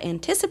Laura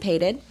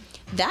anticipated,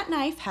 that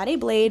knife had a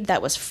blade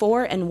that was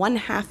 4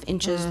 1/2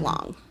 inches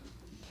long.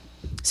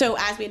 So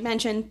as we had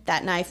mentioned,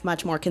 that knife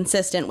much more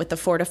consistent with the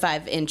 4 to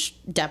 5 inch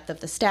depth of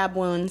the stab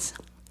wounds.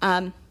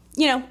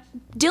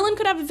 Dylan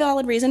could have a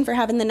valid reason for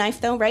having the knife,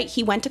 though, right?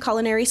 He went to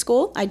culinary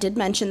school. I did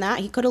mention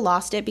that. He could have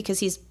lost it because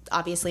he's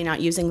obviously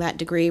not using that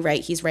degree,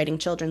 right? He's writing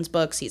children's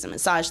books. He's a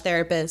massage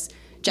therapist,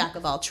 jack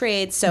of all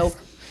trades. So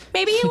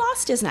maybe he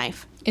lost his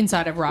knife.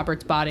 Inside of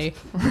Robert's body.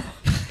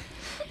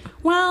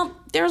 Well,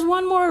 there's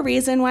one more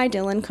reason why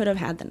Dylan could have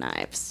had the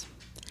knives.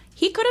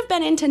 He could have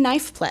been into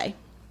knife play.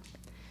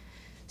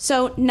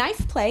 So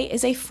knife play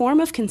is a form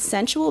of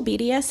consensual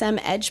BDSM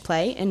edge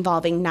play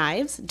involving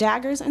knives,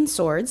 daggers, and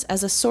swords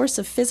as a source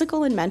of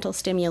physical and mental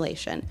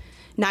stimulation.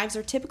 Knives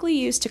are typically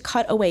used to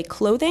cut away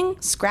clothing,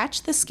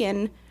 scratch the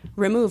skin,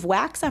 remove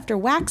wax after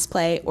wax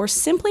play, or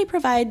simply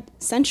provide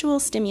sensual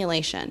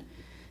stimulation.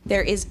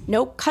 There is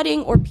no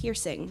cutting or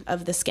piercing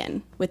of the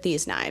skin with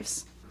these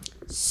knives.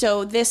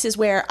 So this is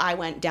where I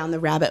went down the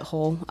rabbit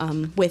hole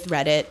with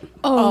Reddit.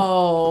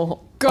 Oh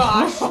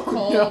gosh,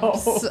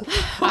 Colbs.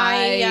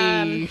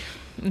 I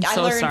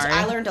sorry.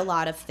 I learned a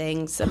lot of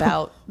things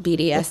about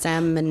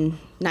BDSM and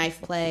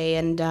knife play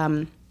and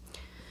the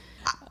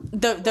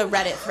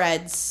Reddit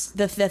threads.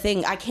 The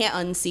thing I can't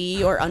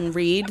unsee or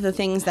unread the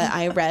things that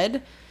I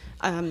read.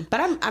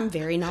 But I'm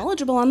very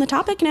knowledgeable on the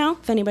topic now.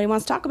 If anybody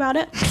wants to talk about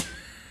it.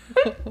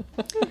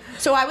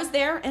 So I was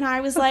there and I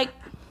was like,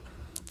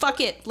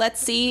 fuck it. Let's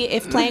see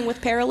if playing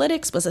with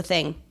paralytics was a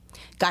thing.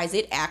 Guys,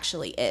 it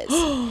actually is.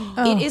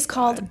 It is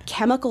called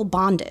chemical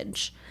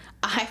bondage.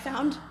 I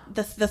found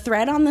the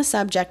thread on the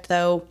subject,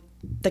 though.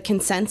 The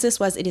consensus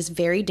was it is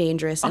very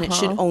dangerous and it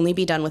should only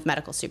be done with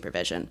medical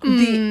supervision.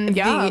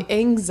 The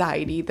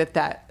anxiety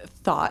that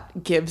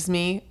thought gives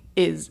me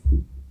is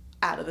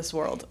out of this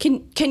world.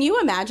 Can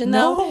you imagine,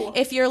 though,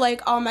 if you're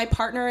like, oh, my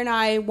partner and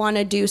I want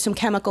to do some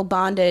chemical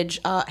bondage.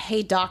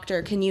 Hey,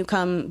 doctor, can you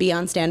come be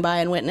on standby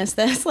and witness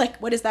this? Like,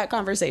 what is that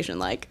conversation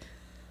like?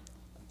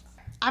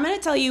 I'm going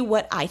to tell you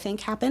what I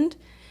think happened.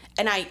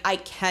 And I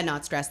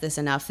cannot stress this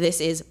enough. This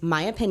is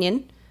my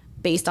opinion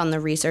based on the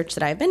research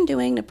that I've been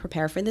doing to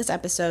prepare for this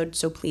episode.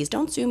 So please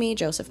don't sue me,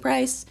 Joseph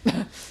Price,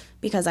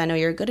 because I know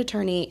you're a good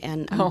attorney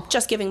and I'm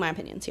just giving my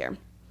opinions here.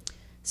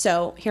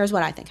 So here's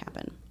what I think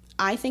happened.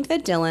 I think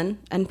that Dylan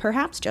and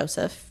perhaps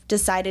Joseph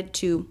decided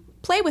to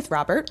play with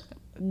Robert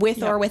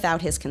with or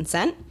without his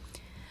consent.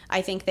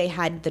 I think they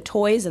had the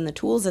toys and the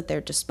tools at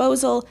their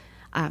disposal.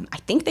 I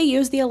think they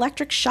used the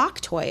electric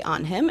shock toy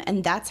on him,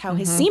 and that's how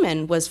his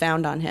semen was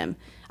found on him.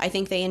 I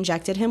think they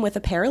injected him with a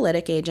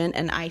paralytic agent,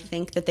 and I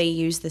think that they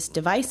used this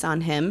device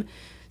on him.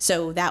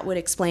 So that would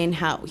explain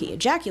how he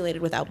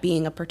ejaculated without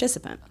being a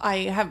participant. I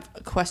have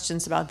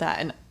questions about that,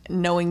 and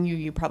knowing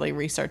you probably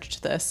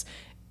researched this.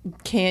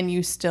 Can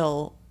you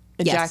still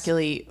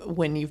ejaculate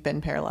when you've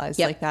been paralyzed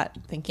like that?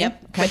 Thank you.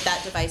 Yep. Okay. With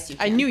that device, you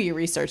can. I knew you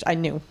researched. I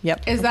knew.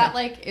 Yep. Is that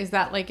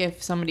like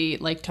if somebody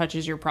like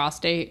touches your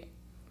prostate?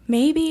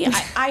 Maybe.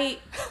 It's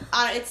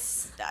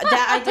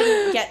that I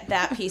didn't get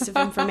that piece of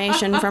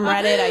information from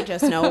Reddit. I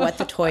just know what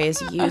the toy is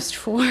used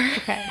for.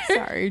 Okay,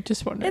 sorry,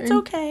 just wondering. It's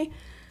okay.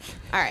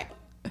 All right.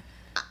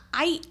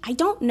 I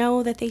don't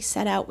know that they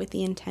set out with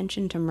the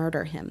intention to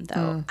murder him,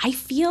 though. I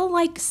feel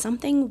like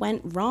something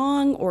went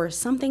wrong or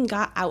something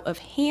got out of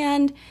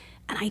hand,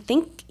 and I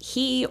think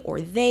he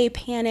or they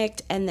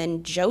panicked, and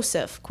then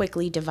Joseph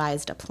quickly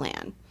devised a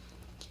plan.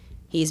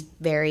 He's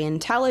very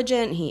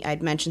intelligent.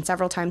 I'd mentioned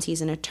several times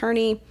he's an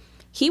attorney.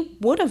 He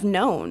would have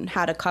known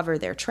how to cover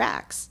their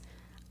tracks.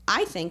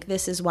 I think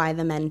this is why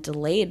the men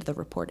delayed the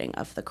reporting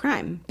of the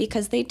crime,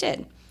 because they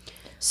did.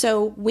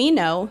 So we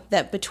know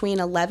that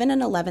between 11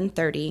 and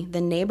 11:30, the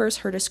neighbors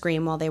heard a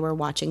scream while they were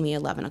watching the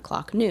 11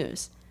 o'clock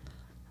news.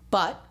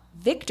 But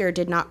Victor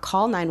did not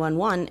call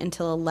 911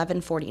 until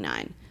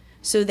 11:49.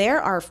 So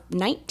there are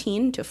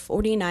 19 to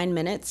 49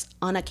 minutes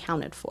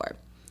unaccounted for.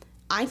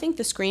 I think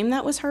the scream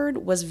that was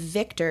heard was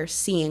Victor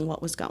seeing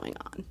what was going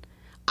on.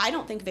 I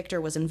don't think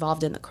Victor was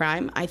involved in the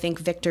crime. I think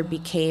Victor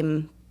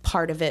became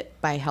part of it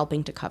by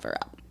helping to cover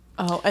up.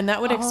 Oh, and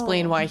that would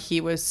explain why he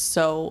was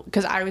so...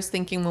 Because I was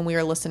thinking when we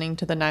were listening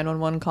to the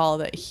 911 call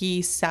that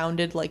he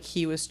sounded like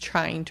he was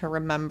trying to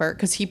remember.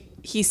 Because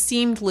he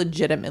seemed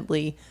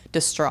legitimately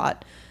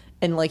distraught.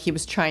 And like he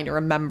was trying to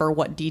remember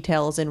what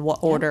details in what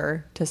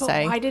order to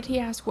say. Why did he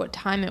ask what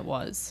time it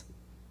was?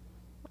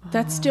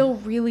 That's still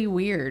really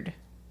weird.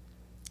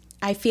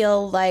 I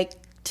feel like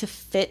to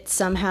fit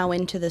somehow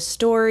into the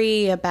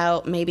story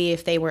about maybe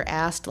if they were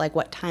asked like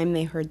what time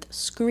they heard the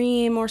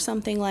scream or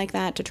something like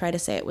that, to try to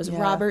say it was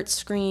Robert's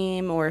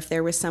scream, or if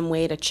there was some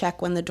way to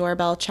check when the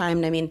doorbell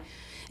chimed. I mean,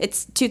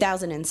 it's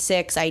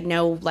 2006. I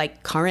know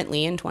like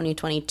currently in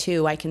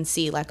 2022, I can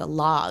see like a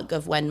log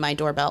of when my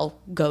doorbell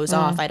goes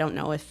off. I don't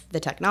know if the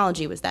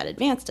technology was that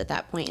advanced at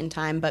that point in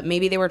time, but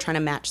maybe they were trying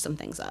to match some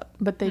things up.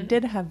 But they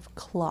did have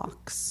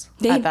clocks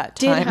at that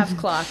time. They did have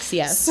clocks,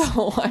 yes.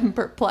 So I'm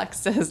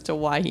perplexed as to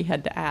why he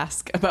had to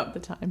ask about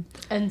the time.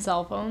 And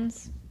cell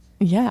phones?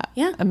 Yeah.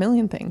 Yeah. A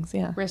million things,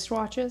 yeah.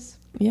 Wristwatches?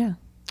 Yeah.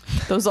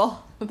 Those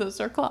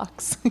are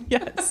clocks.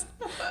 Yes.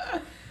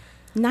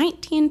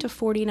 19 to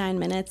 49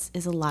 minutes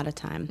is a lot of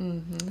time.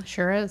 Mm-hmm.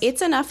 Sure is.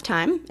 It's enough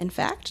time, in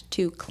fact,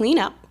 to clean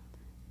up,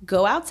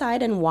 go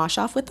outside and wash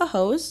off with the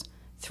hose,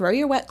 throw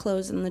your wet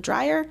clothes in the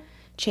dryer,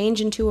 change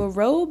into a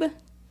robe,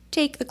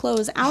 take the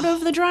clothes out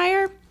of the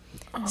dryer.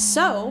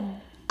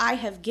 So I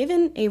have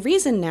given a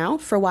reason now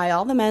for why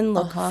all the men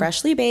look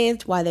freshly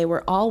bathed, why they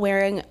were all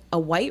wearing a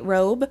white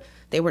robe.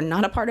 They were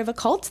not a part of a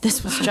cult.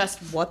 This was just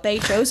what they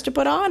chose to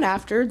put on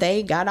after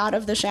they got out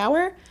of the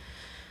shower.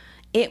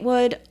 It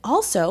would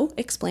also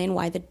explain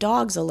why the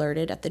dogs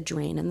alerted at the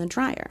drain in the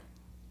dryer.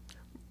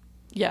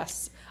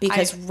 Yes.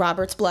 Because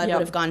Robert's blood would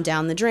have gone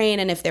down the drain,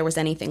 and if there was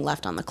anything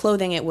left on the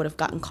clothing, it would have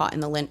gotten caught in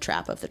the lint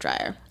trap of the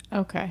dryer.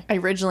 Okay. I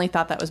originally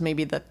thought that was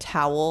maybe the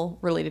towel,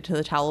 related to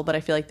the towel, but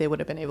I feel like they would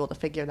have been able to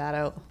figure that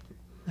out.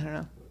 I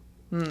don't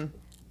know.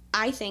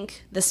 I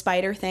think the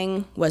spider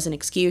thing was an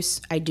excuse.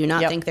 I do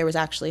not think there was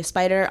actually a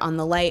spider on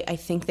the light. I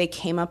think they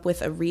came up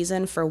with a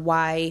reason for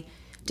why,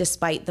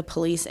 despite the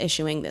police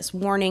issuing this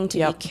warning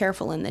to be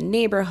careful in the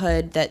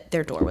neighborhood, that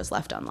their door was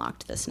left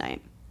unlocked this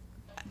night.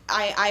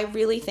 I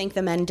really think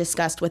the men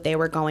discussed what they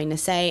were going to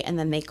say, and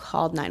then they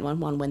called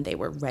 911 when they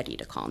were ready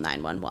to call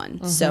 911.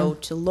 Mm-hmm. So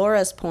to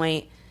Laura's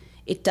point,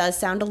 it does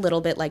sound a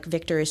little bit like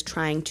Victor is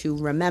trying to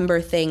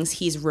remember things.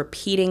 He's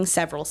repeating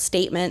several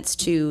statements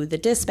to the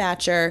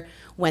dispatcher.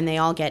 When they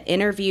all get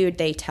interviewed,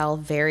 they tell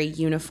very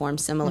uniform,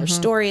 similar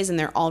stories, and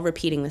they're all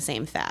repeating the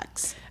same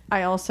facts.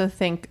 I also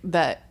think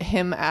that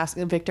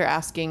Victor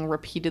asking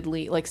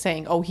repeatedly, like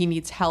saying, oh, he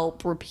needs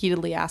help,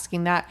 repeatedly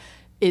asking that,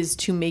 is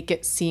to make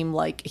it seem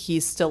like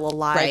he's still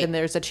alive and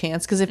there's a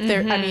chance. Because if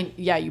they're, I mean,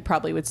 yeah, you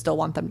probably would still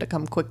want them to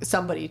come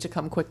somebody to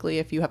come quickly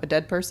if you have a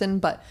dead person.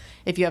 But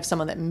if you have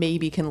someone that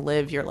maybe can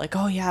live, you're like,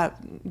 oh yeah,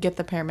 get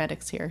the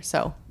paramedics here.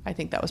 So I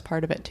think that was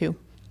part of it too.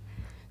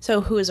 So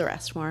whose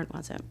arrest warrant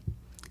was it?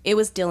 It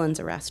was Dylan's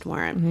arrest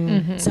warrant.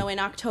 Mm-hmm. So in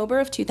October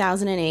of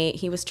 2008,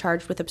 he was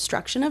charged with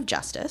obstruction of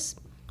justice.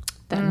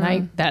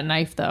 That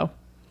knife, though.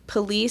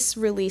 Police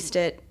released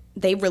it.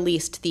 They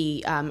released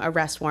the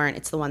arrest warrant.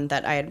 It's the one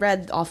that I had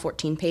read, all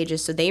 14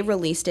 pages. So they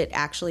released it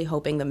actually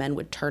hoping the men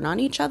would turn on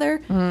each other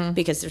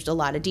because there's a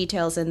lot of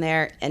details in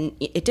there. And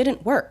it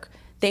didn't work.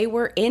 They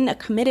were in a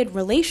committed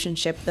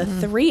relationship, the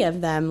three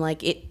of them.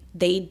 Like,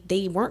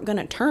 they weren't going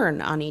to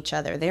turn on each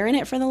other. They're in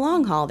it for the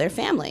long haul. They're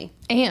family.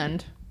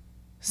 And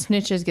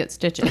snitches get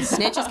stitches.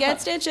 Snitches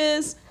get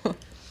stitches.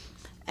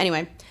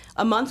 Anyway,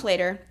 a month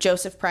later,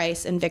 Joseph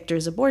Price and Victor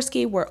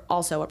Zaborski were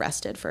also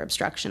arrested for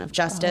obstruction of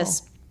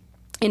justice.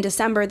 In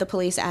December, the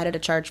police added a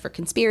charge for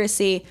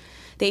conspiracy.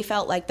 They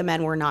felt like the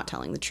men were not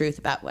telling the truth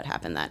about what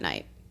happened that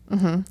night.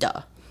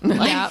 Duh.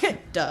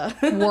 Duh.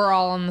 We're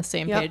all on the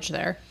same page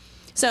there.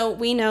 So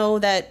we know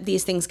that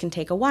these things can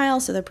take a while.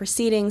 So the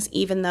proceedings,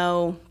 even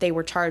though they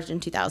were charged in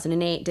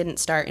 2008, didn't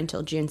start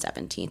until June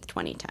 17th,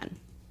 2010.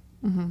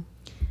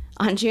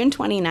 On June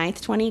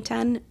 29th,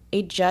 2010,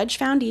 a judge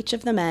found each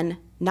of the men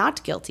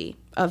not guilty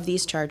of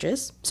these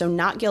charges. So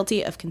not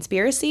guilty of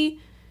conspiracy,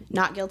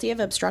 not guilty of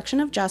obstruction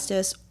of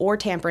justice, or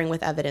tampering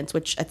with evidence,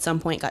 which at some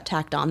point got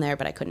tacked on there,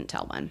 but I couldn't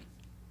tell when.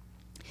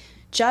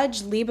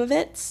 Judge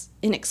Leibovitz,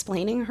 in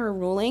explaining her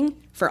ruling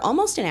for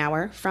almost an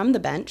hour from the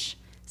bench,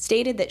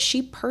 stated that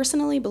she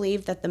personally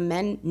believed that the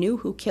men knew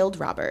who killed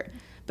Robert,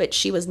 but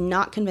she was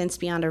not convinced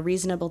beyond a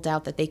reasonable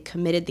doubt that they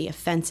committed the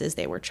offenses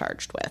they were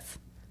charged with.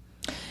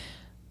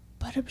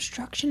 But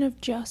obstruction of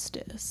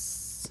justice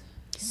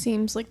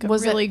seems like a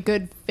really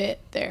good fit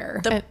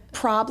there. The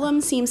problem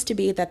seems to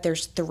be that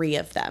there's three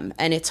of them,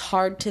 and it's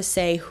hard to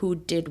say who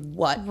did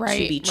what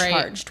to be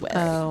charged with.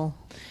 Oh.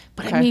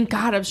 But I mean,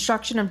 God,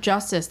 obstruction of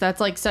justice, that's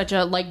like such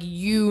a, like,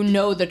 you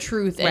know the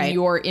truth and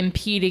you're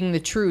impeding the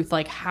truth.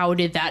 Like, how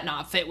did that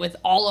not fit with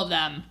all of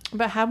them?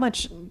 But how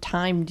much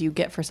time do you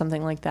get for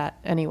something like that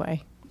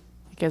anyway?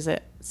 Like, is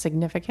it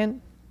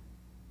significant?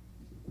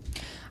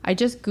 I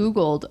just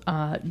Googled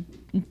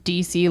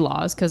D.C.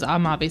 laws because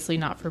I'm obviously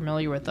not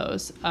familiar with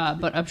those.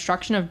 But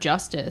obstruction of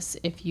justice,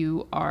 if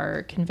you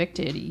are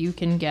convicted, you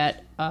can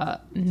get a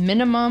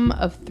minimum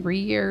of 3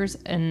 years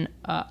and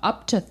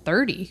up to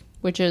 30,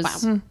 which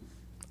is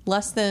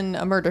less than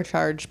a murder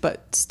charge,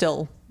 but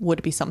still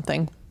would be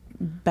something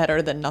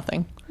better than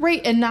nothing.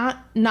 Right, and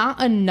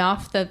not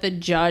enough that the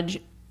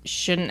judge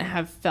shouldn't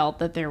have felt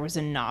that there was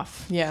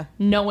enough. Yeah.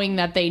 Knowing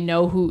that they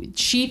know who,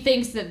 she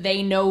thinks that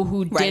they know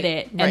who did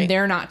it, and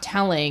they're not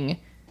telling.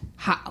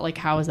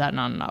 How is that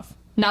not enough?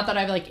 Not that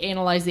I've like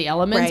analyzed the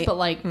elements, but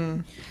like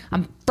I'm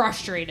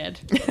frustrated.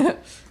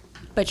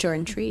 But you're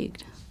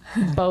intrigued.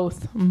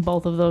 Both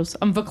of those.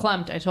 I'm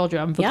verklempt. I told you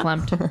I'm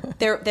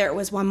verklempt. There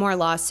was one more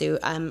lawsuit.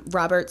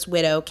 Robert's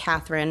widow,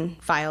 Catherine,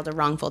 filed a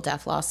wrongful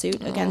death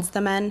lawsuit against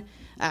the men.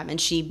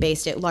 And she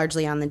based it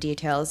largely on the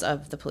details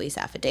of the police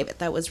affidavit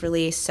that was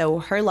released. So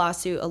her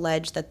lawsuit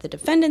alleged that the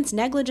defendant's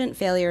negligent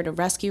failure to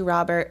rescue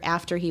Robert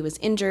after he was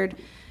injured,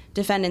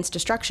 defendant's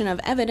destruction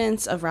of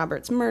evidence of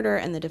Robert's murder,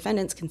 and the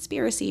defendant's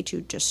conspiracy to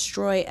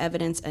destroy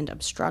evidence and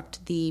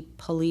obstruct the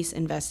police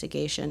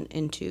investigation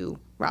into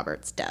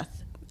Robert's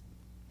death.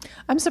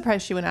 I'm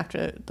surprised she went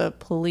after the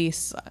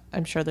police.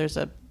 I'm sure there's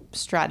a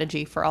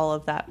strategy for all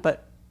of that,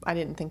 but I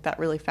didn't think that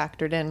really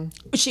factored in.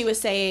 She was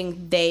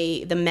saying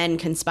the men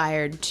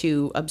conspired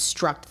to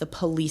obstruct the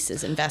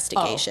police's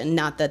investigation,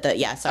 not that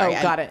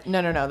got it.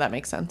 No, that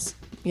makes sense.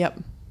 Yep.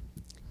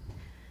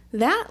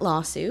 That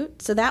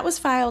lawsuit, so that was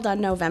filed on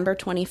November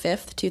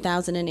 25th,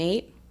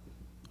 2008.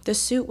 The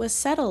suit was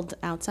settled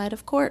outside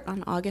of court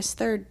on August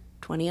 3rd,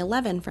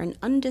 2011 for an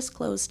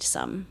undisclosed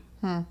sum.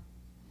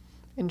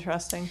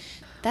 Interesting.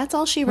 That's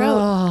all she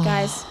wrote,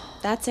 guys.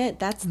 That's it.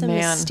 That's the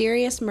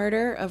mysterious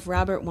murder of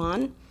Robert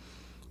Wone.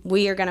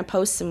 We are going to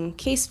post some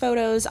case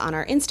photos on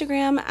our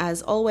Instagram,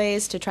 as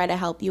always, to try to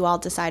help you all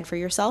decide for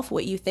yourself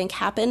what you think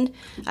happened.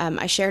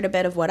 I shared a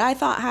bit of what I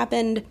thought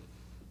happened.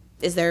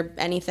 Is there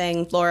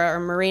anything, Laura or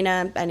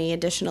Marina, any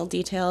additional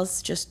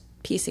details? Just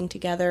piecing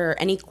together, or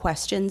any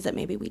questions that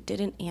maybe we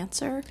didn't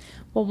answer.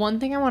 Well, one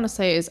thing I want to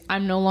say is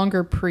I'm no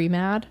longer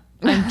pre-mad.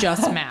 I'm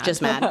just mad.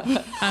 Just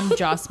mad. I'm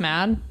just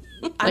mad.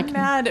 I'm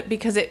mad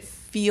because it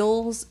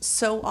feels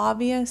so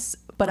obvious,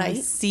 but I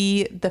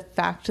see the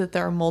fact that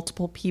there are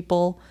multiple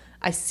people.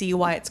 I see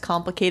why it's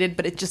complicated,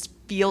 but it just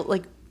feels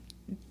like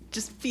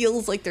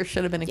there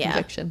should have been a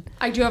conviction.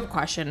 I do have a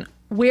question.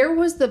 Where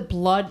was the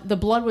blood? The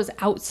blood was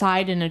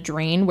outside in a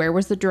drain. Where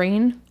was the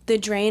drain? The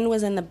drain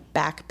was in the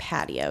back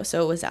patio,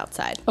 so it was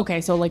outside. Okay,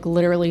 so like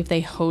literally if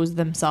they hosed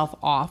themselves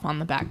off on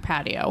the back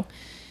patio.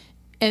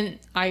 And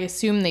I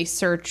assume they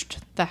searched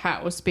the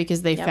house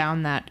because they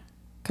found that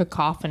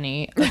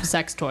cacophony of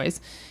sex toys.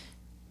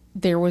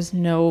 There was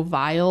no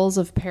vials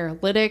of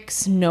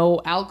paralytics,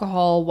 no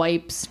alcohol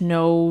wipes,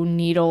 no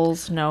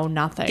needles, no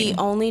nothing. The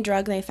only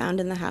drug they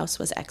found in the house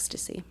was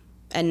ecstasy.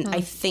 And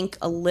I think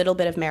a little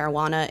bit of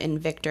marijuana in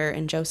Victor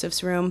and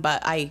Joseph's room,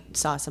 but I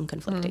saw some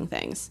conflicting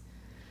things.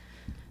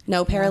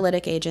 No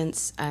paralytic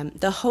agents.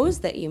 The hose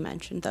that you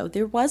mentioned, though,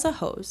 there was a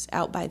hose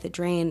out by the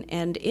drain,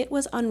 and it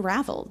was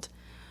unraveled,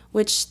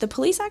 which the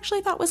police actually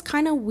thought was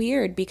kind of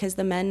weird because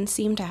the men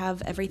seemed to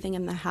have everything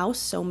in the house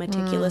so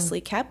meticulously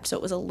kept. So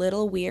it was a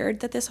little weird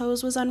that this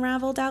hose was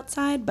unraveled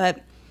outside,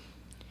 but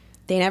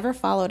they never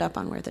followed up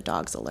on where the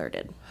dogs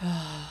alerted.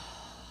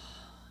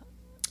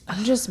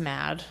 I'm just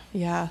mad.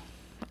 Yeah.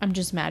 I'm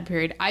just mad,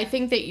 period. I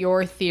think that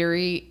your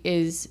theory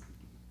is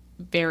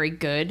very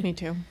good. Me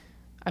too.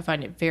 I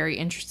find it very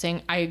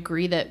interesting. I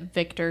agree that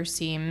Victor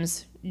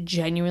seems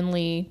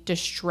genuinely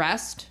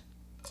distressed,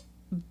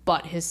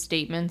 but his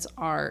statements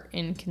are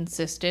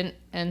inconsistent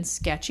and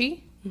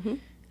sketchy. Mm-hmm.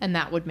 And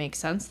that would make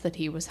sense that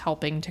he was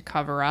helping to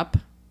cover up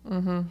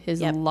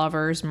his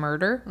lover's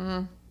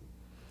murder.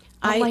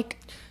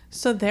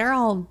 So they're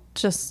all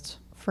just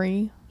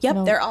free?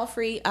 Yep, they're all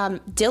free.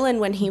 Dylan,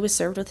 when he was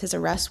served with his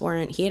arrest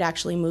warrant, he had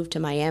actually moved to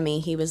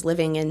Miami. He was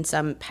living in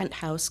some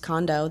penthouse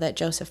condo that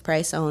Joseph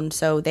Price owned.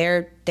 So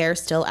they're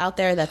still out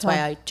there. That's why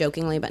I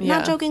jokingly, but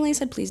not jokingly,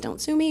 said, please don't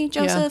sue me,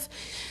 Joseph.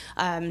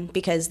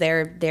 Because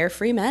they're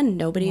free men.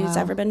 Nobody's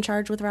ever been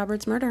charged with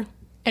Robert's murder.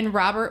 And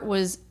Robert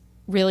was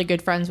really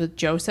good friends with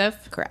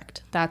Joseph.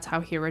 Correct. That's how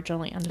he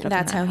originally ended up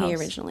That's in that how house.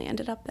 he originally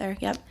ended up there.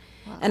 Yep.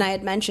 Wow. And I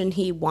had mentioned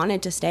he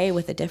wanted to stay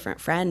with a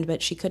different friend,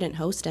 but she couldn't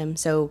host him.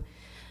 So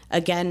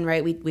again,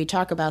 right, we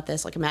talk about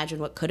this, like imagine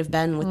what could have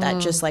been with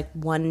that just like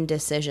one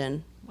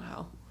decision.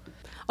 Wow.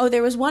 Oh,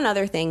 there was one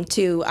other thing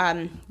too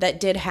that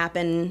did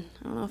happen.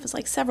 I don't know if it's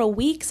like several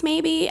weeks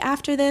maybe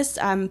after this,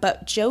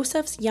 but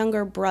Joseph's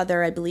younger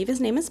brother, I believe his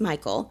name is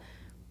Michael,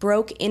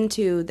 broke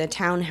into the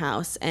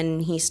townhouse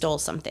and he stole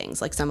some things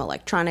like some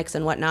electronics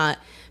and whatnot.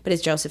 But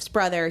as Joseph's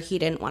brother, he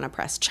didn't want to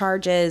press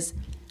charges,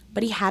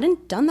 but he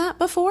hadn't done that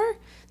before.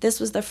 This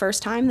was the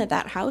first time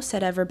that house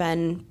had ever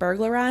been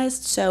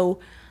burglarized. So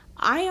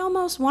I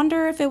almost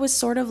wonder if it was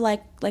sort of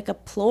like a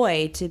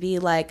ploy to be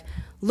like,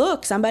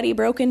 look, somebody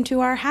broke into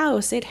our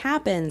house. It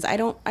happens. I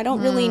don't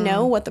really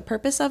know what the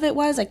purpose of it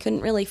was. I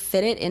couldn't really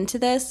fit it into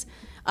this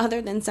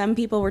other than some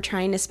people were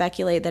trying to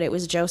speculate that it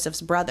was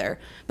Joseph's brother.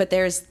 But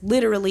there's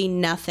literally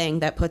nothing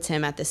that puts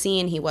him at the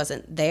scene. He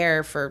wasn't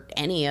there for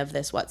any of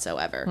this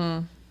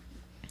whatsoever.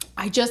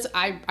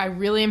 I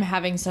really am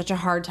having such a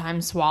hard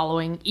time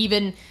swallowing.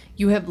 Even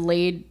you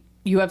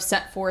have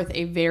set forth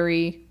a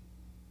very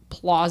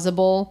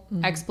plausible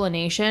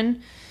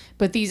explanation,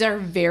 but these are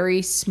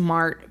very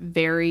smart,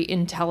 very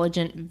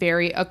intelligent,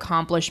 very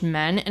accomplished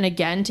men, and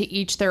again, to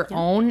each their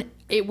own.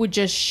 It would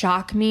just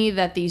shock me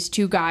that these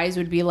two guys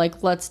would be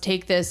like, let's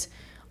take this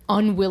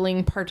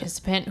unwilling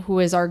participant who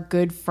is our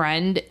good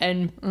friend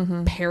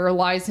and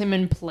paralyze him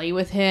and play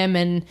with him,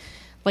 and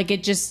like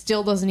it just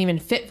still doesn't even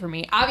fit for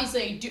me.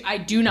 Obviously, I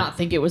do not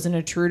think it was an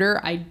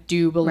intruder. I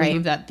do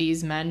believe that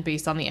these men,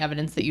 based on the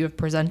evidence that you have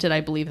presented,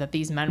 I believe that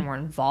these men were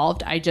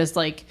involved. I just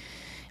I'm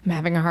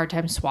having a hard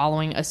time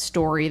swallowing a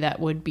story that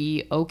would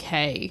be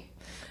okay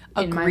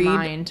in my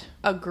mind.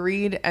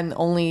 Agreed. And the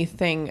only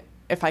thing,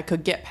 if I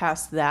could get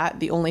past that,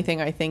 the only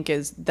thing I think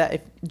is that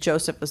if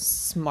Joseph was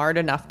smart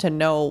enough to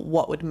know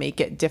what would make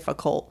it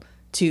difficult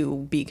to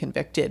be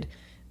convicted,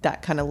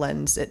 that kind of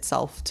lends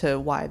itself to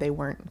why they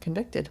weren't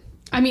convicted.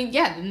 I mean,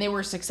 yeah, and they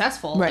were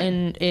successful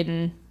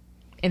in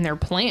their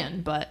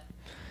plan, but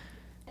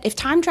if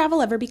time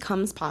travel ever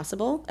becomes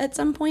possible at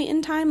some point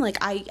in time, like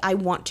I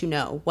want to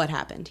know what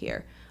happened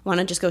here. I want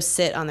to just go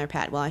sit on their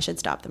pad. Well, I should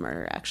stop the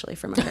murder actually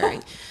from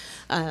occurring.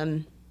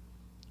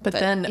 But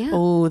then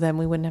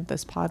we wouldn't have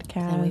this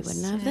podcast. Then we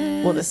wouldn't have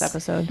this. Well, this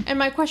episode. And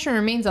my question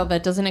remains, though,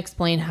 that doesn't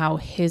explain how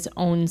his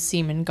own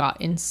semen got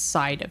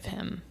inside of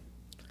him.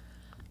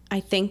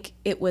 I think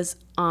it was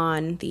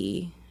on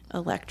the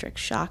electric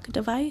shock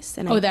device.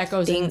 And that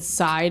goes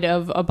inside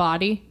of a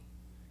body?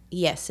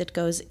 Yes, it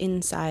goes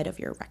inside of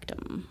your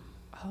rectum.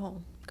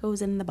 Oh.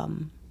 Goes in the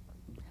bum.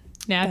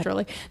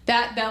 Naturally.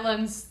 That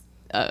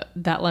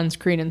lends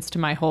credence to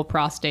my whole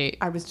prostate.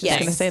 I was just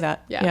going to say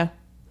that. Yeah.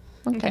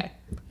 Okay.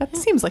 That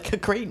seems like a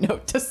great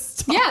note to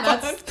stop. Yeah,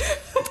 that's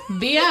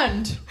the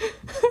end.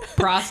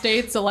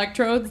 Prostates,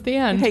 electrodes, the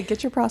end. Hey,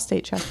 get your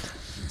prostate checked.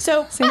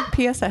 So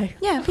PSA.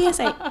 Yeah,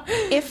 PSA.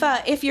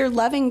 If you're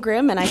loving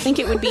Grimm, and I think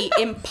it would be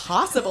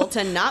impossible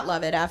to not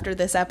love it after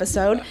this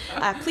episode,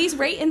 please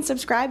rate and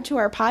subscribe to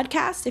our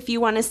podcast. If you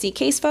want to see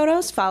case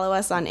photos, follow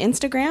us on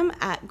Instagram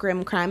at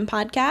Grimm Crime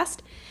Podcast.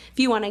 If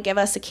you want to give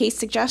us a case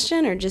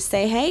suggestion or just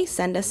say hey,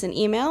 send us an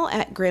email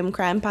at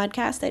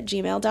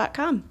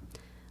grimmcrimepodcast@gmail.com.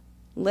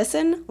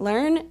 Listen,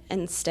 learn,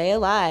 and stay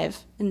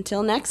alive.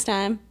 Until next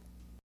time.